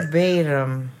hear it.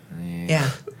 Verbatim. Yeah.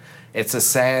 It's a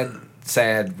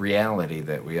sad reality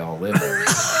that we all live in.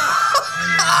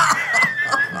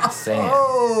 I'm saying.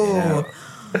 Oh.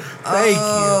 Thank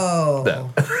Oh. you.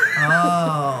 No.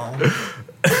 Oh.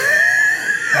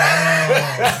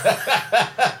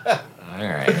 All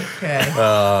right. Okay.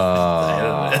 I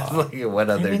don't know. Like, what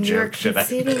other I mean, you're joke should I?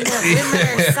 conceding that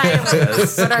women are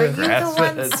silent, but are you the Grasp one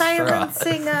at a straw.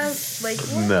 silencing us? Like,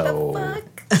 what No.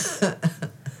 the fuck?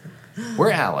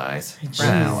 We're allies. We're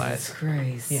allies.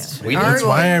 Christ. Yeah. We That's need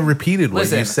why I repeated what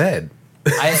Listen. you said.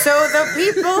 So the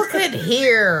people could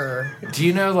hear. Do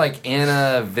you know like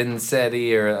Anna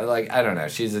Vincetti or like I don't know?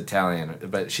 She's Italian,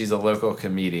 but she's a local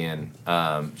comedian.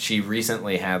 She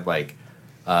recently had like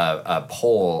a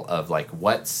poll of like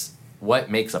what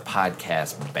makes a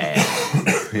podcast bad,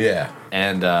 Yeah.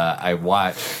 and I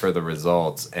watched for the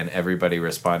results, and everybody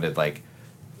responded like.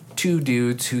 Two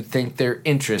dudes who think they're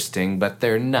interesting, but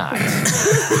they're not.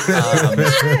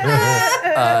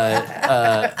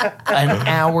 An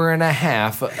hour and a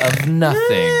half of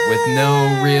nothing with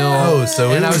no real. Oh,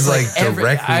 so and it I was like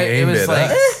directly aimed at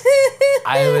us.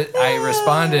 I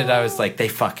responded. I was like, they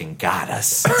fucking got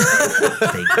us.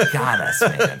 They got us,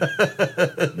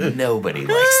 man. Nobody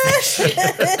likes this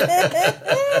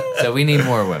shit. So we need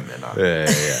more women on. Yeah.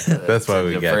 That's why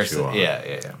we got Diversity- you on.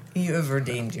 Yeah. You have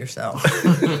redeemed yourself.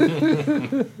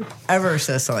 Ever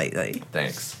so slightly.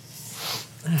 Thanks.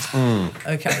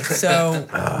 Okay, so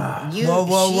You,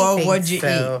 Whoa, she what'd thinks you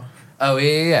so. Oh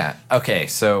yeah. Okay,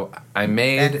 so I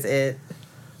made. That's it.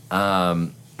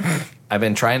 I've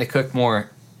been trying to cook more.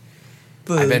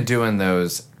 food. I've been doing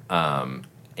those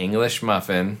English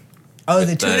muffin. Oh, with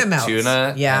the tuna melts.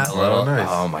 Tuna. Yeah. and a little, Oh, nice.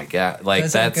 oh my god! Like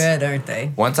Those that's are good, aren't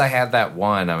they? Once I had that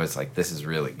one, I was like, "This is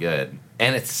really good,"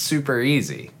 and it's super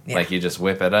easy. Yeah. Like you just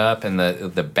whip it up, and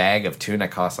the bag of tuna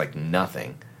costs like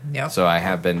nothing. Yep. So I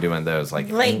have been doing those like.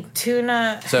 Like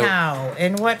tuna, So- how?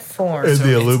 In what form? In the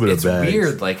it's- aluminum it's bags.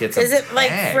 weird. Like it's. Is a it like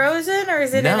bag. frozen or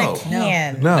is it in No. a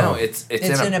can? No, it's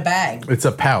it's in a bag. It's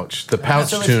a pouch. The pouch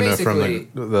So it's tuna from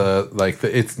basically-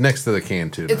 it's next to the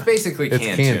canned tuna. It's basically it's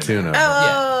canned tuna.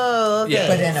 Oh, okay. Yeah.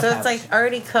 But in a So pouch. it's like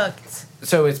already cooked,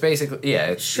 So it's basically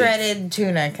it's shredded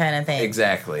tuna kind of thing.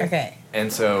 Exactly. Okay.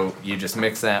 And so you just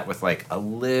mix that with like a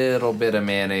little bit of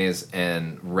mayonnaise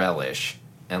and relish,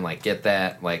 and like get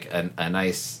that like a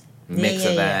nice mix Yeah,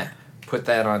 of yeah, that. yeah. Put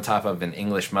that on top of an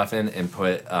English muffin and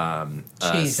put a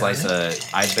Cheese slice on of.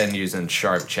 I've been using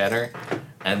sharp cheddar,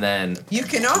 and then You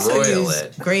can also broil use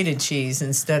it. grated cheese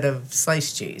instead of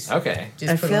sliced cheese. Okay,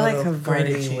 Just I put feel a like little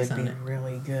grated Havarti cheese would on be it.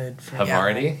 really good for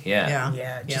Havarti, yeah.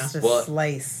 Yeah, just a Well-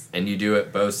 slice. And you do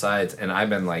it both sides, and I've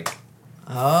been like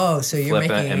Oh, so you're flip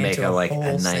making it it and make into a a like whole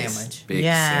a nice sandwich. big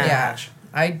Yeah. sandwich.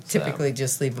 I typically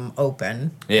just leave them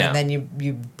open. Yeah. And then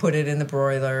you put it in the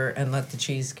broiler and let the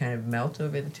cheese kind of melt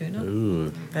over the tuna.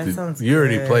 Ooh, That sounds You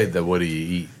already good. played the what do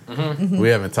you eat? We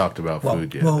haven't talked about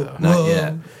food yet, though. Not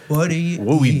yet. What do you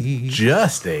What we eat?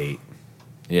 just ate.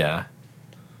 Yeah.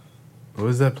 What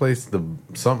was that place? The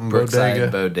something Brookside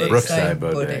bodega. Bodega. Brookside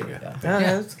Bodega. Oh,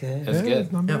 that's good. It was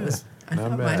good. Not That bad. was. I Not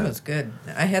thought bad. mine was good.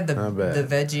 I had the Not bad.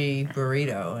 veggie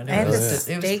burrito, and I had it the was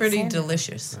steak pretty sandwich.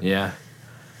 delicious. Yeah.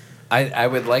 I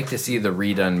would like to see the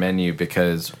redone menu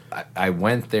because I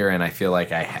went there and I feel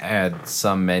like I had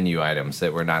some menu items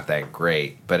that were not that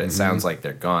great, but it sounds like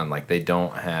they're gone. Like they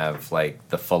don't have like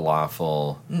the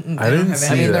falafel. I didn't have see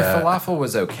I mean, their that. falafel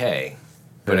was okay,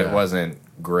 but it Yeah. wasn't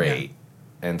great.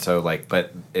 And so like,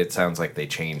 but it sounds like they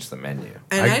changed the menu.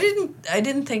 And I- I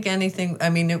didn't think anything. I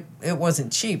mean, it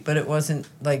wasn't cheap, but it wasn't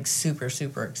like super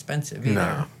expensive either.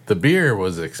 No, the beer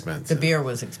was expensive. The beer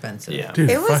was expensive. Yeah.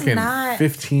 Dude, It was fucking not-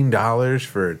 $15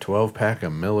 for a 12-pack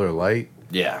of Miller Lite.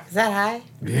 Yeah. Is that high?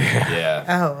 Yeah, Yeah.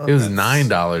 Oh, it was okay.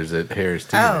 $9 at Harris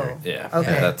Teeter. Oh, Yeah.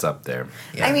 Okay. That's up there.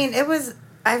 Yeah. I mean, it was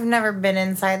I've never been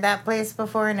inside that place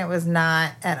before, and it was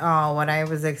not at all what I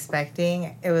was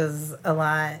expecting. It was a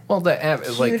lot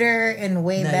cuter and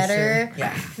way Nicer. better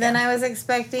Yeah. than I was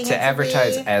expecting. to it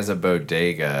advertise to be. as a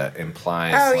bodega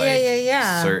implies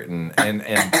certain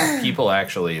and people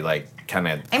actually like kind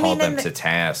of I called mean, them to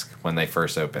task when they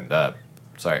first opened up.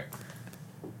 Sorry.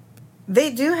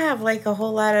 They do have like a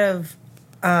whole lot of,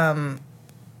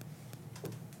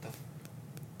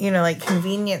 like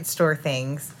convenience store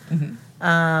things. Mm-hmm.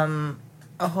 A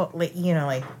whole, like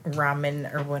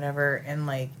ramen or whatever, and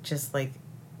like just like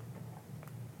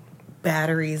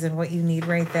batteries and what you need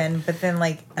right then. But then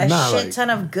like a shit ton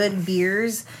of good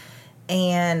beers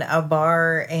and a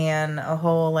bar and a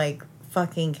whole like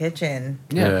fucking kitchen.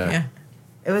 Yeah.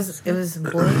 It was way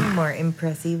more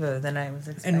impressivo than I was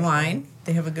expecting. And wine.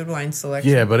 They have a good wine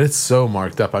selection. Yeah, but it's so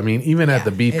marked up. I mean, even at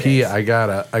the it BP, is. I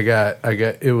got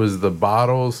it was the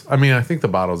bottles. I mean, I think the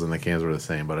bottles and the cans were the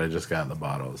same, but I just got the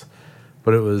bottles.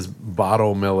 But it was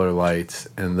bottle Miller Lights,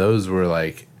 and those were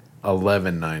like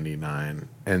 $11.99.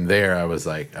 And there I was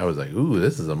like, ooh,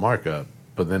 this is a markup.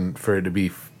 But then for it to be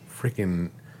freaking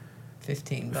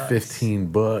 $15.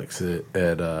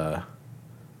 $15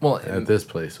 at this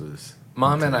place was.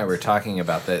 Mom and I were talking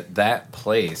about that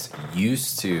place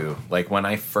used to, like when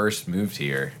I first moved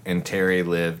here and Terry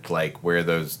lived like where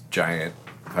those giant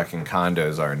fucking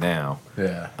condos are now.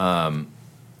 Yeah.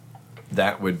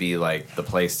 That would be like the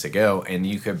place to go, and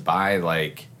you could buy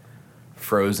like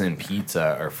frozen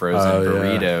pizza or frozen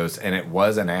burritos, and it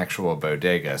was an actual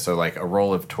bodega. So like a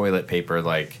roll of toilet paper,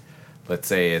 like let's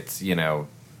say it's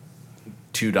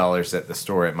 $2 at the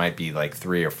store, it might be like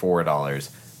 $3 or $4.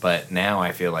 But now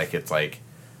I feel like it's like,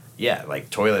 like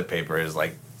toilet paper is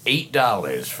like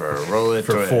 $8 for a roll of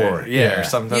toilet $4, or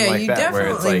something like you that. Where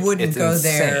it's definitely like, wouldn't it's go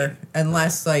insane. there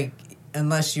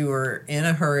unless you were in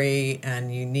a hurry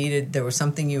and there was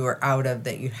something you were out of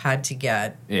that you had to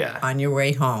get on your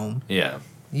way home. Yeah.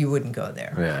 You wouldn't go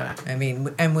there. Yeah. I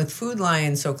mean, and with Food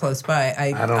Lion so close by,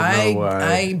 I don't know why.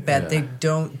 I bet they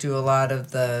don't do a lot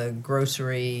of the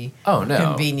grocery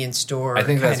convenience store I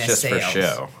think that's kinda just sales. for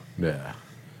show. Yeah.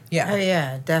 Yeah. Oh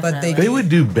yeah, definitely. They would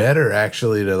do better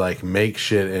actually to like make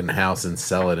shit in house and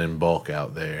sell it in bulk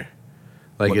out there.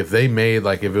 Like if they made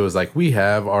if it was like we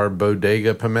have our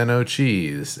bodega pimento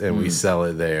cheese and we sell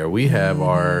it there. We have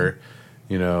our,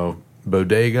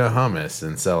 bodega hummus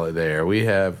and sell it there. We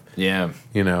have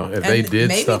if they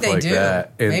did stuff like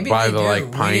that and Maybe buy they the do.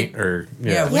 like pint or we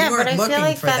but weren't I looking feel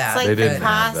like for that's that. like They the didn't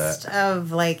have cost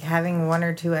of like having one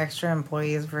or two extra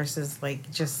employees versus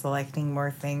like just selecting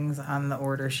more things on the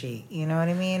order sheet. You know what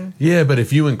I mean? Yeah, but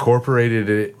if you incorporated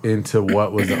it into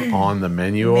what was on the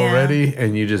menu already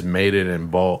and you just made it in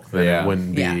bulk, then it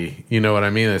wouldn't be, you know what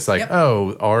I mean? It's like,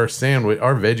 our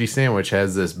veggie sandwich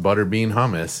has this butterbean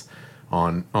hummus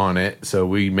on it, so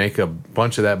we make a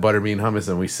bunch of that butterbean hummus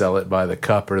and we sell it by the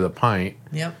cup or the pint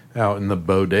out in the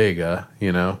bodega,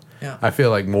 I feel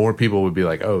like more people would be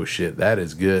like, oh shit, that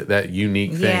is good, that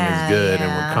unique thing is good, and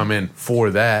would come in for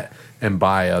that and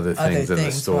buy other things in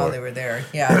the store while they were there.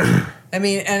 Yeah. I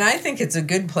mean, and I think it's a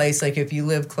good place, like if you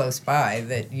live close by,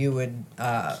 that you would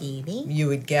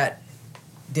get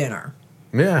dinner.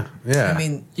 Yeah. I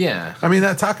mean,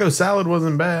 that taco salad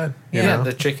wasn't bad. You know?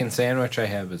 The chicken sandwich I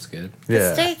have is good.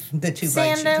 Yeah. the 2 bites you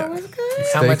Sando took. was good.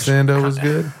 Steak sando was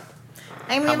good.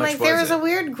 I mean, much like there was was a it?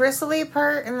 weird gristly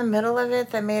part in the middle of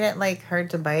it that made it like hard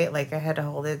to bite. Like I had to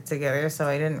hold it together so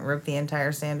I didn't rip the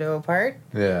entire sando apart.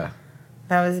 Yeah.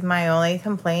 That was my only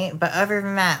complaint. But other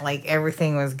than that, like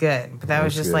everything was good. But that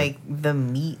was just good. like the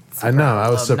meats. I know. I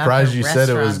was problem, not surprised the you said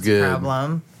it was restaurant's good.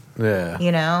 Problem, Yeah.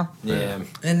 you know? Yeah.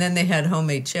 And then they had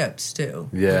homemade chips too,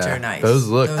 Yeah. which are nice. Those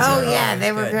look Those good. Oh are yeah, always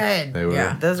they were good. They were.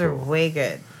 Yeah. Those are way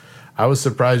good. I was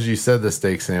surprised you said the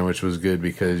steak sandwich was good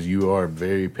because you are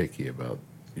very picky about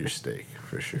your steak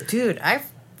for sure. Dude, I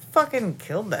fucking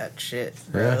killed that shit,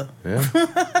 bro.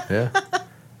 Yeah.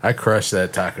 I crushed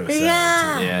that taco salad.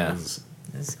 Yeah. Too. Yeah.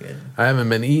 That's good. I haven't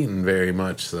been eating very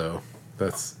much, so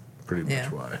that's pretty much Yeah.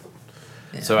 why.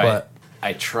 Yeah. So But-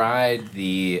 I tried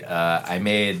I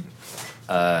made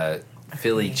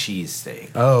Philly cheesesteak.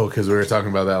 Oh, because we were talking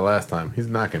about that last time. He's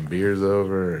knocking beers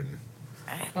over. And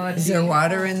Is there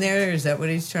water in there? Is that what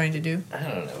he's trying to do? I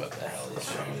don't know what the hell he's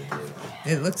trying to do.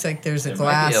 It looks like there's a It might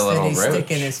glass be a that little he's roach.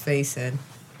 sticking his face in.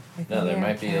 No, there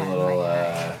might be a little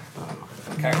To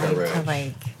cockroach.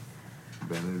 like,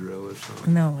 Benadryl or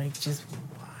something. no, like just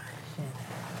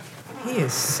He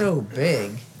is so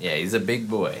big. Yeah, he's a big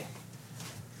boy.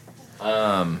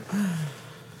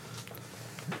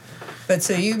 But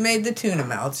so you made the tuna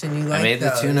melts and you like I made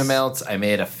those. the tuna melts. I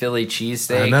made a Philly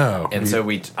cheesesteak. I know. And so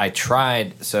I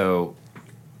tried. So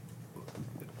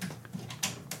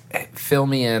fill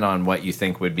me in on what you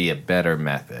think would be a better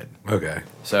method. Okay.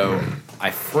 So I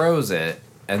froze it,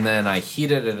 and then I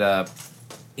heated it up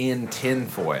in tin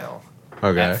foil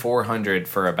at 400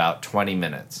 for about 20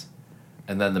 minutes.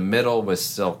 And then the middle was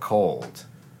still cold.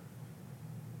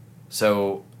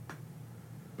 So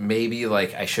maybe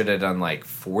like I should have done like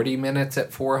 40 minutes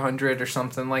at 400 or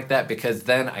something like that, because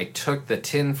then I took the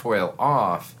tin foil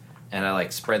off and I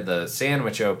like spread the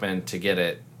sandwich open to get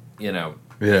it,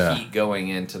 the heat going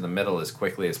into the middle as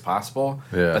quickly as possible.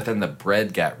 Yeah. But then the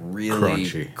bread got really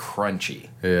crunchy.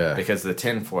 Yeah. Because the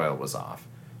tin foil was off.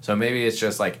 So maybe it's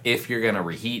just like, if you're going to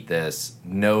reheat this,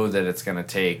 know that it's going to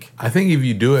take I think if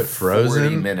you do it frozen,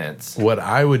 40 minutes. What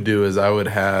I would do is I would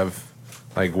have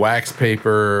like wax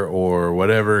paper or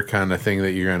whatever kind of thing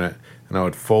that you're going to, and I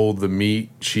would fold the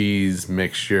meat cheese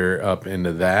mixture up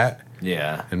into that.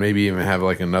 Yeah. And maybe even have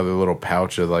like another little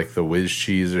pouch of like the whiz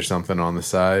cheese or something on the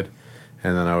side.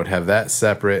 And then I would have that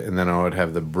separate, and then I would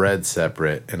have the bread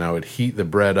separate, and I would heat the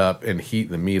bread up and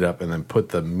heat the meat up, and then put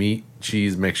the meat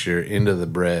cheese mixture into the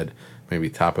bread,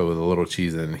 maybe top it with a little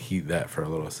cheese, and heat that for a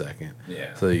little second.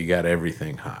 Yeah. So that you got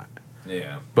everything hot.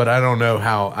 Yeah. But I don't know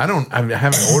how. I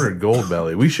haven't ordered Gold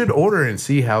Belly. We should order and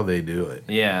see how they do it.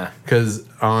 Yeah. Because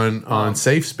on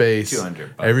Safe Space,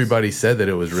 $200. everybody said that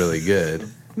it was really good.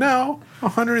 No,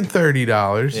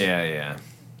 $130. Yeah.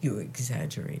 You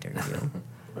exaggerator, you.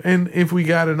 And if we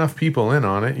got enough people in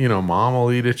on it, Mom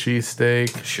will eat a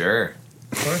cheesesteak. Sure.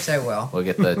 Of course I will. We'll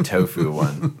get the tofu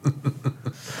one.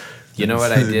 You know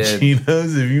what I did?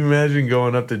 Gino's, if you imagine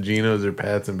going up to Gino's or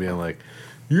Pat's and being like,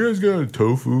 you guys got a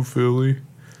tofu Philly?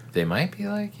 They might be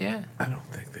like, yeah. I don't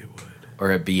think they would.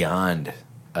 Or a Beyond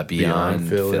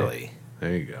Philly.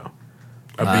 There you go.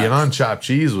 A Beyond chopped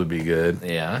cheese would be good.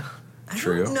 Yeah.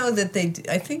 True. I don't know that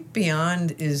I think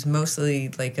Beyond is mostly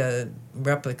like a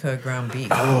replica ground beef.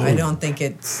 Oh. I don't think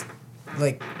it's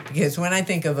like, because when I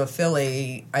think of a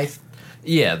Philly, I was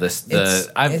joking.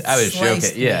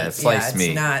 Yeah, it's sliced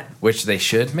meat, not, which they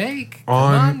should make.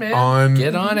 On Come on, man.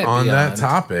 Get on it. On Beyond. that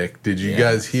topic, did you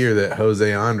guys hear that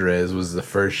Jose Andres was the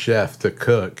first chef to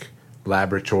cook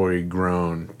laboratory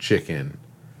grown chicken?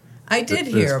 I did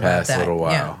hear about that. Little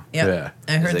while. Yeah.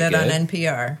 I heard that good? on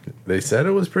NPR. They said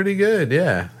it was pretty good.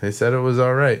 Yeah, they said it was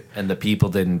all right. And the people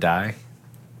didn't die.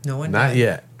 No one Not died.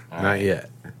 yet. All Not right. yet.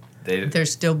 They're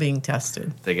still being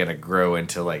tested. They're gonna grow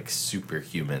into like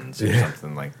superhumans or Yeah.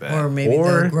 something like that. Or maybe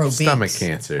Or they'll grow stomach beaks.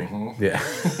 cancer. Mm-hmm. Yeah.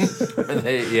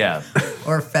 Yeah.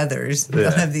 Or feathers. Yeah.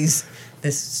 They'll have this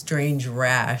strange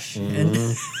rash. And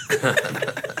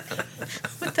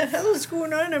what the hell is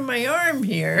going on in my arm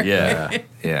here? Yeah.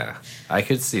 Yeah. I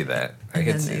could see that. I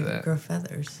could And see then they that. grow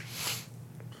feathers.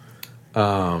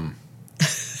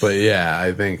 But yeah,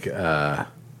 I think that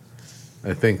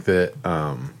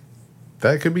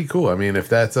that could be cool. I mean, if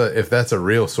that's a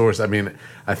real source. I mean,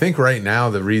 I think right now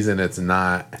the reason it's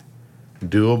not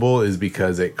doable is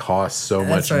because it costs so That's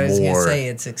much what I was going to more say.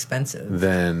 It's expensive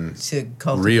than to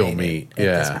cultivate real it meat. at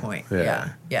Yeah. this point. Yeah.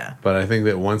 Yeah. But I think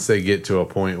that once they get to a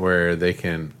point where they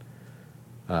can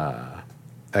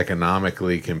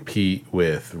economically compete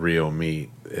with real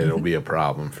meat, it'll be a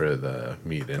problem for the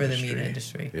meat industry. For the meat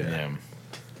industry. Yeah. Yeah.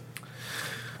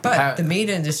 But the meat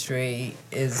industry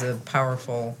is a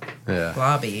powerful Yeah.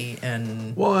 lobby,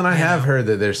 and Well, and I you have know, heard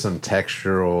that there's some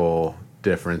textural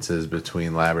differences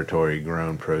between laboratory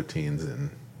grown proteins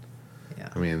and Yeah.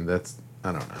 I mean I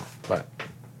don't know, but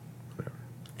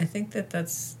I think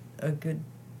that's a good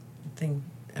thing.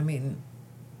 I mean,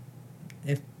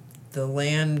 if the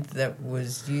land that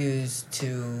was used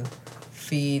to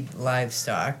feed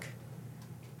livestock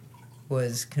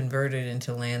was converted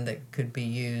into land that could be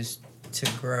used to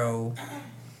grow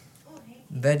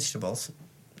vegetables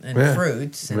and Yeah.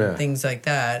 fruits and Yeah. things like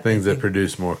that. things I that think-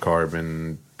 produce more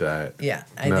carbon Yeah,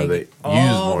 I No, think they use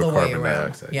all more the way carbon around.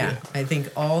 dioxide, Yeah, yeah. I think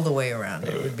all the way around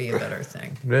it would be a better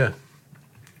thing. Yeah.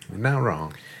 Not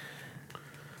wrong.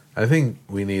 I think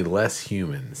we need less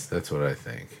humans. That's what I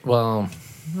think. Well,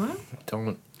 What?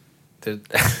 don't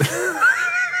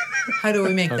How do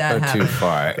we make that go happen? too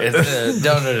far. It's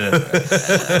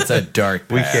a dark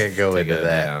path. We can't go to into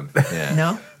that. down. Yeah.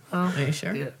 No? Are you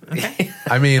sure? Okay.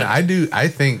 I mean, I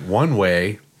think one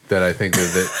way that I think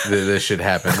that this should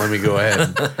happen. Let me go ahead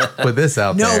and put this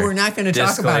out No, there. we're not going to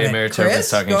talk about Disclaimer: it. Toby's Chris,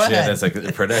 talking go shit ahead. as a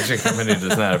production company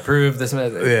does not approve this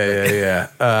method.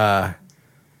 Yeah.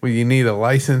 Well, you need a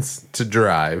license to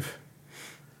drive.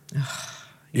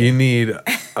 You need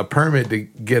a permit to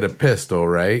get a pistol,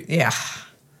 right? Yeah.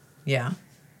 Yeah.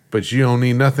 But you don't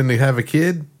need nothing to have a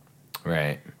kid.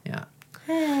 Right. Yeah.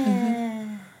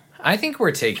 I think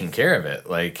we're taking care of it.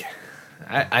 Like,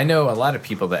 I know a lot of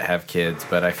people that have kids,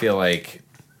 but I feel like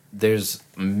there's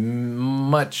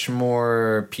much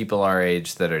more people our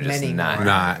age that are just Many not. more.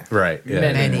 Not right. Yeah.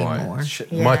 Many more. more.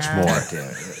 Yeah. Much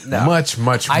more. No.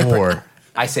 Much I- more.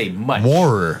 I say much.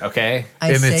 More. Okay?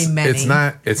 I say it's many.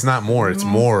 it's not more, it's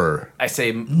more. I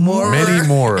say more. Many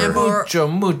more. And more.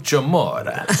 mucho more.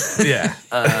 Yeah.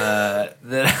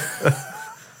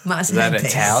 Mas Is that gentes.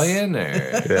 Italian or?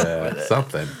 Yeah.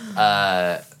 Something.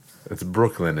 It's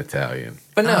Brooklyn Italian.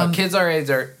 But no, kids our age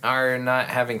are not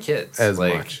having kids As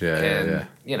much, yeah, and, yeah.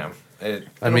 You know,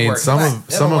 I mean, some of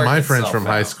it'll my work friends itself from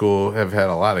high out. school have had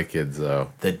a lot of kids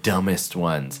though. The dumbest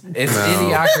ones. It's No.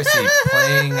 idiocracy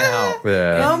playing out.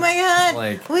 Yeah. Oh my god!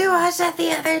 Like- we watched that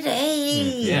the other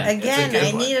day. Yeah, it's a Again, good I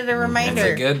one. needed a reminder.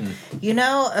 It's a good one. You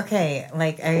know, okay,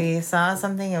 like I saw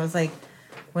something. It was like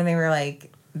when they were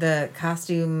like the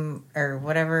costume or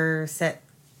whatever set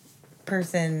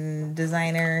person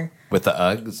designer. With the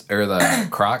Uggs or the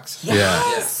Crocs. Yeah.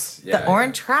 Yes. The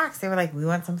orange Crocs. They were like, we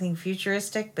want something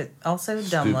futuristic, but also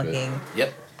dumb Stupid. looking.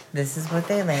 Yep. This is what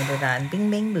they landed on. Bing,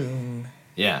 bing, boom.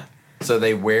 Yeah. So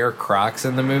they wear Crocs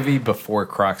in the movie before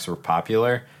Crocs were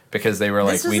popular because they were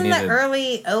like, This was we in need the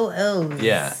early OOs.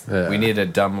 yeah, Yeah. we need a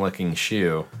dumb looking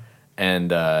shoe,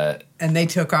 and And they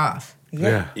took off.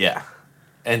 Yeah. yeah,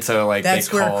 and so like That's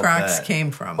they where called Crocs that-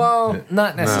 came from. Well,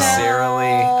 not necessarily.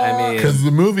 I mean, Because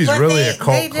the movie's But really they a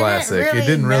cult didn't classic. It really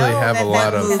didn't really know have a that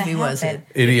lot that of was movie gonna was happen.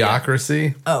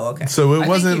 idiocracy. Oh, okay. So I it think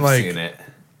wasn't you've like seen it.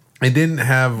 it didn't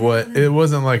have what it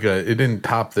wasn't like a it didn't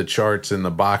top the charts in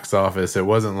the box office. It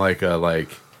wasn't like a like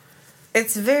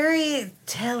It's very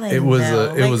telling. It was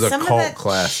though. it was a some of cult that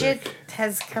classic. Shit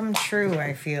has come true.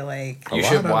 I feel like. You lot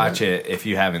should of watch it if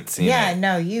you haven't seen Yeah, it.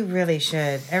 no, you really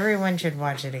should. Everyone should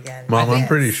watch it again. Mom, I'm Yes.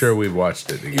 pretty sure we watched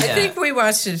it together. I Yeah. think we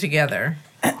watched it together.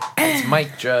 It's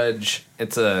Mike Judge.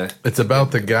 It's a It's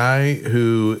about the guy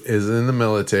who is in the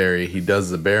military. He does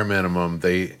the bare minimum.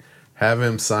 They have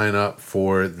him sign up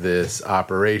for this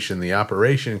operation. The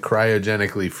operation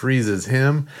cryogenically freezes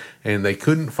him, and they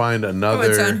couldn't find Oh, another.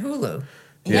 it's on Hulu.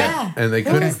 Yeah. and they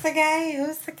Who's couldn't. the guy?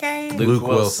 Who's the guy? Luke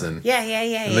Wilson. Wilson. Yeah.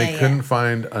 And they couldn't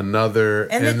find another.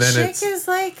 And the then chick it's is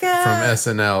like from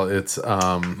SNL. It's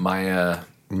Maya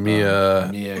Mia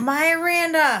Maya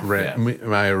Randolph. Yeah.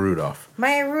 Maya Rudolph,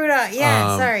 Maya Rudolph.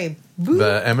 Yeah, sorry. Boop.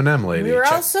 the M&M lady. We were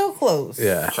all so close.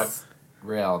 Yeah, Chuck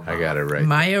Real. I got it right.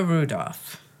 Maya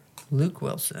Rudolph. Luke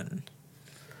Wilson.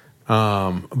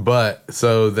 But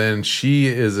so then she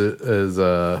is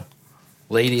a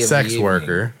Lady of sex the evening.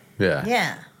 worker. Yeah.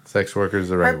 Yeah. Sex worker is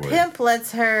the Her right word. pimp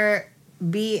lets her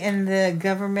be in the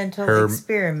governmental Her-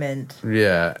 experiment.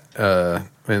 Yeah.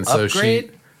 And so Upgrade?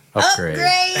 she upgrade.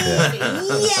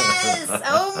 Yes!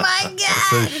 Oh my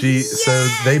god! So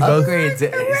they both Upgrades.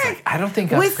 He's like, I don't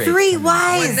think With upgrades 3 can-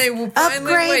 Ys. When they will finally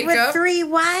Upgrade wake with up, 3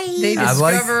 Ys. They I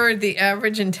like- discovered the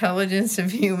average intelligence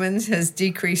of humans has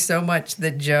decreased so much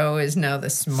that Joe is now the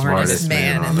smartest, Smartest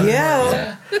man man in on the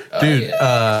earth. Yeah.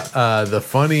 Dude, the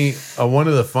funny one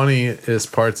of the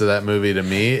funniest parts of that movie to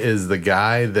me is the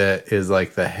guy that is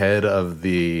like the head of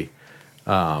the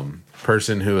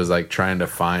person who is like trying to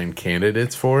find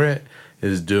candidates for it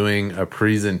is doing a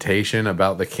presentation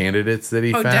about the candidates that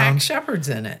he Oh, Dak found. Shepard's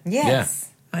in it. Yes.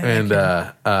 I And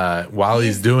like him. while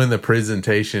he's doing the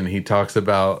presentation, he talks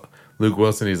about Luke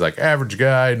Wilson. He's like, average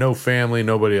guy, no family,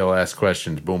 nobody will ask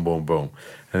questions. Boom, boom, boom.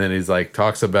 And then he's like,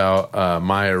 talks about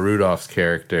Maya Rudolph's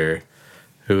character,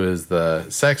 who is the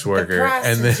sex worker.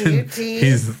 And then prostitute.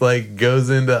 he's like, goes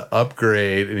into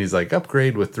upgrade, and he's like,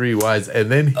 upgrade with 3 Ys.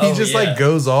 And then he just like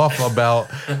goes off about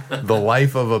the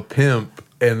life of a pimp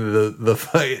and the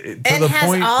fight to And the has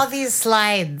point. all these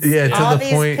slides. Yeah, to all the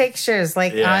these point- pictures,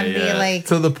 like Yeah, on yeah. the like.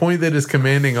 To the point that his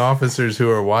commanding officers who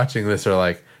are watching this are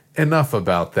like, enough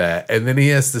about that. And then he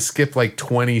has to skip like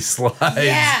 20 slides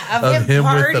Yeah, of him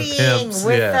partying with the pimps.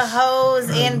 with Yeah. the hoes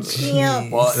and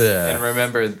pimp. Well, Yeah. and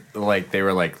remember, like they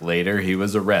were like later he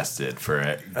was arrested for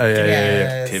it. Oh, yeah, yeah,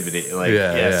 yeah. Activity, like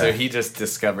Yeah, yeah, yeah. So he just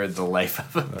discovered the life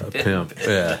of a pimp, Pimp.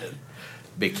 Yeah. and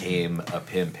became a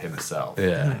pimp himself.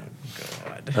 Yeah.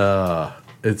 God.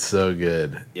 It's so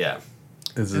good. Yeah.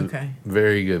 It's Okay. a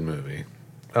very good movie.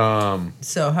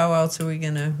 So how else are we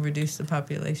going to reduce the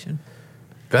population?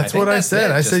 That's think what I that's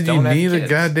said. it. I Just said you don't have need a kids.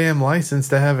 goddamn license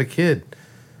to have a kid.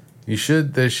 They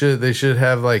should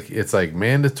have like it's like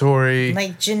mandatory.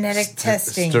 Like genetic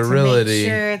testing sterility. to make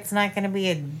sure it's not going to be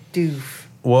a doof.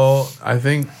 Well, I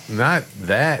think not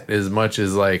that as much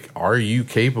as like, are you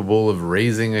capable of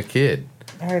raising a kid?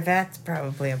 Or that's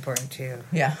probably important too.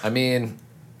 Yeah. I mean,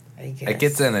 I guess. It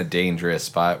gets in a dangerous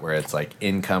spot where it's like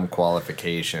income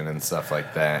qualification and stuff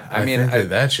like that. I mean,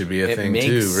 that should be a it thing makes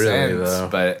too, really. sense, Though,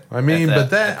 but I mean, at but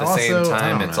that at the also, same I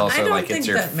time, don't it's know. I also don't like it's think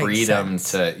your that makes freedom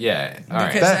sense. to all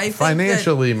right. Because I that think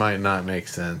financially might not make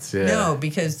sense. Yeah, No,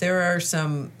 because there are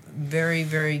some very,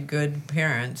 very good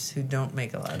parents who don't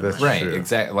make a lot of That's money. Right, true.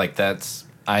 exactly. Like that's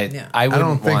I Yeah. I I wouldn't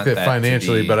don't think want that to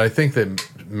financially, be- but I think that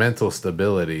mental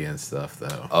stability and stuff,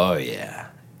 though. oh yeah,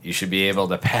 you should be able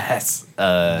to pass.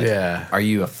 Yeah. Are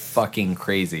you a fucking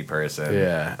crazy person?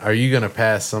 Yeah. Are you going to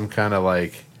pass some kind of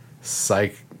like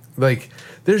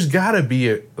there's got to be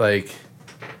a like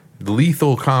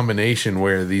lethal combination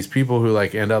where these people who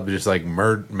like end up just like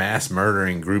mass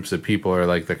murdering groups of people are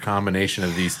like the combination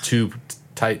of these two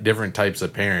different types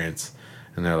of parents.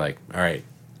 And they're like, all right,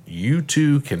 you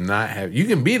two cannot have, you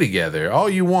can be together all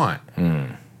you want.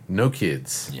 No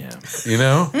kids. Yeah. You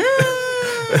know?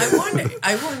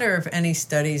 I wonder if any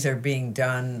studies are being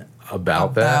done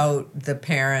About that? the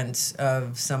parents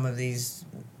of some of these,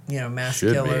 mass Should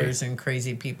be. killers and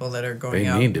crazy people that are going They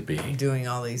out need to be. doing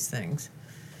all these things.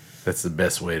 That's the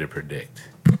best way to predict.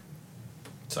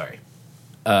 Sorry,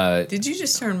 Did you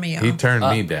just turn me off? He turned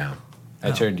me down.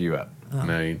 I turned you up.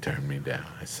 No, you turned me down.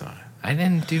 I saw it. I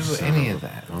didn't do any of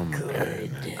that. Oh my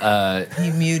god. He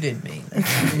muted me.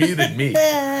 He muted me. He's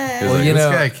Well, like, you this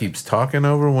know- guy keeps talking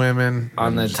over women.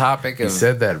 On the topic He of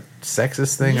said that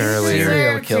sexist thing earlier.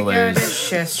 Serial Deserve to go killers. to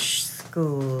shush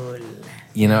school.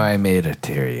 I made a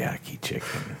teriyaki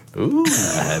chicken. Ooh.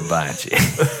 Hibachi.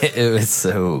 It was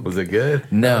so Was it good?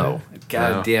 No. God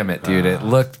No? damn it, dude. It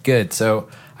looked good. So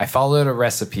I followed a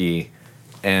recipe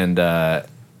and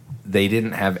they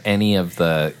didn't have any of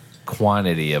the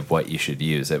quantity of what you should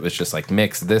use. It was just like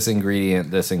mix this ingredient,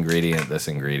 this ingredient, this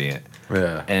ingredient.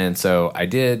 Yeah. And so I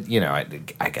did,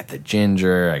 I got the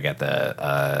ginger, I got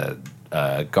the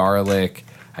garlic,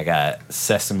 I got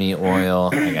sesame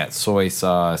oil, I got soy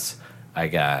sauce, I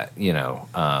got,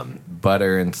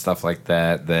 butter and stuff like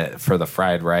that for the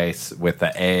fried rice with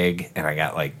the egg, and I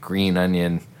got like green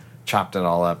onion, chopped it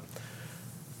all up.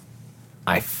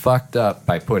 I fucked up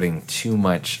by putting too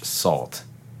much salt.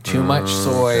 Too much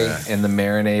soy in the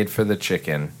marinade for the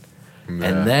chicken. Yeah.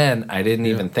 And then I didn't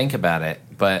even think about it,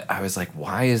 but I was like,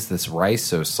 why is this rice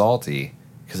so salty?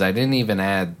 Because I didn't even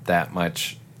add that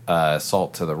much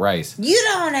salt to the rice. You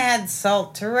don't add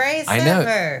salt to rice I know.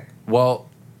 ever. Well,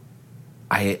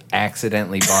 I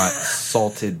accidentally bought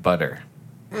salted butter.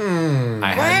 I Why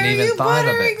hadn't are even you thought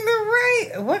of buttering it.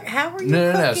 the rice? What? How are you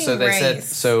No. cooking So they rice? said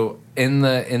so in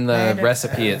the Add it,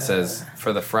 recipe it says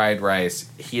for the fried rice,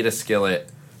 heat a skillet,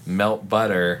 melt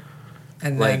butter,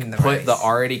 And like then the put rice. the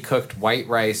already cooked white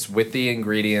rice with the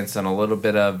ingredients and a little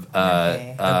bit of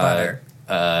Okay. The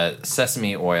butter.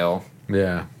 sesame oil.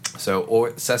 Yeah.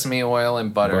 So sesame oil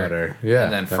and butter, Yeah,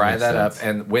 and then that fry makes that up sense.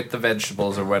 and with the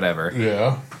vegetables or whatever,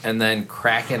 Yeah. and then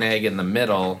crack an egg in the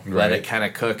middle, let Right. it kind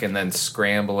of cook, and then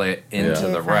scramble it into Yeah. the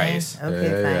Okay, fine. rice. Okay,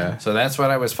 Yeah, fine. yeah. So that's what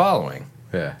I was following.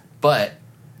 Yeah. But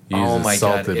Use oh the my god,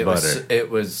 salted butter. it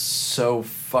was so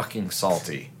fucking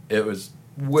salty. It was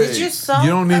way. Did you salt? You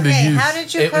don't need to okay, use- how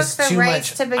did you It cook was the too rice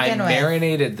much. to begin I with?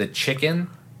 marinated the chicken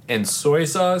in soy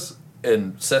sauce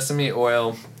and sesame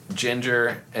oil,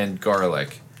 ginger, and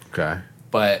garlic. Okay.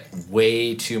 But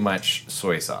way too much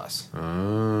soy sauce.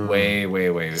 Oh. Way.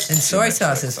 And soy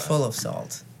sauce is full of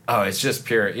salt. Oh, it's just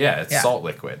pure. Yeah, it's Yeah. salt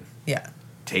liquid. Yeah.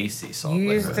 Tasty salt You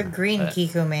liquid. used the green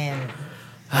Kiko man.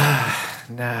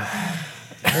 Nah.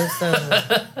 Also,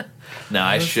 No,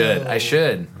 I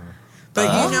should. But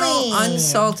Only-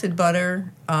 unsalted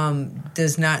butter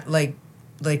does not like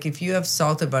if you have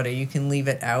salted butter, you can leave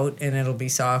it out and it'll be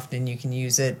soft and you can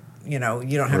use it. You don't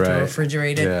have to Right.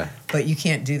 refrigerate it. Yeah. But you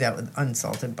can't do that with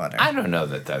unsalted butter. I don't know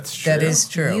that that's true. That is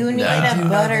true. You need I a do know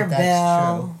butter that that's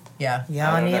bill. true. Yeah.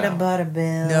 y'all don't need a know. butter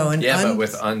bill. No, and Yeah, but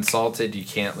with unsalted, you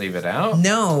can't leave it out.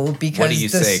 no, because What do you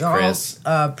the say, salt, Chris?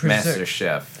 Master preser-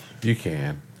 Chef. You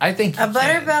can. I think you a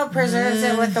butter can. bill preserves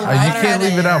it with the water. You can't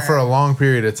leave it out there. for a long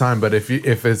period of time, but if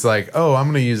it's like, oh, I'm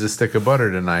going to use a stick of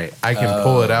butter tonight, I can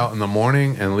pull it out in the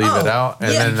morning and leave it out,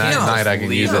 and yeah, then that no. night I can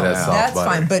Leave use it it as out. soft That's butter.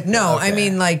 fine, but no, I Okay.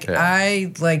 mean, like, Yeah.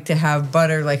 I like to have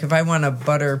butter. Like, if I want to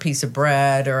butter a piece of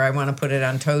bread or I want to put it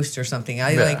on toast or something,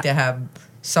 I Yeah. like to have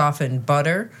softened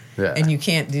butter. Yeah. And you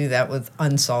can't do that with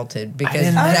unsalted because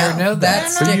didn't that, know that.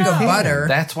 that So stick you of can. butter.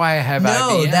 That's why I have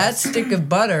no, IBS. that stick of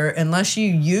butter, unless you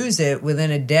use it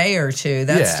within a day or two,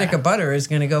 that Yeah. stick of butter is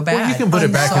going to go bad. Well, you can put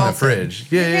it back in the Unsalted. fridge.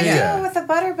 Yeah, You yeah, can yeah. do it with the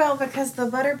butter bill because the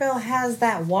butter bill has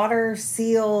that water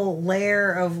seal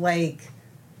layer of like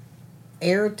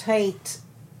airtight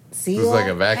seal. like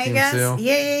a vacuum I guess. seal?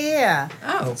 Yeah.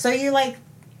 Oh. So you like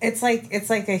it's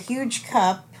like a huge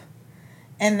cup,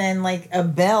 and then like a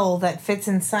bell that fits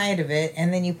inside of it,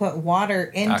 and then you put water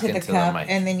into the cup,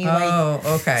 and then you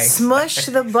okay. smush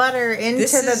the butter into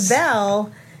the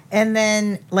bell, and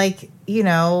then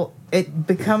it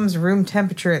becomes room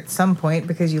temperature at some point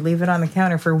because you leave it on the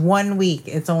counter for 1 week.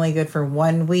 It's only good for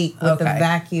 1 week with the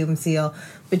vacuum seal,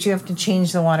 but you have to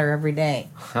change the water every day.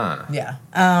 Huh. Yeah.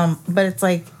 But it's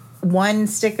like 1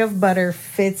 stick of butter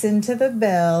fits into the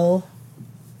bell,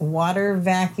 water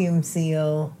vacuum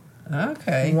seal.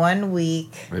 Okay. 1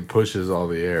 week. It pushes all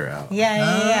the air out.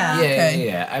 Yeah. Okay.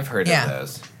 Yeah. I've heard of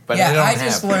those. But I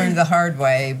just learned the hard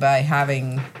way by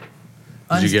having...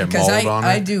 Did you get mold on it?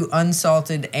 I do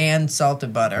unsalted and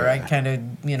salted butter. I kind of,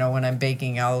 when I'm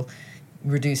baking, I'll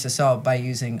reduce the salt by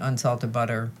using unsalted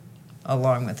butter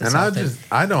along with the salted.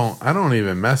 I don't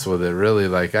even mess with it really.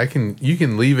 Like you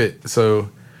can leave it. So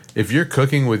if you're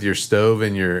cooking with your stove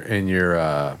and your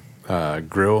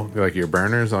grill, like your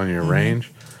burners on your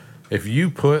range, if you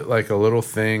put like a little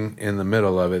thing in the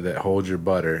middle of it that holds your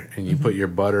butter, and you put your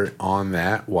butter on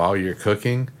that while you're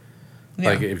cooking.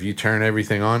 Yeah. Like if you turn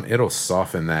everything on, it'll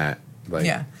soften that. Like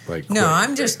no, quick.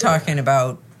 I'm just talking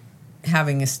about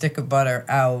having a stick of butter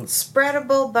out.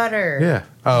 Spreadable butter. Yeah.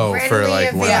 Oh, readily for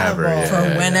like whenever. For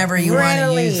whenever you want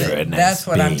to use it. Nice That's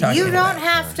what I'm talking about. You don't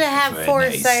have to have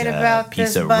foresight about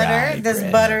this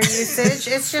butter usage.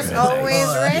 It's just always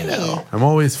ready. I'm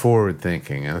always forward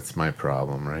thinking. That's my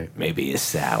problem, right? Maybe a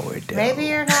sourdough. Maybe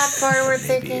you're not forward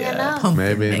thinking enough.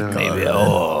 Maybe not. Maybe,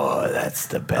 that's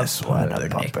the best one, a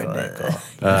pumpernickel.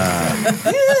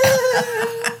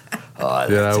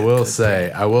 Dude, I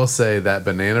will say that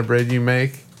banana bread you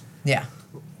make. Yeah.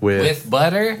 With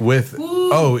butter? You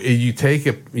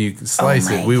slice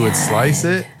it. We would slice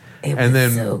it. And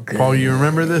then, so Paul, you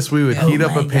remember this? We would heat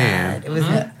up a pan.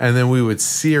 And then we would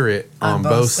sear it on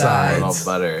both sides.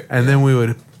 Butter. And then we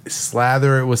would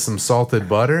slather it with some salted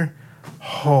butter.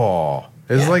 Oh,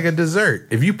 it's like a dessert.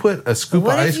 If you put a scoop of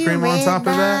ice cream on top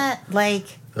of that. Like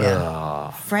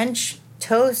French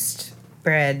toast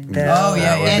bread, though.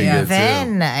 And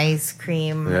then ice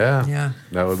cream. Yeah.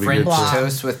 That would be French good. French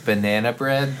toast with banana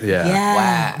bread? Yeah.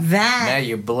 Wow. That. Now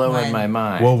you're blowing my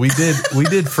mind. Well, we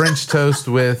did French toast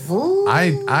with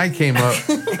I came up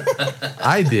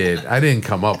I didn't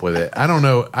come up with it. I don't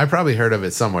know. I probably heard of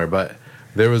it somewhere, but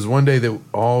there was one day that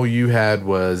all you had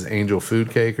was angel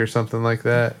food cake or something like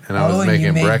that, and I was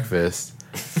making breakfast.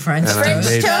 French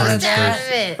toast out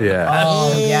of it. Yeah.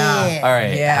 Oh, yeah. All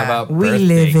right. How about we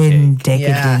live in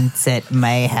decadence at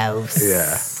my house.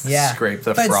 Yeah. Scrape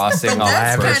the frosting off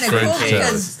that's French kind of cool cake.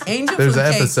 because angel There's food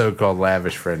an cake episode called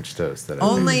Lavish French Toast that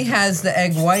only has the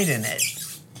egg white in it,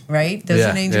 right?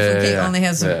 Doesn't angel food cake only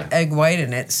has the egg white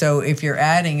in it? So if you're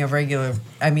adding a regular,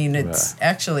 it's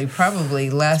actually probably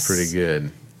less pretty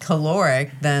good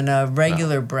caloric than a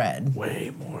regular bread.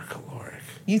 Way more caloric.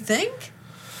 You think?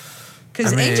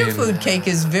 Because angel food cake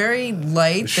is very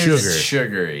light.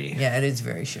 Sugary. Yeah, it is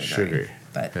very sugary.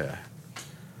 But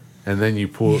and then you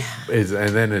pull, and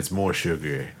then it's more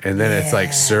sugar, and then it's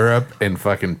like syrup and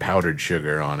fucking powdered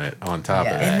sugar on it on top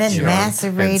of that. And then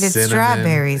macerated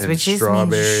strawberries, which just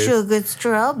means sugared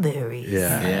strawberries.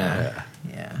 Yeah.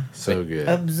 So good.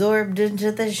 Absorbed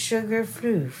into the sugar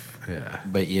fruit. Yeah.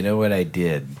 But you know what I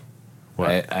did?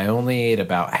 What? I only ate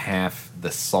about half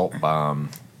the salt bomb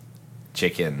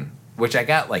chicken, which I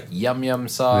got like yum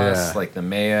sauce, like the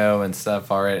mayo and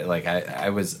stuff already. Like I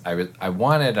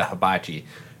wanted a hibachi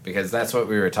because that's what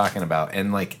we were talking about.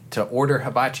 And like to order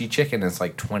hibachi chicken is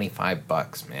like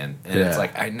 $25, man. And it's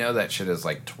like I know that shit is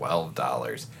like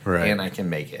 $12, right? And I can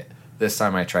make it. This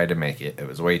time I tried to make it. It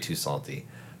was way too salty.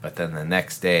 But then the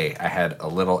next day I had a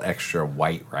little extra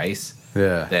white rice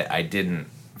that I didn't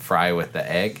fry with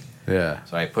the egg. Yeah.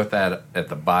 So I put that at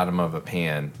the bottom of a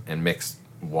pan and mixed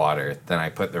water. Then I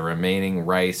put the remaining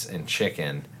rice and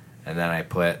chicken, and then I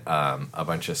put a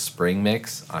bunch of spring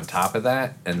mix on top of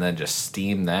that, and then just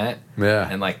steam that. Yeah.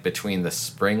 And like between the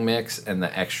spring mix and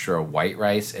the extra white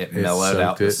rice, it mellowed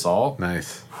out the salt.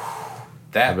 Nice.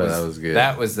 That was good.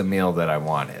 That was the meal that I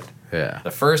wanted. Yeah.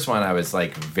 The first one I was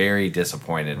like very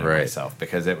disappointed in myself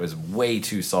because it was way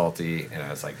too salty, and I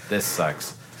was like, this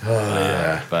sucks. Oh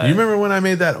yeah. But you remember when I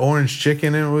made that orange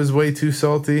chicken and it was way too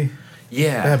salty?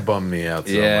 Yeah. That bummed me out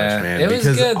so much, man. It was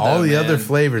because good, all though, the man. other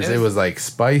flavors, it was like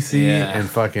spicy and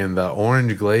fucking the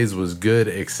orange glaze was good,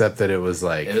 except that it was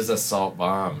like it was a salt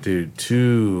bomb. Dude,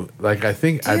 I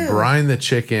think I brined the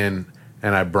chicken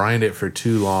and I brined it for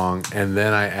too long, and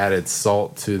then I added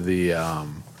salt to the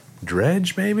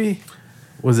dredge, maybe?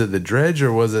 Was it the dredge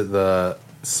or was it the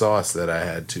sauce that I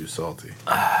had too salty.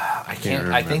 I can't.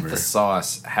 I think remember. the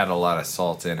sauce had a lot of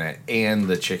salt in it, and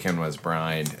the chicken was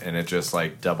brined, and it just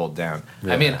like doubled down.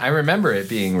 Yeah. I mean, I remember it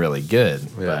being really good.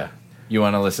 Yeah. But you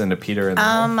want to listen to Peter and the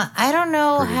Wolf? I don't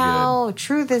know Pretty how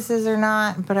true this is or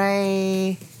not, but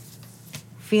I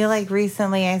feel like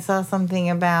recently I saw something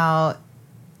about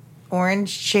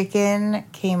orange chicken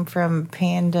came from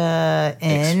Panda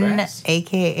Inn, Express?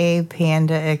 aka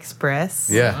Panda Express.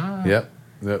 Yeah. Yep.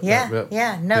 Yep. Yeah, Yep.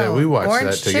 yeah, no. Yeah, we watched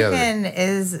orange that together. chicken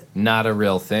is Not a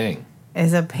real thing.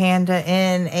 a Panda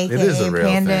Inn, aka It is a real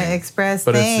Panda thing. Express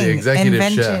But it's thing. the executive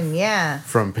invention, chef. yeah.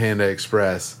 From Panda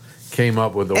Express came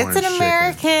up with orange It's an chicken.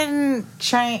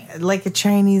 American, like a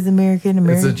Chinese American.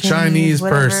 It's a Chinese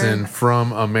whatever. person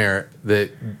from America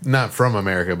not from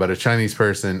America, but a Chinese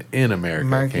person in America came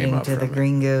Marketing up to the from it.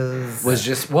 gringos. Was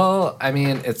just I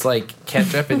mean, it's like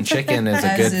ketchup and chicken is a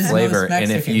As good is flavor, most and if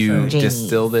Mexican you food.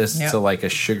 distill this Yep. to like a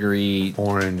sugary,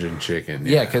 Orange and chicken.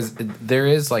 yeah, because there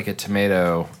is like a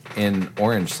tomato in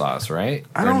orange sauce, right?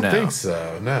 I Or don't no? think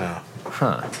so. No,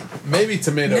 Huh? maybe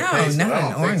tomato No, paste. but not I an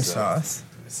don't think orange so. sauce.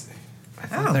 I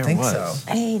thought don't there think was.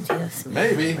 so. I just,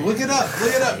 Maybe look it up.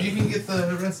 Look it up. You can get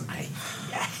the recipe.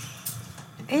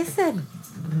 I said,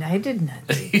 I did not.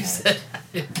 do You that. said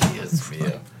yes,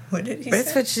 Mia. What did he But I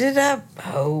say? switched it up.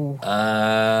 Oh,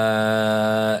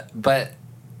 But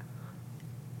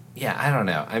yeah, I don't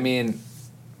know. I mean,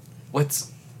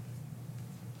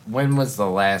 when was the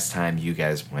last time you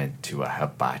guys went to a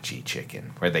hibachi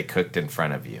chicken where they cooked in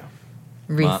front of you?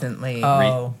 recently.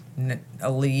 Oh,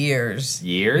 years.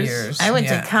 Years? I went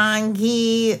yeah. to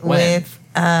Kongi When? with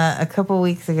a couple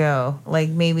weeks ago. Like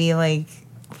maybe like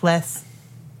less,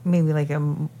 maybe like a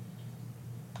month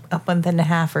and a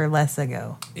half or less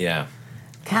ago. Yeah.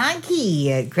 Kongi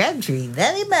at Crabtree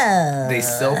Volleyball. They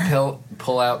still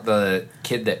pull out the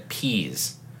kid that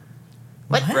pees.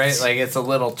 What? Right? Like it's a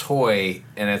little toy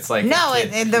and it's like No, a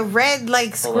kid- the red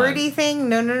like Hold on. squirty thing.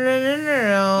 No.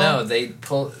 No, they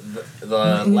pull the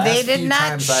last They did few not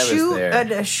times I was shoot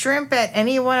there. a shrimp at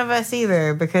any one of us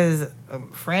either because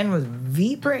Fran was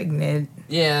pregnant,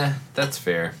 Yeah, that's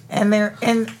fair. and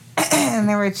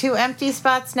there were two empty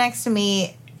spots next to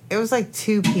me. It was like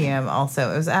 2 p.m.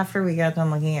 Also, it was after we got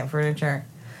done looking at furniture.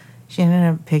 She ended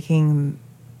up picking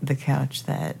the couch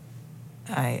that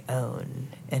I own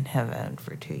and have owned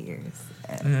for 2 years.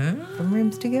 From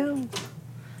Rooms to Go.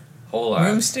 Hold on.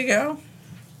 Rooms to go?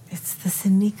 It's the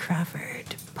Cindy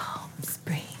Crawford Palm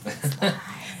Springs line.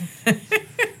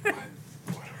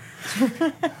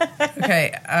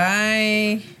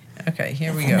 Okay,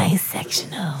 here we A go. nice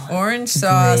sectional. Orange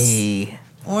sauce. Gray.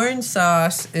 Orange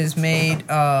sauce is made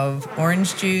of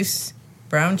orange juice,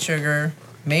 brown sugar,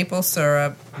 maple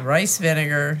syrup, rice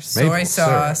vinegar, soy Maple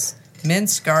sauce,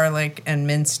 minced garlic, and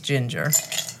minced ginger.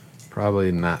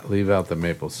 Probably not. Leave out the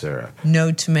maple syrup.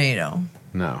 No tomato.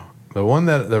 No,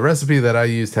 the recipe that I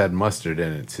used had mustard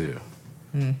in it too.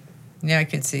 Yeah, I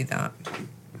could see that.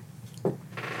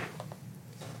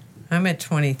 I'm at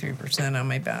 23% on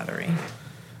my battery.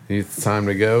 It's time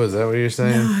to go. Is that what you're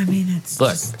saying? No, I mean, it's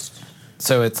Look. just...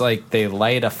 So it's like they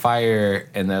light a fire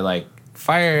and they're like,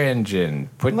 fire engine,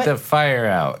 put What- the fire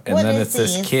out. And what then is it's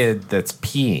this this? kid that's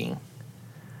peeing.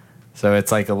 So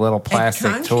it's like a little plastic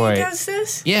And Conky toy. does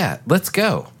this? Yeah, let's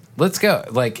go. Let's go.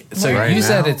 Like, so Right you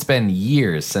said now? it's been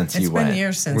years since It's you been went.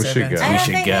 years since We I've should been go. to I We don't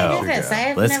should think go. I did this. I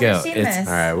have Let's never go. seen It's- this.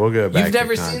 All right, we'll go back. You've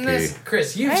never to seen Conky. this?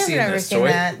 Chris, you've I have seen never this seen toy.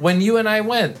 that. When you and I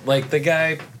went, like the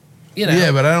guy, you know.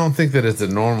 Yeah, but I don't think that it's a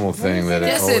normal thing that it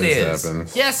yes, always it is.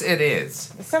 happens. Yes, it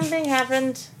is. Something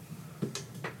happened.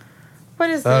 What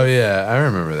is this? Oh yeah, I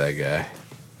remember that guy.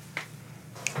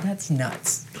 That's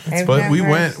nuts. I've But we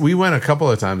never- went a couple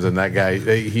of times, and that guy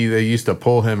they used to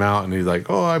pull him out, and he's like,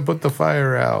 "Oh, I put the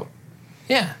fire out."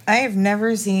 Yeah. I have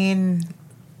never seen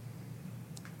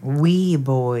Wee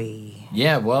Boy.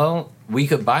 Yeah, well, we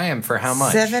could buy him for how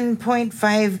much?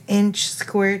 7.5-inch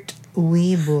squirt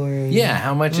Wee Boy. Yeah,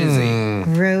 how much is he?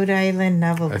 Rhode Island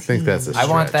novelty. I think that's a I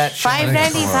want stretch. that showing.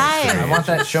 $5.95. I want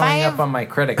that showing up Five- on my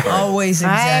credit card. Always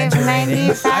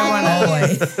exaggerating.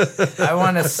 $5.95. I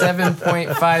want a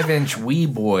 7.5-inch wee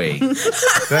boy.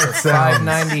 That sounds.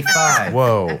 $5.95.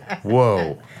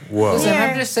 Whoa. Listen, Yeah.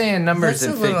 I'm just saying numbers That's a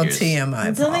and little figures. TMI.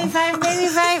 It's only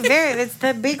 $5.95. There, it's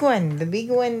the big one. The big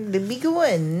one. The big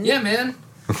one. Yeah, man.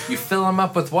 You fill them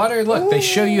up with water. Look, they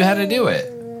show you how to do it.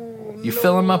 You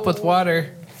fill them up with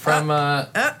water from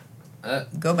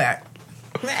Go back.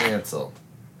 cancel.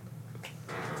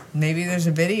 Maybe there's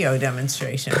a video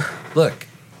demonstration. Look,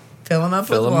 Fill them up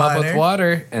fill with them water. up with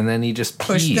water, and then he just pees.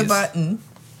 Push the button.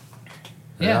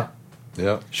 Yeah.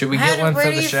 Yep. Should we get one where for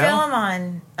do the you show? fill them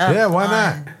on? Yeah, why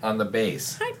not? On the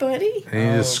base. Hi, buddy.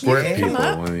 And you just squirt Okay. people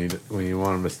Come when you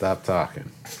want them to stop talking.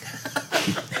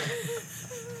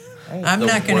 I'm The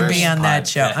not going to be worst on that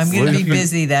show. podcast. I'm going What to if be you-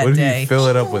 busy that what if day. you fill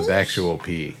it up with actual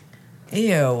pee?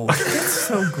 Ew, that's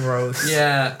so gross.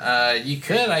 Yeah, you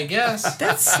could, I guess.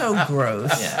 That's so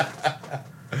gross. Yeah.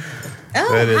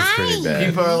 Oh, That is hi. pretty bad.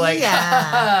 People are like,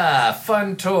 Yeah.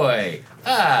 fun toy.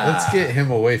 Ah. Let's get him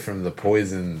away from the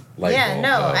poison light Yeah, bulb.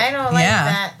 no, though. I don't like Yeah.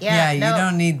 that. Yeah, you no.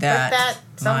 don't need that, Put that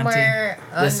somewhere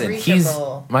Listen, he's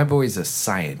unreachable. my boy's a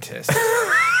scientist.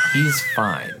 He's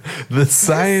fine. The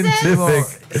scientific.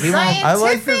 He won't. I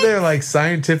like that they're like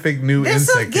scientific new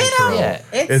This'll insect get control. him. Yeah.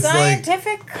 It's It's like-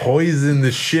 scientific. Poison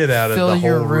the shit out of Fill the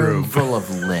your whole room room. full of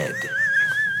lead,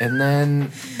 and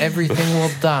then everything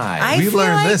will die. I We feel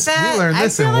learned like this. that- We learned I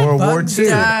this feel in like World War Bugs II.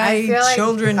 die, I feel like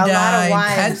children a lot die, of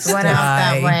wives pets went out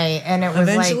that die. way, and it was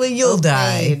Eventually like you'll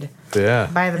die. okayed Yeah,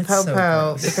 by the That's so popo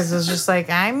gross. because it was just like,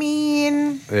 I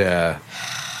mean, yeah.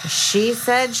 she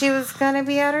said she was gonna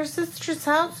be at her sister's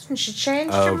house and she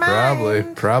changed her Oh,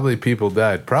 mind. probably people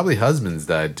died. Probably husbands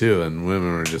died too, and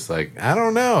women were just like, I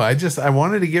don't know. I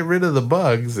wanted to get rid of the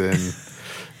bugs, and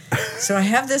So I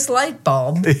have this light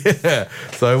bulb. yeah.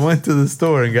 So I went to the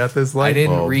store and got this light I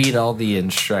didn't bulb. read all the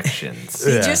instructions.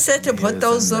 He Yeah. just said to It put is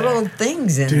those in little there.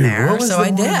 things in Dude, there, what was so the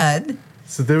I one? did.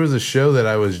 So there was a show that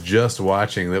I was just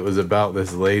watching that was about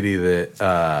this lady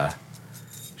that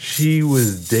she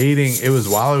was dating. It was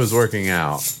while I was working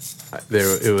out.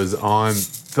 It was on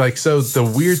like, so the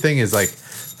weird thing is like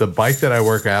the bike that I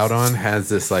work out on has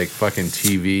this like fucking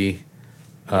TV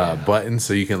button,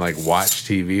 so you can like watch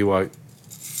TV while.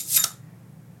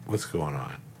 What's going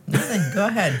on? Nothing. Go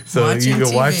ahead. So Watching you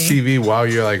can watch TV while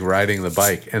you're like riding the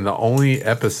bike, and the only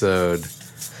episode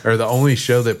or the only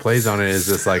show that plays on it is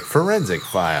this like forensic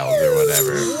files or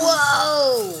whatever.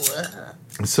 Whoa!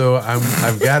 So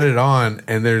I've got it on,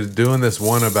 and they're doing this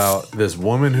one about this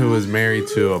woman who was married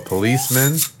to a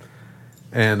policeman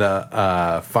and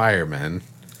a fireman,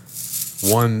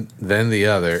 one then the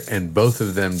other, and both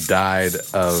of them died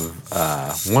of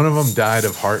one of them died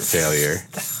of heart failure.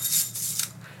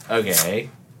 Okay.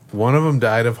 One of them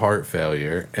died of heart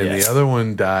failure, and Yeah. the other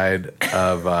one died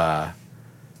of.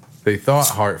 They thought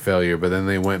heart failure, but then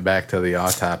they went back to the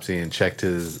autopsy and checked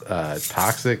his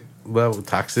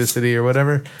toxicity or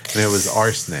whatever, and it was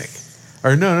arsenic.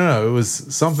 Or no, it was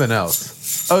something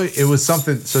else. Oh, it was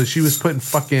something. So she was putting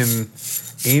fucking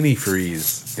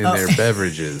antifreeze in their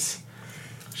beverages.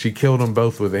 She killed them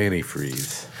both with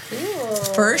antifreeze.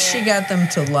 First, she got them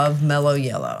to love Mellow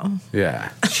Yellow. Yeah,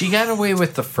 She got away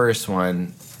with the first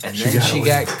one, and then got she away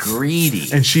got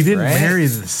greedy. and she didn't right? marry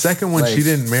the second one. She Like-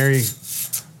 didn't marry.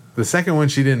 The second one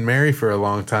she didn't marry for a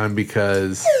long time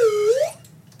because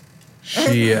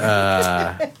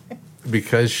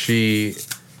she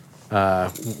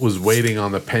was waiting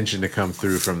on the pension to come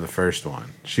through from the first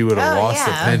one. She would have lost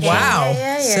the pension. Wow.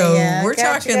 So we're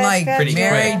talking like Pretty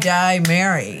marry, quick. die,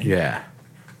 marry. Yeah,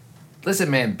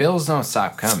 Listen, man, bills don't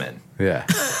stop coming. yeah,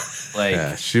 Like,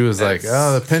 yeah. She was like,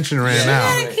 That's- "Oh, the pension ran Yeah.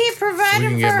 out." Gotta keep providing We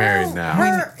can for get married her, now.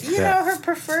 her you Yeah. know, her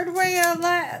preferred way of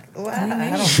life. Well,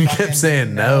 I don't She fucking kept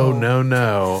saying know.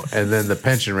 no, and then the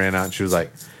pension ran out. And she was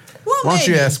like, Well, "Why don't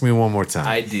you maybe. ask me one more time?"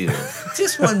 I do.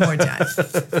 Just one more time.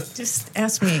 Just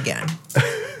ask me again.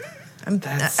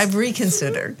 I've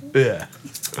reconsidered. Yeah,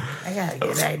 I got a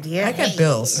good idea. I got Hey.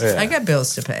 bills. Yeah. I got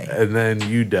bills to pay. and then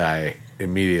you die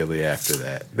immediately after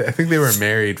that. I think they were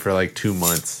married for like 2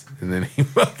 months, and then he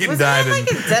fucking Was died. that like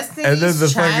and, a Destiny's and then the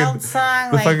Child fucking song?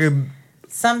 the Like fucking.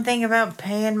 something about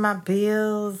paying my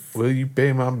bills. Will you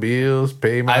pay my bills?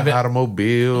 Pay my I've been-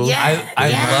 automobile. Yeah. I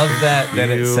Yeah. love that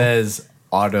it You. says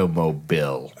Automo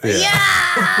Bill.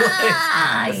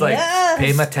 Yeah. It's like,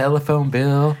 pay my telephone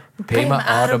bill, pay my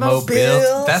automobile.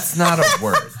 automobile. That's not a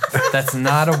word. That's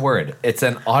not a word. It's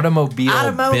an automobile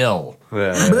Automo- bill.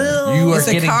 Yeah. You It's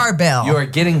a car bill. You are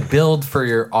getting billed for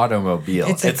your automobile.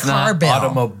 It's a car not bill.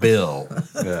 automobile.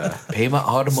 Yeah. Pay my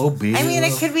automobile. I mean,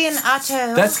 it could be an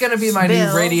auto. That's gonna be my bill.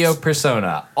 new radio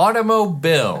persona.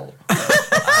 Automobile.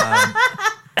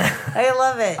 I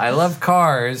love it. I love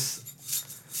cars.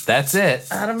 That's it.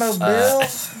 Automobile.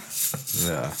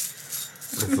 Yeah.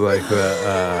 It's like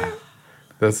the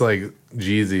that's like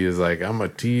Jeezy is like, I'm a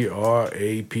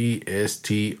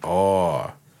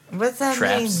TRAPSTR. What's that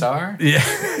Trap mean? star. Yeah.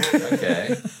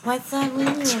 Okay. What's that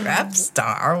mean? Rap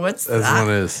star. What's That's that? one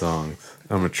of his songs.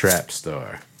 I'm a trap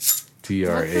star.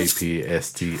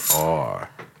 TRAPSTR.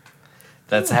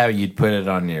 That's how you'd put it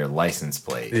on your license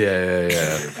plate. Yeah.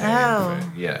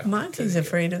 Oh. Yeah. Monty's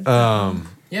afraid of.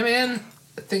 Yeah, man.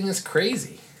 The thing is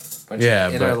crazy. Bunch Yeah,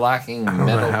 of but interlocking I don't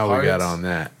metal know how parts. we got on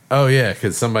that. Oh yeah,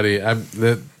 because somebody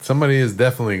is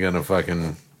definitely gonna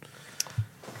fucking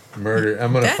murder.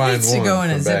 I'm gonna That find needs one to go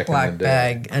in a from back in the Ziploc day.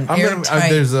 bag, an I'm gonna, airtight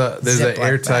there's an Ziploc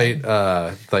airtight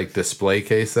bag. like display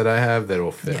case that I have that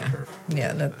will fit Yeah, her.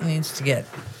 yeah, that needs to get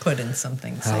put in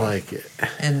something safe. I like it.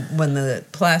 And when the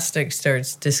plastic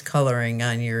starts discoloring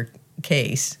on your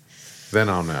case, Then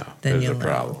I'll know. then There's you'll a know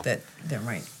problem. that there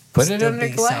might Put it still under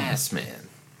be glass, man.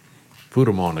 Put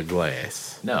them on the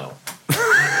glass. No.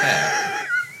 Yeah.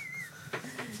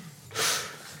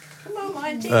 Come on,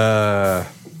 Monty. All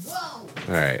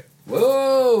right.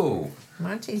 Whoa.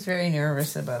 Monty's very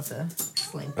nervous about the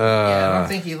sling. Yeah, I don't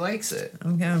think he likes it.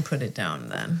 I'm gonna put it down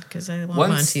then because I want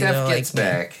Once Monty to Steph like gets me.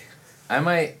 back, I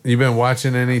might. You been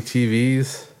watching any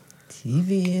TVs?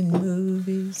 TV and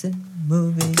movies and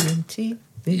movies and TV.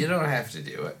 You don't have to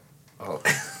do it. Oh.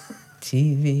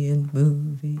 TV and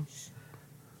movies.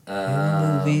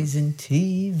 Movies and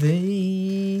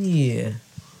TV.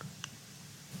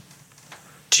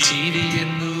 TV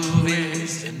and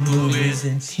movies and movies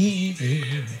and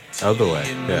TV. Other way.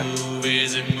 Yeah.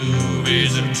 movies and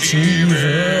movies and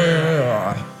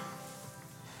TV.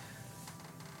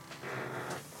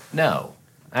 No,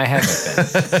 I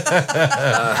haven't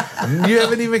been. You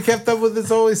haven't even kept up with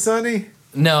It's Always Sunny?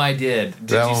 No, I did. Did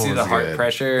That you one see the was heart good.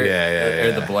 pressure? Yeah,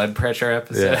 Or the blood pressure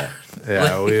episode? Yeah.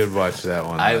 Yeah, we would watch that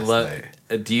one. I last love.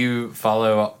 night. Do you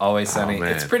follow Always Sunny?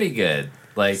 man. It's pretty good.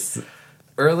 Like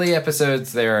early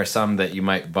episodes, there are some that you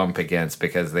might bump against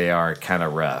because they are kind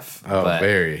of rough. Oh, but,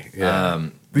 very. Yeah.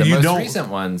 The You most don't- recent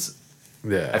ones,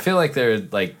 Yeah. I feel like they're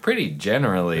like pretty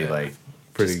generally like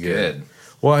pretty just good.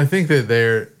 Well, I think that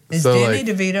they're Is so Danny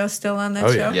like. DeVito still on that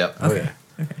Oh show? yeah. Yep. Oh yeah.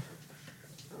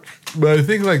 But I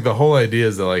think like the whole idea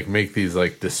is to like make these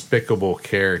like despicable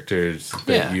characters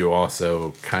that Yeah. you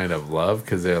also kind of love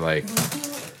because they're like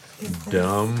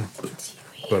dumb,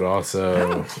 but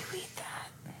also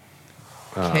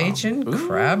Cajun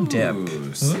crab dip.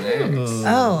 Ooh, snacks.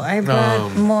 Oh, I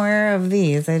brought more of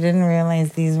these. I didn't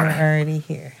realize these were already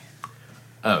here.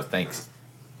 Oh, thanks.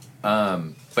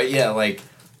 But yeah, like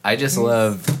I just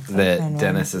love that open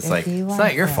Dennis one is if like, you it's want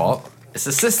not your some." fault. It's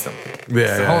a system. Yeah, It's the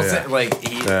yeah, whole yeah. like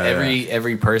he Yeah,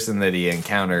 every person that he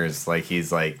encounters, like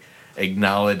he's like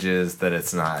acknowledges that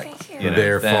it's not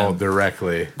their them. fault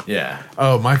directly. Yeah.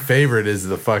 Oh, my favorite is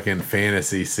the fucking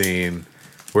fantasy scene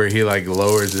where he like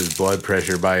lowers his blood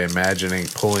pressure by imagining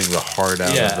pulling the heart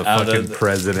out Yeah, of the out of fucking the-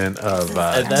 president of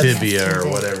that's- tibia or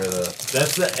whatever the.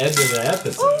 That's the end of the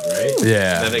episode, right?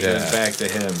 Yeah, Then it yeah. goes back to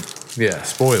him. Yeah,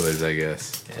 spoilers, I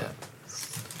guess.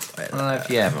 Yeah. Well, if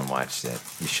you haven't watched it,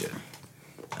 you should.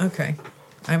 Okay.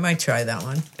 I might try that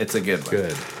one. It's a good one.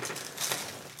 Good.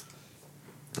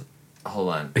 Hold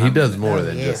on. He does more Oh,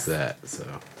 than yeah. just that. So.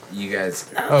 You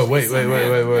guys. Oh wait!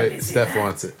 Steph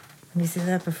wants it. Let me see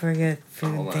that before I get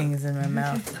Hold food on. things in my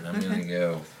mouth. And I'm gonna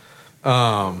go.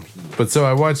 But so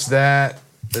I watched that.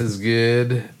 Is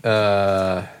good.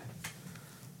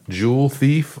 Jewel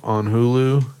Thief on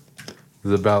Hulu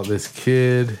is about this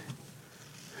kid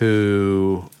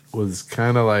who was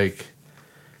kind of like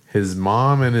his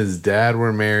mom and his dad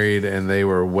were married and they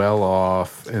were well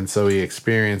off, and so he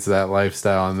experienced that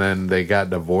lifestyle, and then they got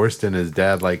divorced and his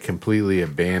dad like completely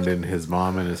abandoned his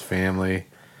mom and his family,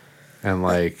 and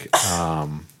like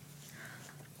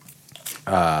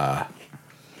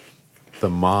the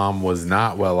mom was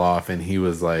not well off and he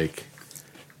was like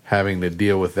having to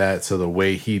deal with that, so the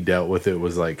way he dealt with it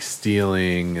was like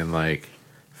stealing and like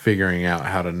figuring out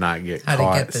how to not get How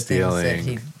caught to get the stealing.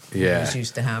 things that he was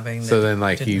used to having. So that then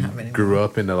like didn't he have anymore. grew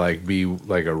up into like be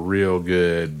like a real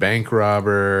good bank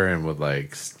robber and would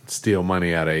like steal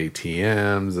money out of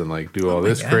ATMs and like do all my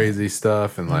this God. crazy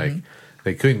stuff, and like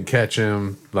they couldn't catch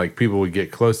him. Like people would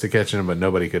get close to catching him, but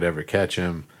nobody could ever catch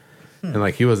him. And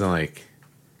like he wasn't like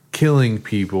killing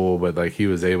people, but like he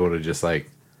was able to just like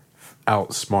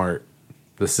outsmart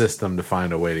the system to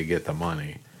find a way to get the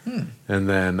money. And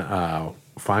then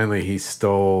finally he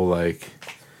stole like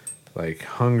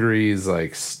Hungary's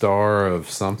like star of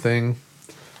something.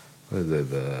 What is it?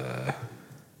 The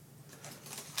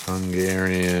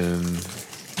Hungarian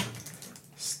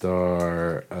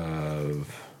star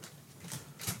of.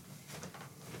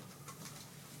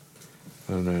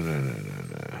 Oh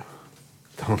no.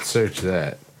 Don't search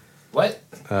that. What?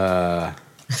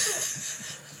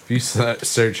 If you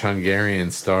search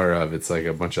Hungarian star of, it's like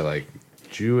a bunch of like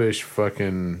Jewish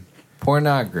fucking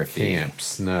Pornography.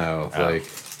 camps. No, Oh. like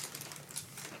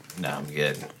No, I'm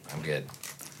good. I'm good.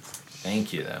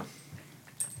 Thank you, though.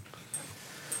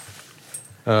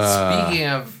 Speaking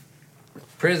of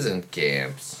prison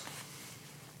camps,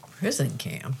 Prison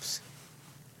camps.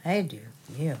 I do.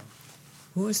 You.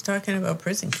 Who was talking about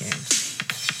prison camps?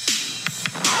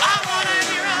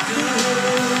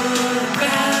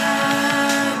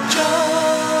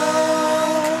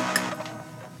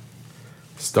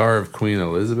 Star of Queen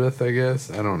Elizabeth, I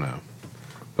guess. I don't know.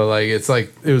 But like it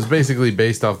was basically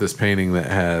based off this painting that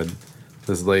had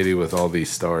this lady with all these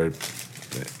starred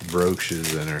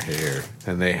brooches in her hair,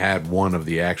 and they had one of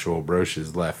the actual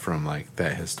brooches left from like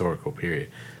that historical period.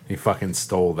 He fucking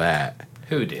stole that.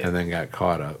 Who did? And then got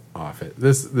caught up off it.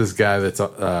 This guy that's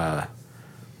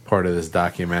part of this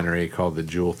documentary called The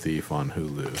Jewel Thief on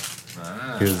Hulu.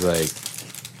 Ah.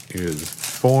 He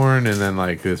was born, and then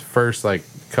like his first like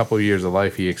couple years of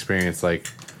life he experienced like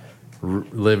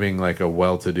living like a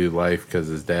well-to-do life because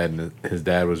his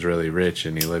dad was really rich,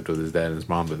 and he lived with his dad and his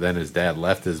mom, but then his dad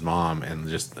left his mom and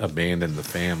just abandoned the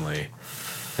family.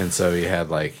 And so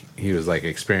he was like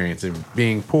experiencing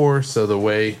being poor, so the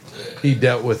way he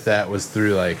dealt with that was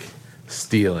through like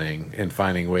stealing and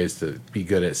finding ways to be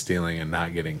good at stealing and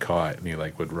not getting caught. And he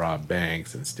like would rob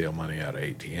banks and steal money out of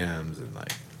ATMs and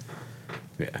like,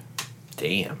 yeah.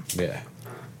 Damn. Yeah.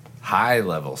 High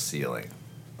level ceiling.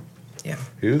 Yeah.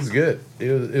 He was good.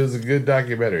 It was a good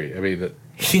documentary. I mean,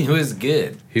 He was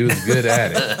good. he was good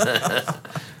at it.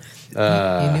 He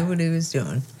knew what he was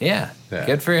doing. Yeah. Yeah.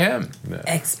 Good for him. Yeah.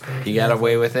 Expert. He got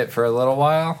away with it for a little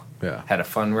while. Yeah. Had a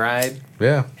fun ride.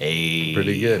 Yeah. Hey.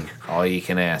 Pretty good. All you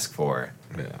can ask for.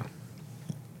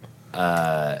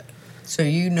 Yeah. So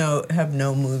have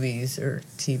no movies or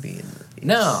TV in the movies?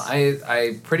 No,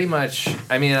 I pretty much.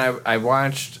 I mean, I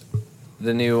watched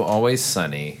the new Always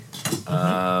Sunny,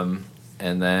 and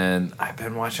then I've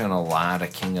been watching a lot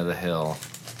of King of the Hill.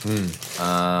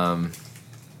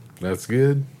 That's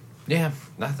good. Yeah,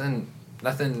 nothing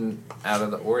out of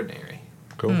the ordinary.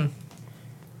 Cool.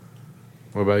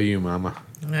 What about you, Mama?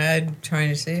 I'm trying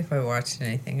to see if I watched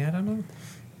anything. I don't know.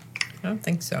 I don't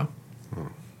think so.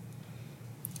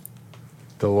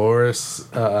 Dolores.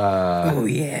 Oh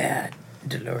yeah,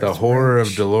 Dolores. The Horror Roach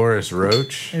of Dolores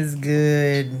Roach is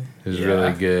good. is Yeah.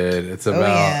 really good. It's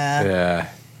about yeah.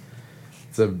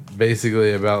 It's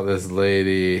basically about this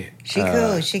lady. She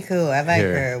cool. I like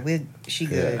here. her. She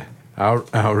good. Yeah.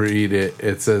 I'll read it.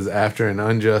 It says, after an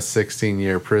unjust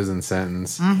 16-year prison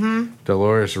sentence,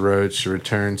 Dolores Roach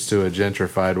returns to a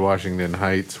gentrified Washington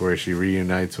Heights where she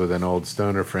reunites with an old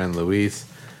stoner friend, Luis,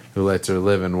 who lets her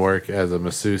live and work as a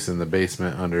masseuse in the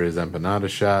basement under his empanada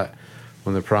shop.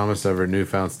 When the promise of her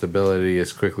newfound stability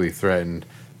is quickly threatened,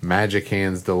 Magic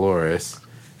Hands Dolores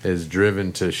is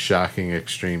driven to shocking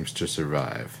extremes to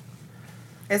survive.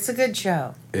 It's a good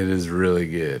show. It is really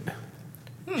good.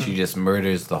 She just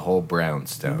murders the whole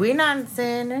brownstone. We're not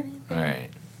saying anything. All right.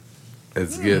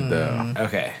 It's good, though.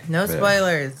 Okay. No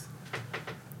spoilers.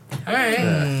 All right.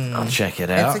 I'll check it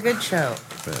out. It's a good show.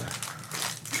 Yeah.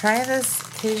 Try this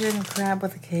Cajun crab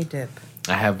with a K-dip.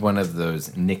 I have one of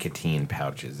those nicotine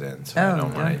pouches in, so I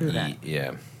don't want to eat.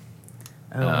 Yeah.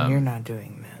 Oh, you're not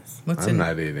doing this. What's I'm in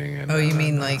not eating it. Oh, you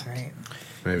mean like? That's right.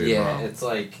 Maybe Yeah, Mom. it's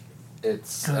like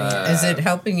it's. Is it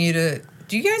helping you to?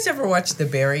 Do you guys ever watch The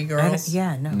Berry Girls?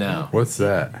 Yeah, no. No. What's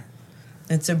that?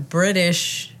 It's a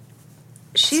British.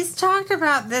 She's talked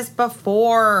about this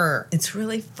before. It's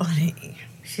really funny.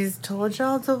 She's told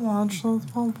y'all to watch this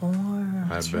before.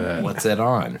 I bet. What's it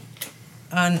on?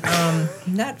 On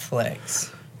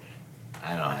Netflix.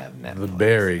 I don't have Netflix. The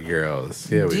Berry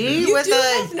Girls. Yeah, we do. You with do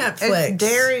have Netflix. It's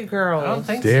Dairy Girls. I don't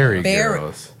think Dairy Berry-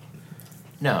 Girls.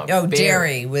 No. Oh, Berry.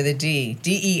 Dairy with a D.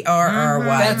 DERRY,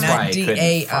 That's why I not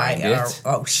couldn't find DAIR. it.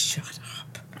 Oh, shut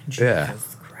up. Yeah.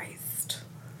 Jesus Christ.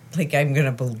 Like, I'm going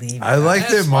to believe I like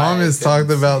That's that Mom why I has couldn't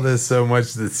talked about this so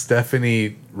much that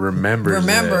Stephanie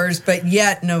remembers it. but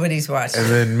yet nobody's watched And it.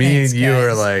 then me Thanks, and you guys.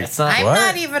 are like, It's not. I'm what?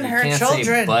 not even You her can't children.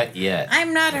 say but yet.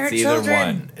 I'm not her it's either children.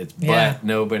 one. It's but Yeah.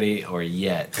 nobody or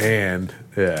yet. And,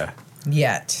 yeah.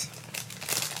 Yet.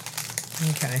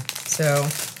 Okay. So,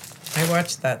 I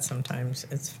watch that sometimes.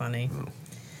 It's funny.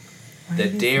 The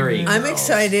Dairy. I'm Girls.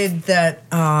 excited that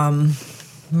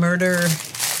Murder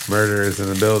Murder is in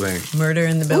the building.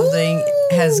 in the Building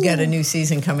has got a new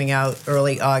season coming out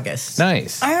early August.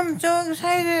 Nice. I am so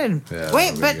excited. Yeah,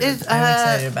 Wait, that'll but be good. is I'm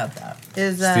excited about that.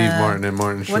 Steve Martin and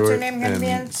Martin Short. what's her name gonna and be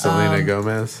in? Selena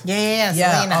Gomez. Yeah,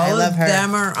 Yeah, Selena. all I love of her.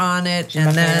 them are on it, She's and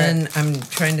my then I'm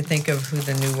trying to think of who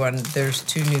the new one. There's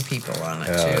 2 new people on it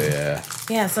Oh, too. yeah.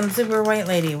 Yeah, some super white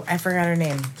lady. I forgot her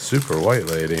name. Super white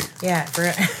lady. Yeah, I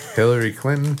forgot. Hillary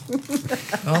Clinton.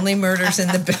 Only Murders in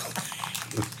the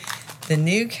Building. The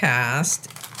new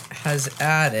cast has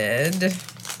added.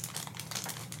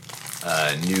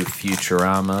 New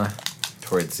Futurama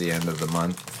towards the end of the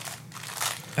month.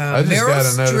 I just Meryl got a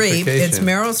Streep. notification. It's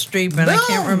Meryl Streep, and I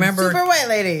can't Boom! remember. Super white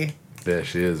lady. Yeah,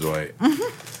 she is white.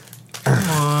 Come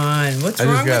on. What's I just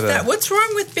wrong with gotta- that? What's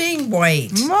wrong with being white?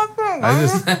 I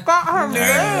just got her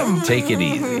name. Take it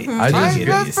easy. I Take just- it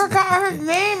easy. forgot her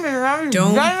name. And I was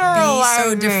Don't be so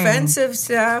generalizing. defensive,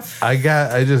 Steph. I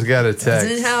just got a Doesn't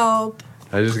text. help.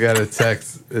 I just got a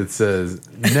text. It says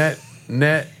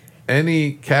net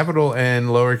any capital N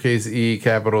lowercase e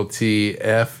capital T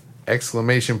F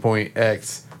exclamation point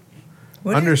X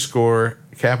What underscore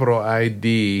capital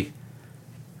ID.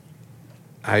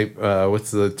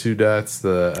 What's the two dots?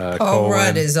 The Paul colon,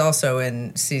 Rudd is also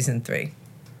in season 3.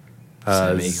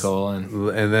 Semicolon.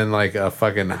 and then like a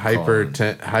fucking hyper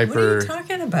colon. What are hyper you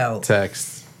talking about?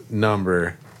 text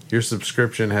number. Your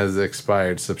subscription has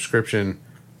expired. Subscription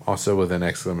also with an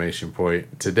exclamation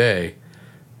point. Today.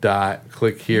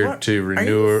 Click here What? to Are you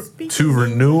renew speaking to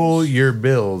renewal your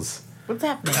bills. What's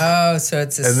happening? Oh, so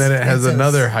it's a And then it has it's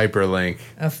another hyperlink.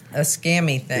 a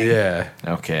scammy thing. Yeah.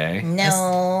 Okay.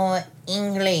 No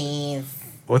English.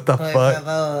 What the Por fuck?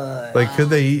 favor. Like, could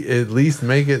they at least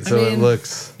make it so it mean-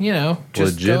 looks You know,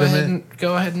 just Legitimate?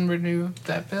 go ahead and renew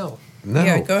that bill. no?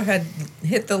 Yeah, go ahead.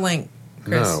 Hit the link,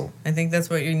 Chris. No. I think that's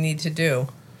what you need to do.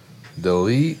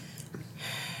 Delete.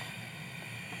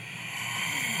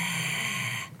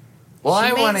 Well, She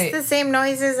I want makes the to. same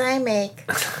noises I make.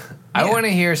 I want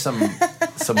to hear some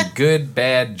good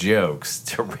bad jokes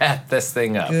to wrap this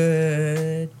thing up.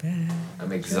 Good, bad.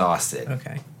 I'm exhausted.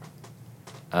 Okay.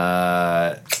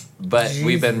 But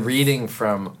we've been reading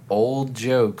from old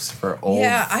jokes for old.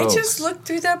 Yeah, folks. I just looked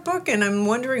through that book and I'm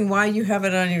wondering why you have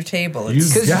it on your table. You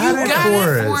It's, because got you it got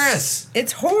for it for us. us.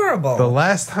 it's horrible. The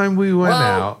last time we went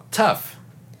Well, out, tough.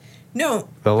 No,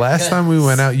 the last time we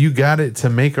went out, you got it to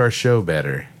make our show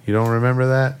better. You don't remember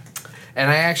that? And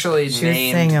I actually She was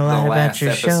named saying a lot the about last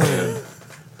your show. episode.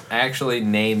 I actually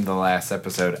named the last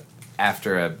episode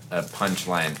after a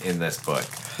punchline in this book.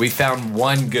 We found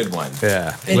one good one.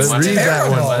 Yeah. It's Let's read that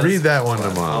terrible. one. Read that one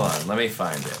Hold tomorrow. on, let me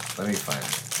find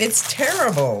it. it's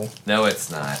terrible. No, it's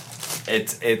not.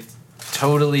 It's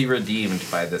totally redeemed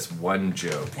by this one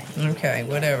joke. Okay,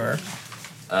 whatever.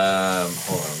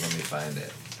 Hold on, let me find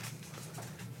it.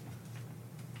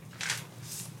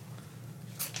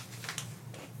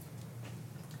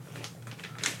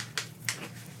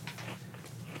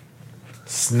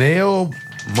 Snail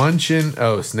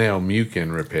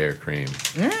Mucin repair cream.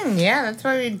 Yeah, that's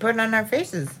why we put it on our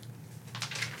faces.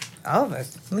 All of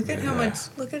us. Look at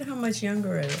how much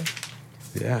younger it is.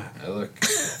 Yeah. I look.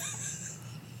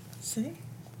 See?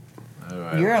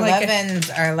 Your Like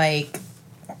 11s are like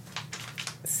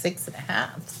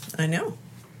 6.5. I know.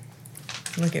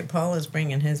 Look at Paul is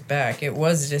bringing his back. It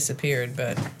was disappeared,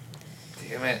 but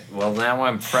Damn it. Well, now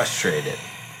I'm frustrated.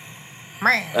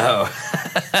 Oh.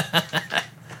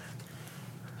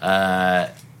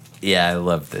 Yeah, I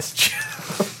love this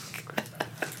joke.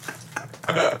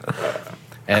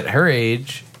 At her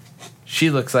age, she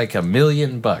looks like $1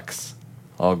 million,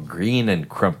 all green and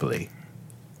crumply.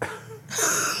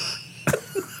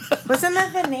 Wasn't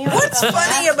that the name what's of the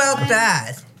funny last about one?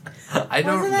 that? I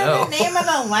don't Wasn't that know. the name of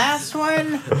the last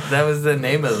one? That was the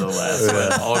name of the last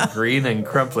one, all green and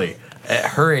crumply. At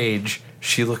her age,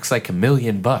 she looks like $1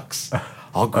 million,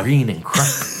 all green and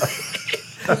crumply.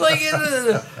 Like,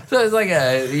 so it's like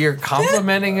you're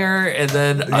complimenting her and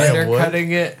then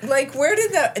undercutting it. Like, where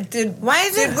did that? Why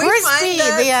is it Did we find crispy,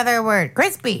 that? the other word?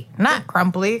 Crispy, not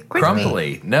crumply. Crispy.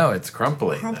 Crumply. No, it's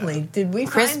crumply. Crumply. Did we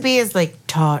Crispy is like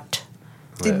taut.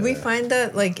 Did we find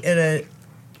that like at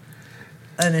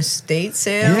an estate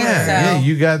sale? Yeah, so. yeah,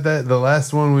 you got that. The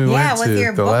last one we Yeah, went with to.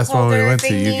 your The book last one we holder went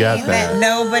to, you thingy got that.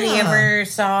 nobody ever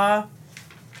saw.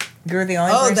 You're the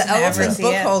only Oh, person the to ever elephant see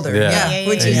book it. holder. Yeah. Yeah, Yeah,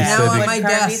 which yeah, is yeah. now You on said my you-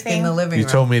 desk in the living You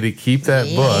room. told me to keep that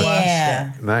book.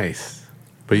 Yeah. Nice.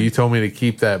 But you told me to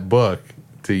keep that book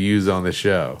to use on the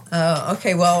show. Oh,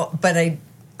 okay. Well, but I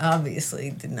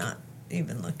obviously did not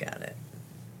even look at it.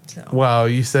 So Well,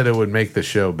 you said it would make the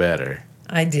show better.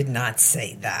 I did not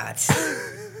say that.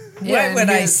 Yeah, Why and would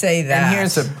I here's- say that? And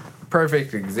here's a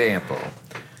perfect example.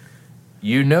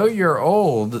 You know you're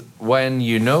old when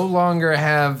you no longer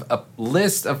have a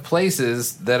list of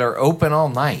places that are open all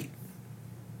night.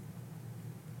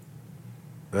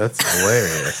 That's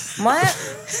hilarious.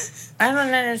 What? I don't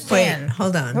Wait, understand.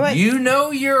 hold on. What? You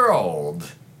know you're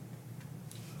old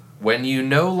when you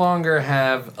no longer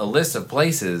have a list of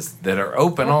places that are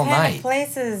open all What kind night. of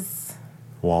places?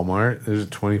 Walmart. There's a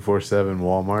 24/7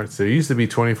 Walmart. There used to be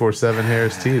 24/7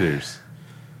 Harris Teeters.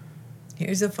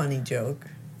 Here's a funny joke.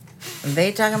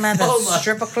 They talking about the Hold on.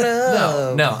 stripper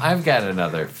club? No, I've got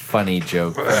another funny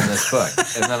joke from this book,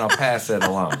 and then I'll pass it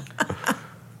along.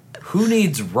 Who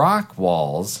needs rock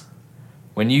walls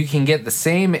when you can get the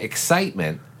same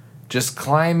excitement just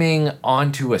climbing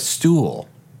onto a stool.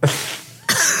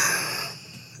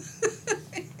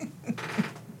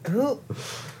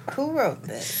 Who wrote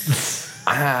this?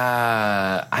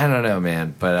 I don't know,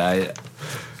 man, but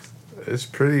It's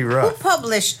pretty Who rough.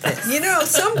 published this? You know,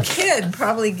 some kid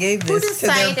probably gave Who this to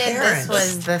their decided parents.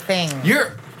 this was the thing?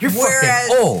 you're Whereas-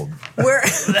 fucking old.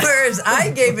 Whereas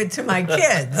I gave it to my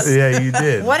kids. Yeah, you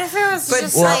did. What if it was But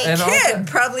just some like and kid also-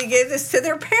 probably gave this to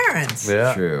their parents.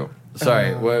 Yeah. True.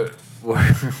 Sorry, what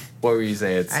were you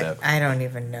saying, Steph? I don't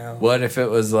even know. What if it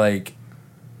was like,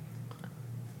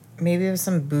 Maybe it was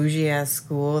some bougie ass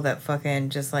school that fucking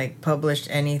just like published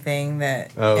anything that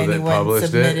Oh, that anyone published it?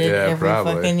 submitted Yeah, every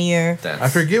probably. fucking year. I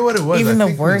forget what it was. Even I the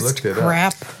think we worst looked it up.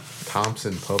 crap.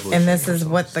 Thompson Publishing. And this or is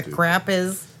what the something stupid. crap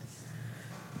is.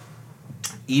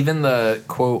 even the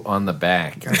quote on the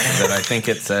back that I think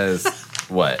it says,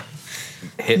 what?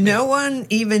 Hit me. No one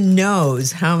even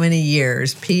knows how many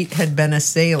years Pete had been a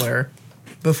sailor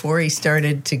before he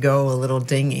started to go a little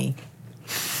dingy.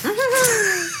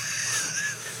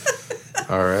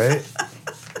 All right.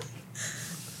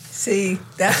 See,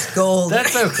 that's gold.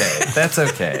 That's okay. That's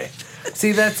okay.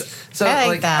 See, that's so I like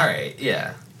like that. all right,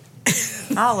 yeah.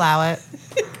 I'll allow it.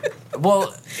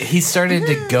 Well, he started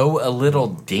to go a little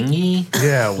dingy.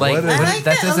 Yeah. Like what is I like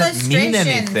that the doesn't mean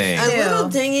illustration. anything. a little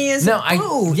dingy is No, a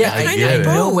boat. yeah, A I kind of get it.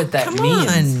 know boat. what that Come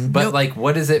means. on. But No- like,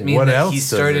 what does it mean What that else he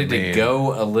does it started to mean?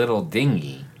 go a little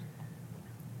dingy?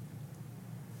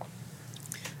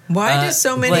 why do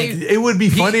so many? like- It would be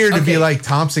funnier to be okay. like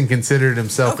Thompson considered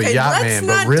himself a Okay, yacht let's man,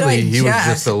 but not really he was digest.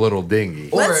 just a little dingy.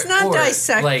 Let's not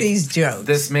dissect these jokes.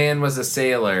 This man was a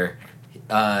sailor.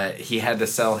 He had to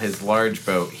sell his large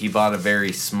boat. He bought a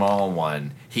very small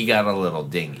one. He got a little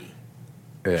dingy.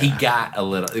 Yeah. He got a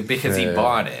little because he Yeah.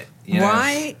 bought it. You know?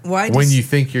 Why? Why? when does- you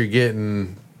think you're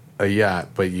getting a yacht,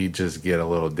 but you just get a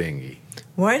little dingy.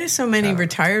 Why do so many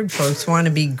retired folks want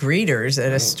to be greeters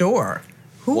at a store?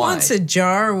 Who Why? wants a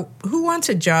jar? Who wants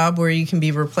a job where you can be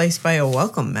replaced by a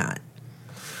welcome mat?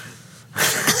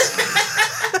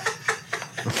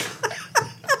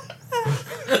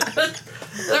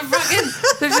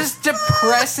 They're just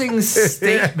depressing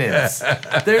statements.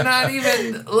 They're not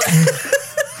even.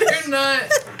 They're not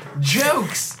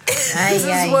jokes. This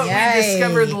is what we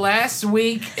discovered last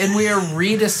week, and we are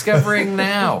rediscovering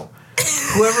now.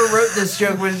 Whoever wrote this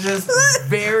joke was just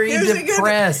very Here's a good-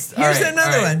 depressed. here's All right,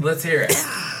 another all right, one. Let's hear it.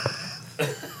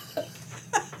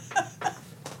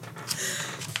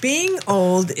 Being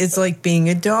old is like being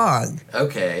a dog.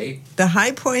 Okay. The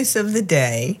high points of the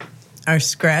day are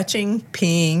scratching,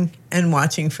 peeing, and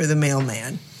watching for the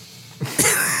mailman.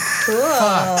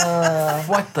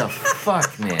 What the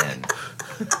fuck, man?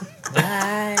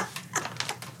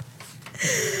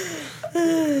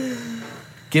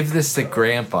 Give this to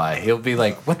Grandpa. He'll be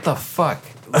like, what the fuck?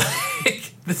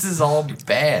 Like, this is all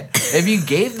bad. If you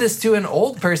gave this to an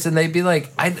old person, they'd be like,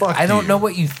 I don't you. know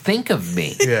what you think of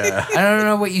me. Yeah. I don't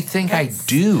know what you think I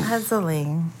do.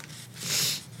 Puzzling.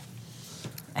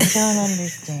 I don't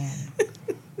understand.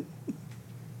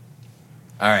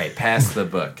 All right, pass the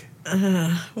book.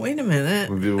 Wait a minute.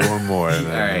 We'll do one more. And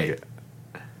then All right.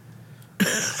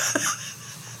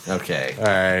 Okay. All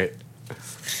right.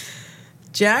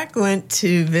 Jack went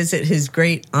to visit his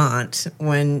great aunt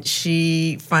when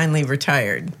she finally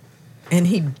retired, and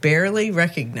he barely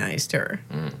recognized her.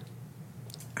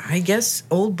 I guess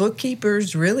old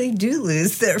bookkeepers really do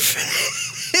lose their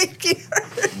figures.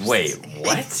 Wait,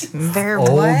 what? They're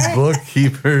Old what?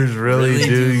 bookkeepers really, Really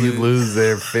do do lose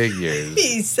their figures.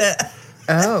 He said,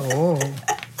 Oh.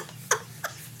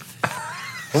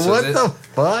 What this- the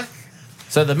fuck?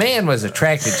 So the man was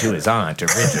attracted to his aunt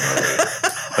originally,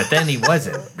 but then he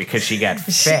wasn't because she got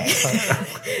fat.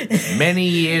 Many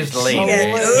years later, "Got he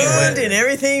old went- and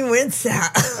everything went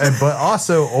south." But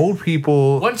also, old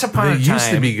people Once upon a they used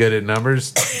to time- be good at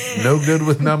numbers. No good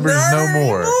with numbers no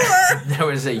more. there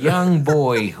was a young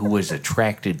boy who was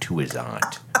attracted to his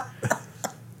aunt.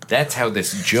 That's how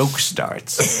this joke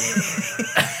starts.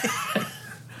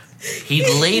 He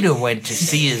later went to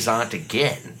see his aunt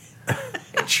again,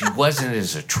 and she wasn't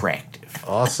as attractive.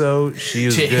 Also, she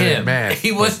was To good at him, math.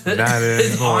 he wasn't- Not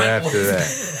his anymore aunt after wasn't.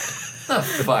 that. Oh,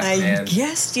 fuck, I man.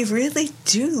 guess you really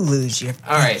do lose your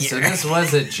All right, so figure. this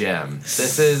was a gem.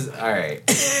 This is all right.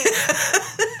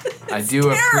 I do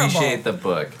appreciate the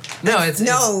book. No, it's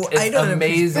I don't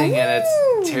amazing and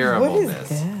it's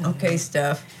terribleness. Okay,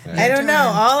 Steph. I don't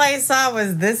know. All I saw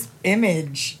was this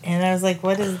image, and I was like,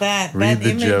 "What is that?" Read that the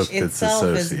image joke that's itself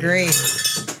is associated.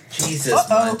 great. Jesus,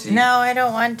 Monty. No, I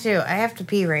don't want to. I have to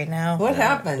pee right now. What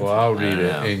happened? Well, I'll read I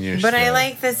know. it in your But I stuff.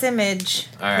 like this image.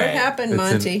 All right. What happened, It's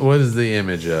Monty? what is the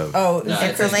image of? Oh, No,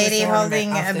 It's a lady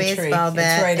holding a baseball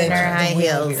bat in her high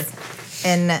heels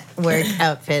and work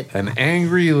outfit. An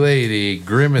angry lady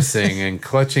grimacing and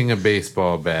clutching a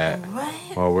baseball bat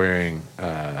while wearing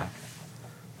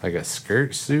like a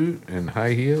skirt suit and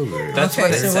high heels. Or? That's Okay,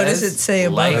 what it so says. what does it say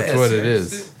above Like it? That's what it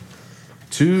is.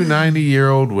 Two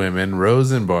 90-year-old women,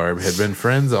 Rose and Barb, had been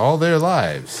friends all their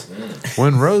lives.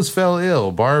 When Rose fell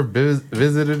ill, Barb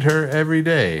visited her every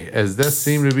day. As death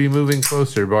seemed to be moving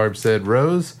closer, Barb said,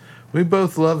 "Rose, we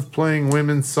both loved playing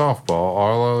women's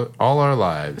softball all our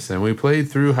lives, and we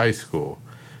played through high school.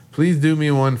 Please do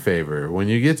me one favor. When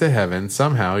you get to heaven,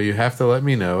 somehow you have to let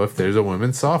me know if there's a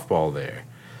women's softball there."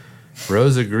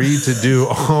 Rose agreed to do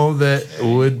all that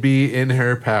would be in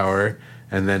her power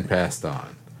and then passed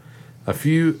on.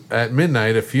 At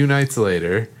midnight, a few nights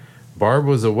later, Barb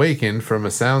was awakened from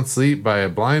a sound sleep by a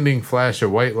blinding flash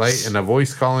of white light and a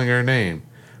voice calling her name.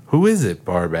 "Who is it?"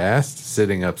 Barb asked,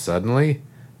 sitting up suddenly.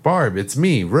 "Barb, it's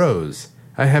me, Rose.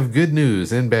 I have good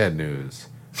news and bad news.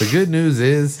 The good news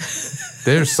is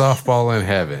there's softball in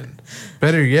heaven.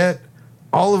 Better yet,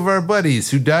 all of our buddies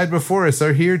who died before us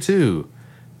are here too.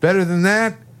 Better than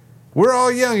that, we're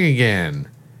all young again.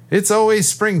 It's always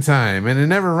springtime and it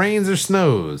never rains or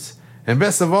snows. And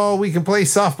best of all, we can play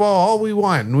softball all we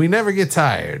want and we never get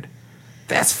tired."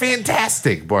 "That's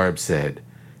fantastic," Barb said.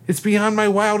 "It's beyond my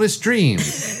wildest dreams.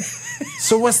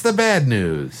 So what's the bad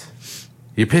news?"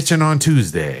 "You're pitching on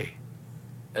Tuesday."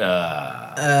 So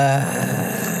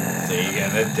you're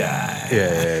gonna die.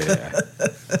 Yeah.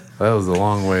 That was a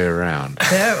long way around.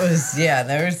 That was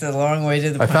a long way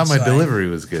to the I thought my punchline. delivery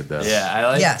was good, though. Yeah, I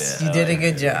liked it. Yes, you did a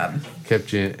good job.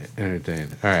 Kept you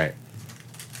entertained. All right.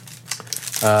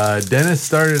 Dennis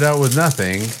started out with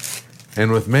nothing,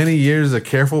 and with many years of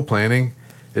careful planning,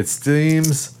 it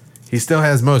seems he still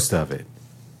has most of it.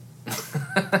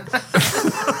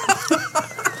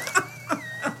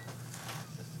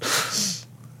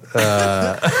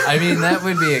 I mean, that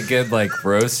would be a good like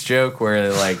roast joke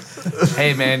where like,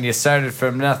 "Hey man, you started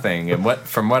from nothing, and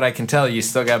from what I can tell, you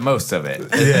still got most of it."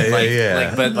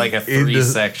 Yeah. But like a It three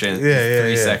does- section, yeah.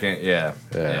 3 second,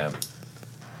 yeah.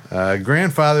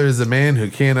 Grandfather is a man who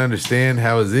can't understand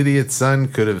how his idiot son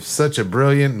could have such a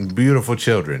brilliant and beautiful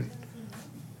children.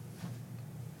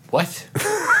 What?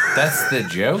 That's the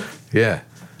joke? Yeah.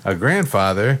 A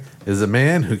grandfather is a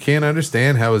man who can't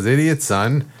understand how his idiot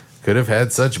son could have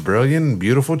had such brilliant and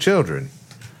beautiful children.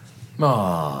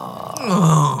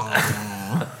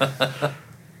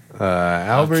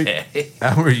 Albert Okay.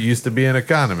 Albert used to be an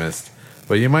economist,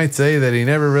 but you might say that he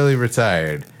never really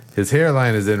retired. His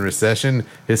hairline is in recession,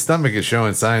 his stomach is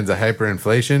showing signs of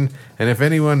hyperinflation, and if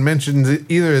anyone mentions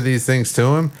either of these things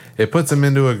to him, it puts him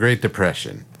into a Great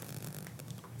Depression.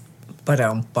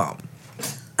 Bum.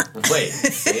 Wait,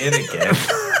 say it again.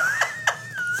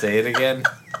 Say it again.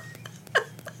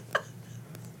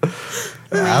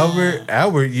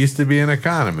 Albert used to be an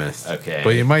economist. Okay.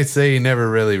 But you might say he never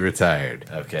really retired.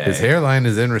 Okay. His hairline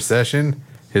is in recession.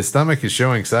 His stomach is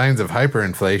showing signs of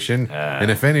hyperinflation.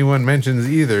 And if anyone mentions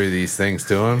either of these things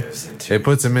to him, it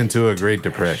puts him into a Great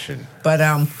Depression.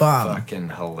 Bum. Fucking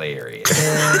hilarious.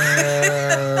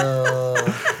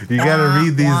 You gotta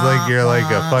read these like you're like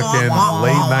a fucking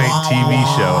late night TV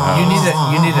show host.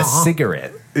 You need a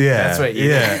cigarette. Yeah. That's what you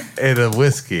Yeah. And a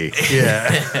whiskey.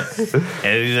 Yeah.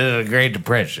 And he's in a Great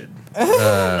Depression.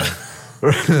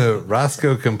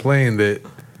 Roscoe complained.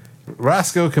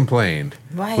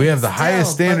 Why "We have the still?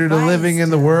 highest standard But of why living in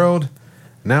the still? world.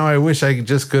 Now I wish I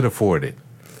just could afford it."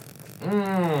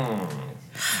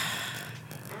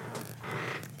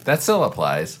 That still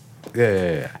applies.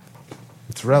 Yeah.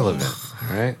 It's relevant,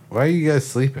 right? Why are you guys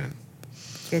sleeping?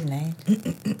 Good night.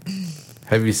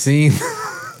 Have you seen?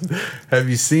 Have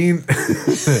you seen?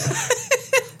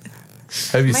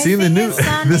 Have you My seen the thing new? is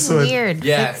sounding This one. weird.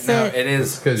 Yeah, Fix no, it. it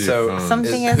is. Because your phone.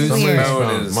 Something is whose weird.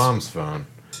 phone is? Mom's phone.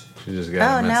 She just got a Oh,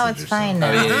 message. now it's or fine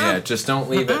something. Oh now. yeah. Just don't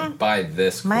leave it by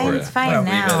this cord. Mine's fine Leave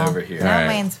now. it over here. Now All right.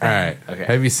 mine's All fine. right. Okay.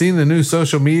 Have you seen the new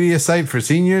social media site for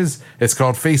seniors? It's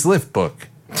called Facelift Book.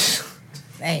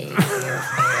 Hey.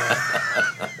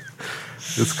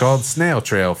 It's called Snail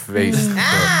Trail Face.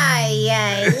 Ay,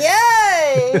 ay,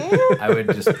 ay. I would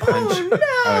just punch. I would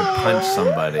punch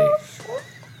somebody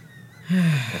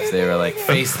if they were like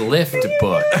facelift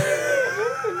book.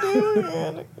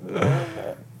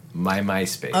 My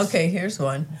MySpace. Okay, here's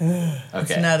one. It's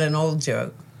Okay. not an old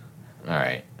joke. All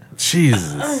right.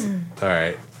 Jesus. All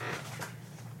right.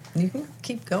 You can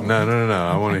keep going. No.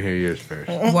 I want to hear yours first.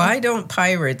 Why don't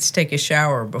pirates take a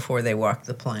shower before they walk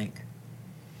the plank?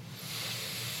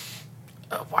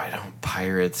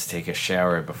 pirates take a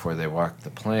shower before they walk the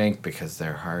plank because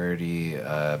they're hardy.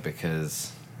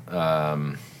 Because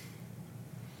the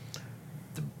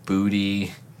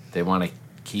booty, they want to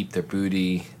keep their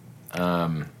booty.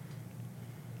 I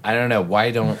don't know.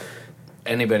 Why don't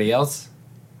anybody else?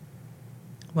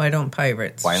 Why don't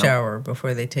pirates shower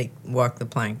before they walk the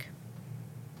plank?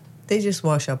 They just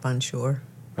wash up on shore.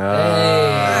 I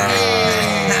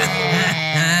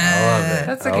love it.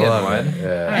 That's a good one.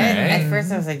 Yeah. At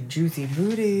first I was like, juicy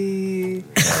booty.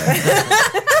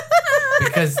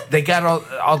 Because they got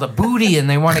all the booty and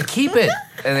they want to keep it.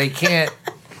 And they can't.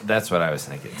 That's what I was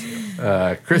thinking,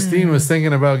 too. Christine was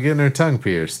thinking about getting her tongue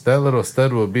pierced. That little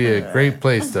stud would be a great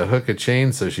place to hook a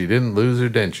chain so she didn't lose her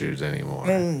dentures anymore.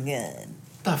 Oh, good.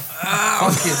 The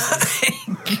fuck is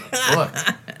Look.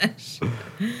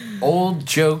 Old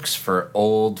jokes for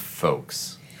old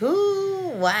folks.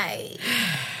 Who? Why?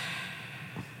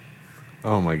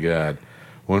 Oh my God.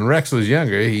 When Rex was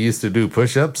younger, he used to do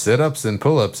push-ups, sit-ups, and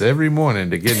pull-ups every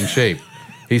morning to get in shape.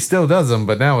 He still does them,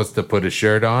 but now it's to put his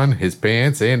shirt on, his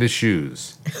pants, and his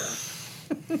shoes.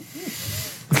 All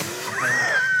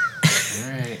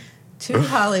right. Two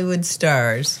Hollywood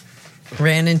stars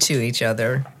ran into each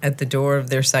other at the door of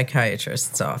their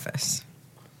psychiatrist's office.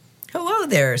 "Hello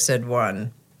there," said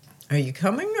one. "Are you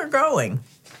coming or going?"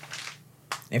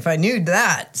 "If I knew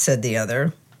that," said the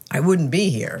other, "I wouldn't be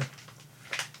here."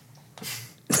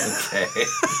 Okay.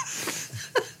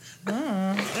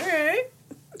 All right.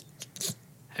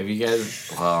 Have you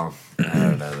guys... Well, I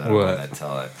don't know that I What? want to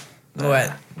tell it.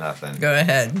 What? Nothing. Go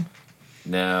ahead.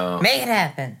 No. Make it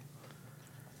happen.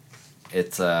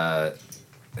 It's a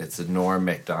Norm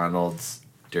Macdonald's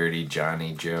Dirty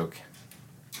Johnny joke.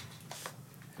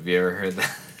 Have you ever heard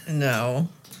that? No.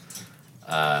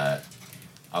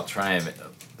 I'll try and...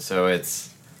 So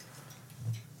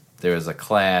there was a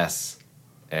class,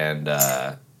 and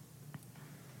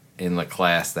in the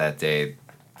class that day,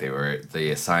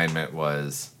 the assignment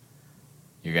was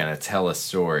you're going to tell a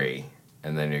story,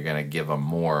 and then you're going to give a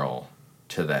moral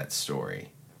to that story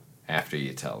after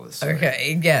you tell the story.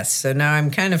 Okay, yes. So now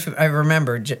I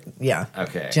remember, yeah.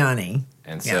 Okay. Johnny.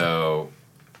 And so,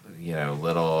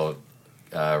 little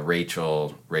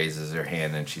Rachel raises her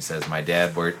hand and she says, "My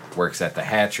dad works at the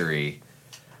hatchery,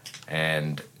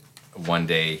 and one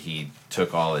day he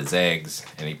took all his eggs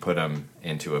and he put them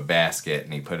into a basket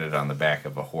and he put it on the back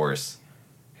of a horse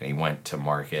and he went to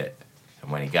market, and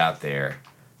when he got there,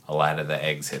 a lot of the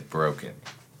eggs had broken.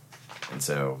 And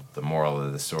so the moral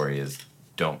of the story is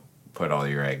don't put all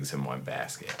your eggs in one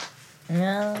basket."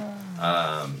 No.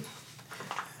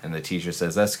 And the teacher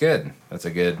says, "That's good. That's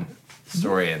a good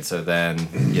story." And so then,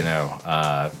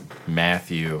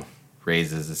 Matthew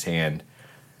raises his hand,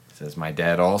 says, "My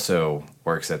dad also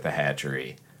works at the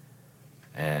hatchery.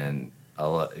 And, a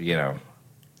lot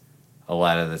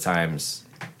of the times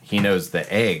he knows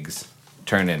the eggs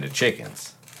turn into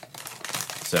chickens.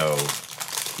 So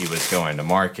he was going to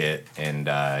market and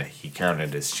he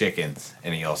counted his chickens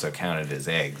and he also counted his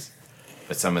eggs.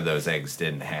 But some of those eggs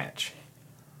didn't hatch.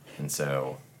 And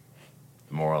so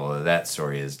the moral of that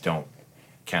story is don't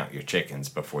count your chickens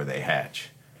before they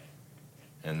hatch."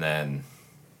 And then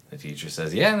the teacher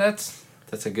says, "Yeah, that's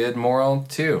a good moral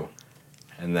too."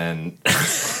 And then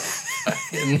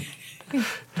fucking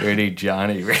Dirty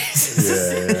Johnny raises his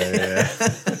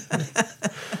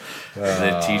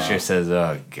The teacher says,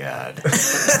 "Oh God,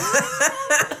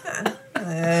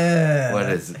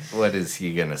 what is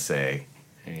he gonna say?"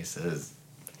 And he says,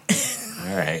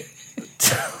 "All right,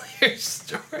 tell your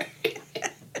story."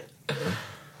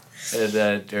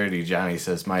 And Dirty Johnny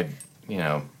says,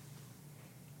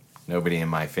 nobody in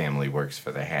my family works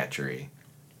for the hatchery,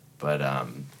 but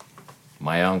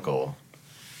my uncle,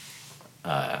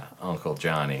 Uncle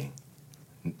Johnny,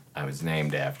 I was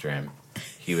named after him.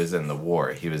 He was in the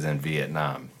war. He was in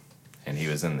Vietnam, and he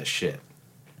was in the shit.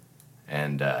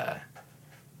 And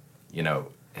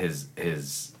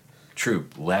his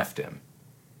troop left him.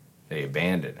 They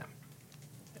abandoned him,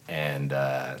 and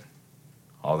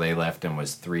all they left him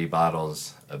was 3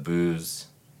 bottles of booze,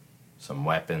 some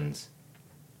weapons.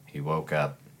 He woke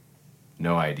up,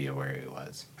 no idea where he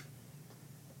was.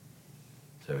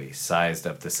 So he sized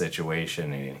up the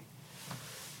situation, and he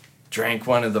drank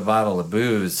one of the bottle of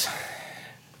booze,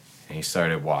 and he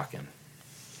started walking.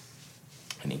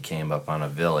 And he came up on a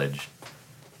village,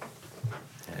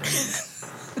 and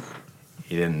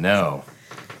he didn't know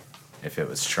if it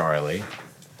was Charlie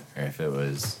or if it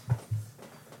was,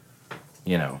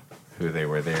 who they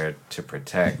were there to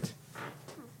protect.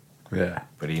 Yeah.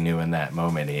 But he knew in that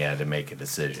moment he had to make a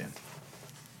decision.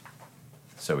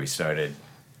 So he started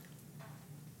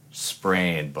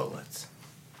spraying bullets.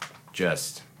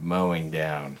 Just mowing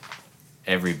down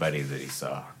everybody that he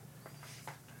saw.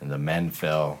 And the men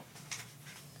fell,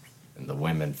 and the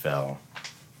women fell,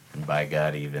 and by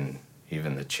God, even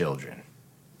the children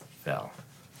fell.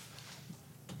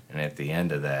 And at the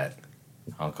end of that,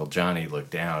 Uncle Johnny looked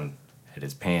down at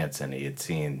his pants and he had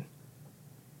seen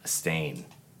a stain.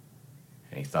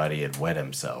 And he thought he had wet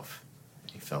himself.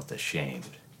 He felt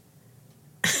ashamed.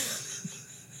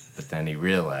 But then he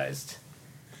realized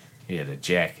he had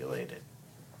ejaculated.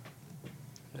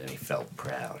 And then he felt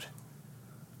proud.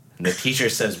 And the teacher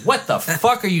says, "What the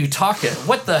fuck are you talking?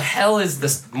 What the hell is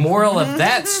the moral of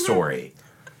that story?"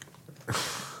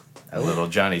 And little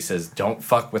Johnny says, "Don't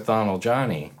fuck with Uncle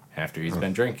Johnny after he's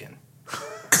been drinking."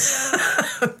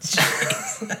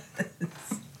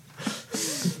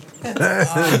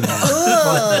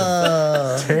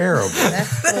 Terrible.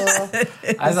 That's cool.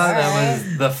 I thought that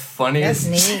was the funniest.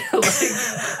 That's neat.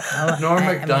 Norm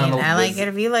I Macdonald. mean, I like was it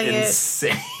if you like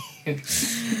insane.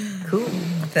 Cool.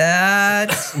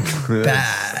 That's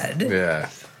bad. Yeah.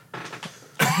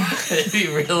 He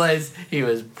realized he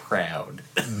was proud.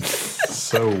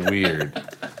 So weird.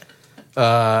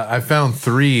 I found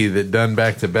 3 that done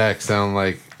back to back sound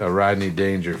like a Rodney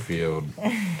Dangerfield.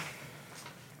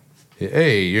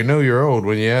 Hey, you know you're old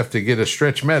when you have to get a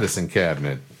stretch medicine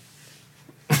cabinet.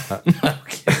 I'm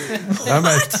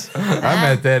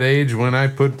at that age when I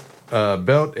put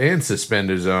belt and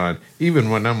suspenders on, even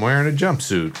when I'm wearing a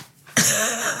jumpsuit.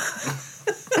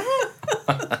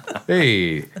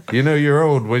 Hey, you know you're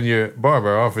old when your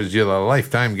barber offers you a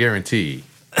lifetime guarantee.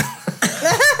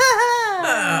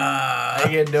 I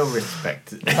get no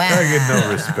respect. I get no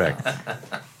respect.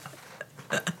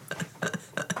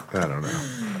 I don't know.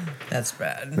 That's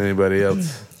bad. Anybody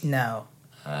else? No.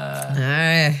 Nah,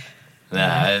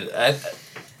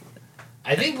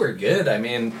 I think we're good. I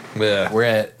mean, Yeah. we're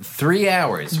at 3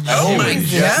 hours. Oh my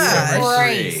Just God. over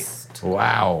 3. Christ.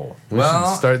 Wow. We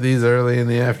Well- should start these early in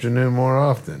the afternoon more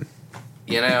often.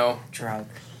 You know, Drug.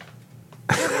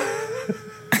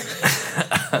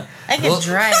 I can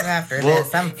drive after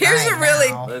this. I'm Here's a fine really.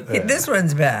 now. This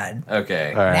one's bad.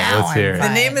 okay. All right, Now let's hear I'm it. The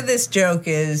fine. name of this joke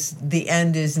is "The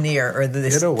End is Near," or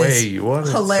this, Get away, this you want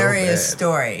it so hilarious bad.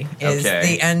 story is Okay.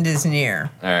 "The End is Near."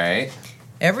 All right.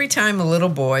 Every time a little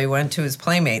boy went to his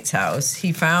playmate's house,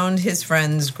 he found his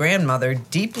friend's grandmother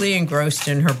deeply engrossed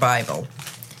in her Bible.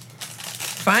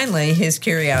 Finally, his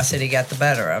curiosity got the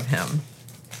better of him.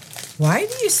 "Why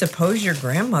do you suppose your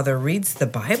grandmother reads the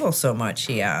Bible so much?"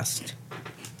 he asked.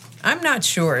 "I'm not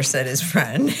sure," said his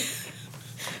friend.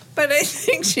 "But I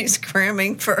think she's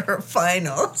cramming for her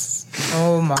finals."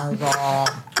 Oh my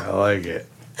god. I like it.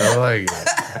 I like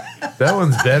it. That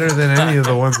one's better than any of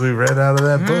the ones we read out of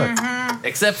that book.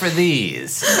 Except for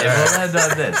these. And we'll end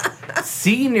on this.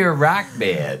 Senior rock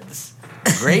bands.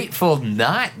 Grateful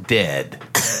Not Dead.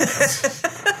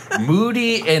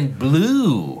 Moody and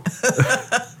Blue.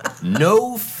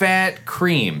 No Fat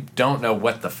Cream. Don't know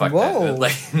what the fuck Whoa. that is.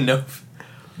 Like, no.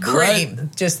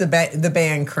 Cream. Just the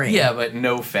band Cream. Yeah, but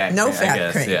no fat No cream, I fat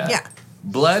guess, cream. Yeah.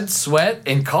 Blood, Sweat,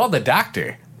 and Call the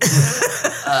Doctor.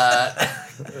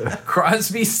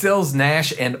 Crosby, Stills,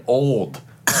 Nash, and Old.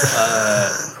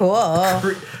 Cool.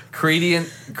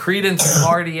 Credence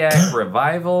Cardiac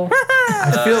Revival.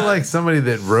 I feel like somebody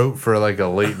that wrote for like a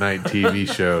late night TV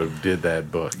show did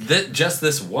that book. Just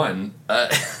this one.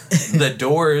 The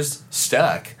Doors,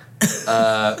 Stuck.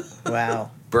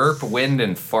 Wow. Burp, Wind,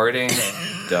 and Farting.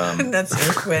 Dumb. That's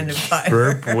Earth, Wind, and Fire.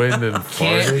 Burp, wind, and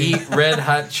Can't farting. Eat Red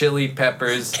Hot Chili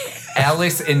Peppers.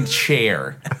 Alice in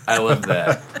Chair. I love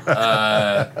that.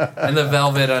 And the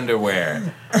Velvet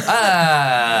Underwear.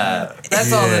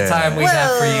 That's all the time we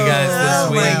got for you guys Oh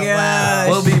this my week. gosh.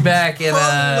 We'll be back in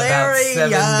about 7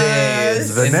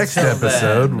 days. The next Until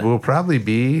episode then. will probably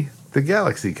be the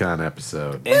GalaxyCon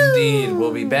episode. Indeed,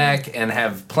 we'll be back and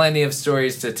have plenty of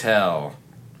stories to tell.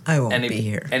 I won't be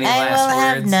here. Any I last will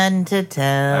have words? none to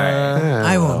tell. All right. Yeah,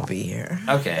 I well, won't be here.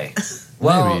 Okay.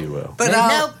 Well, maybe you will. But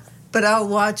Nope. I'll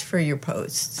watch for your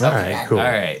posts. All right, cool. All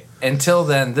right. Until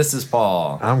then, this is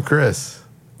Paul. I'm Chris.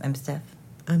 I'm Steph.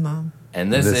 I'm Mom.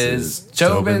 And this is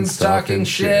Tobin's Talking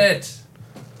Shit.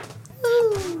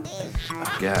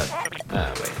 God.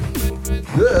 Ah,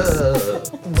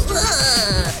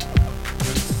 wait.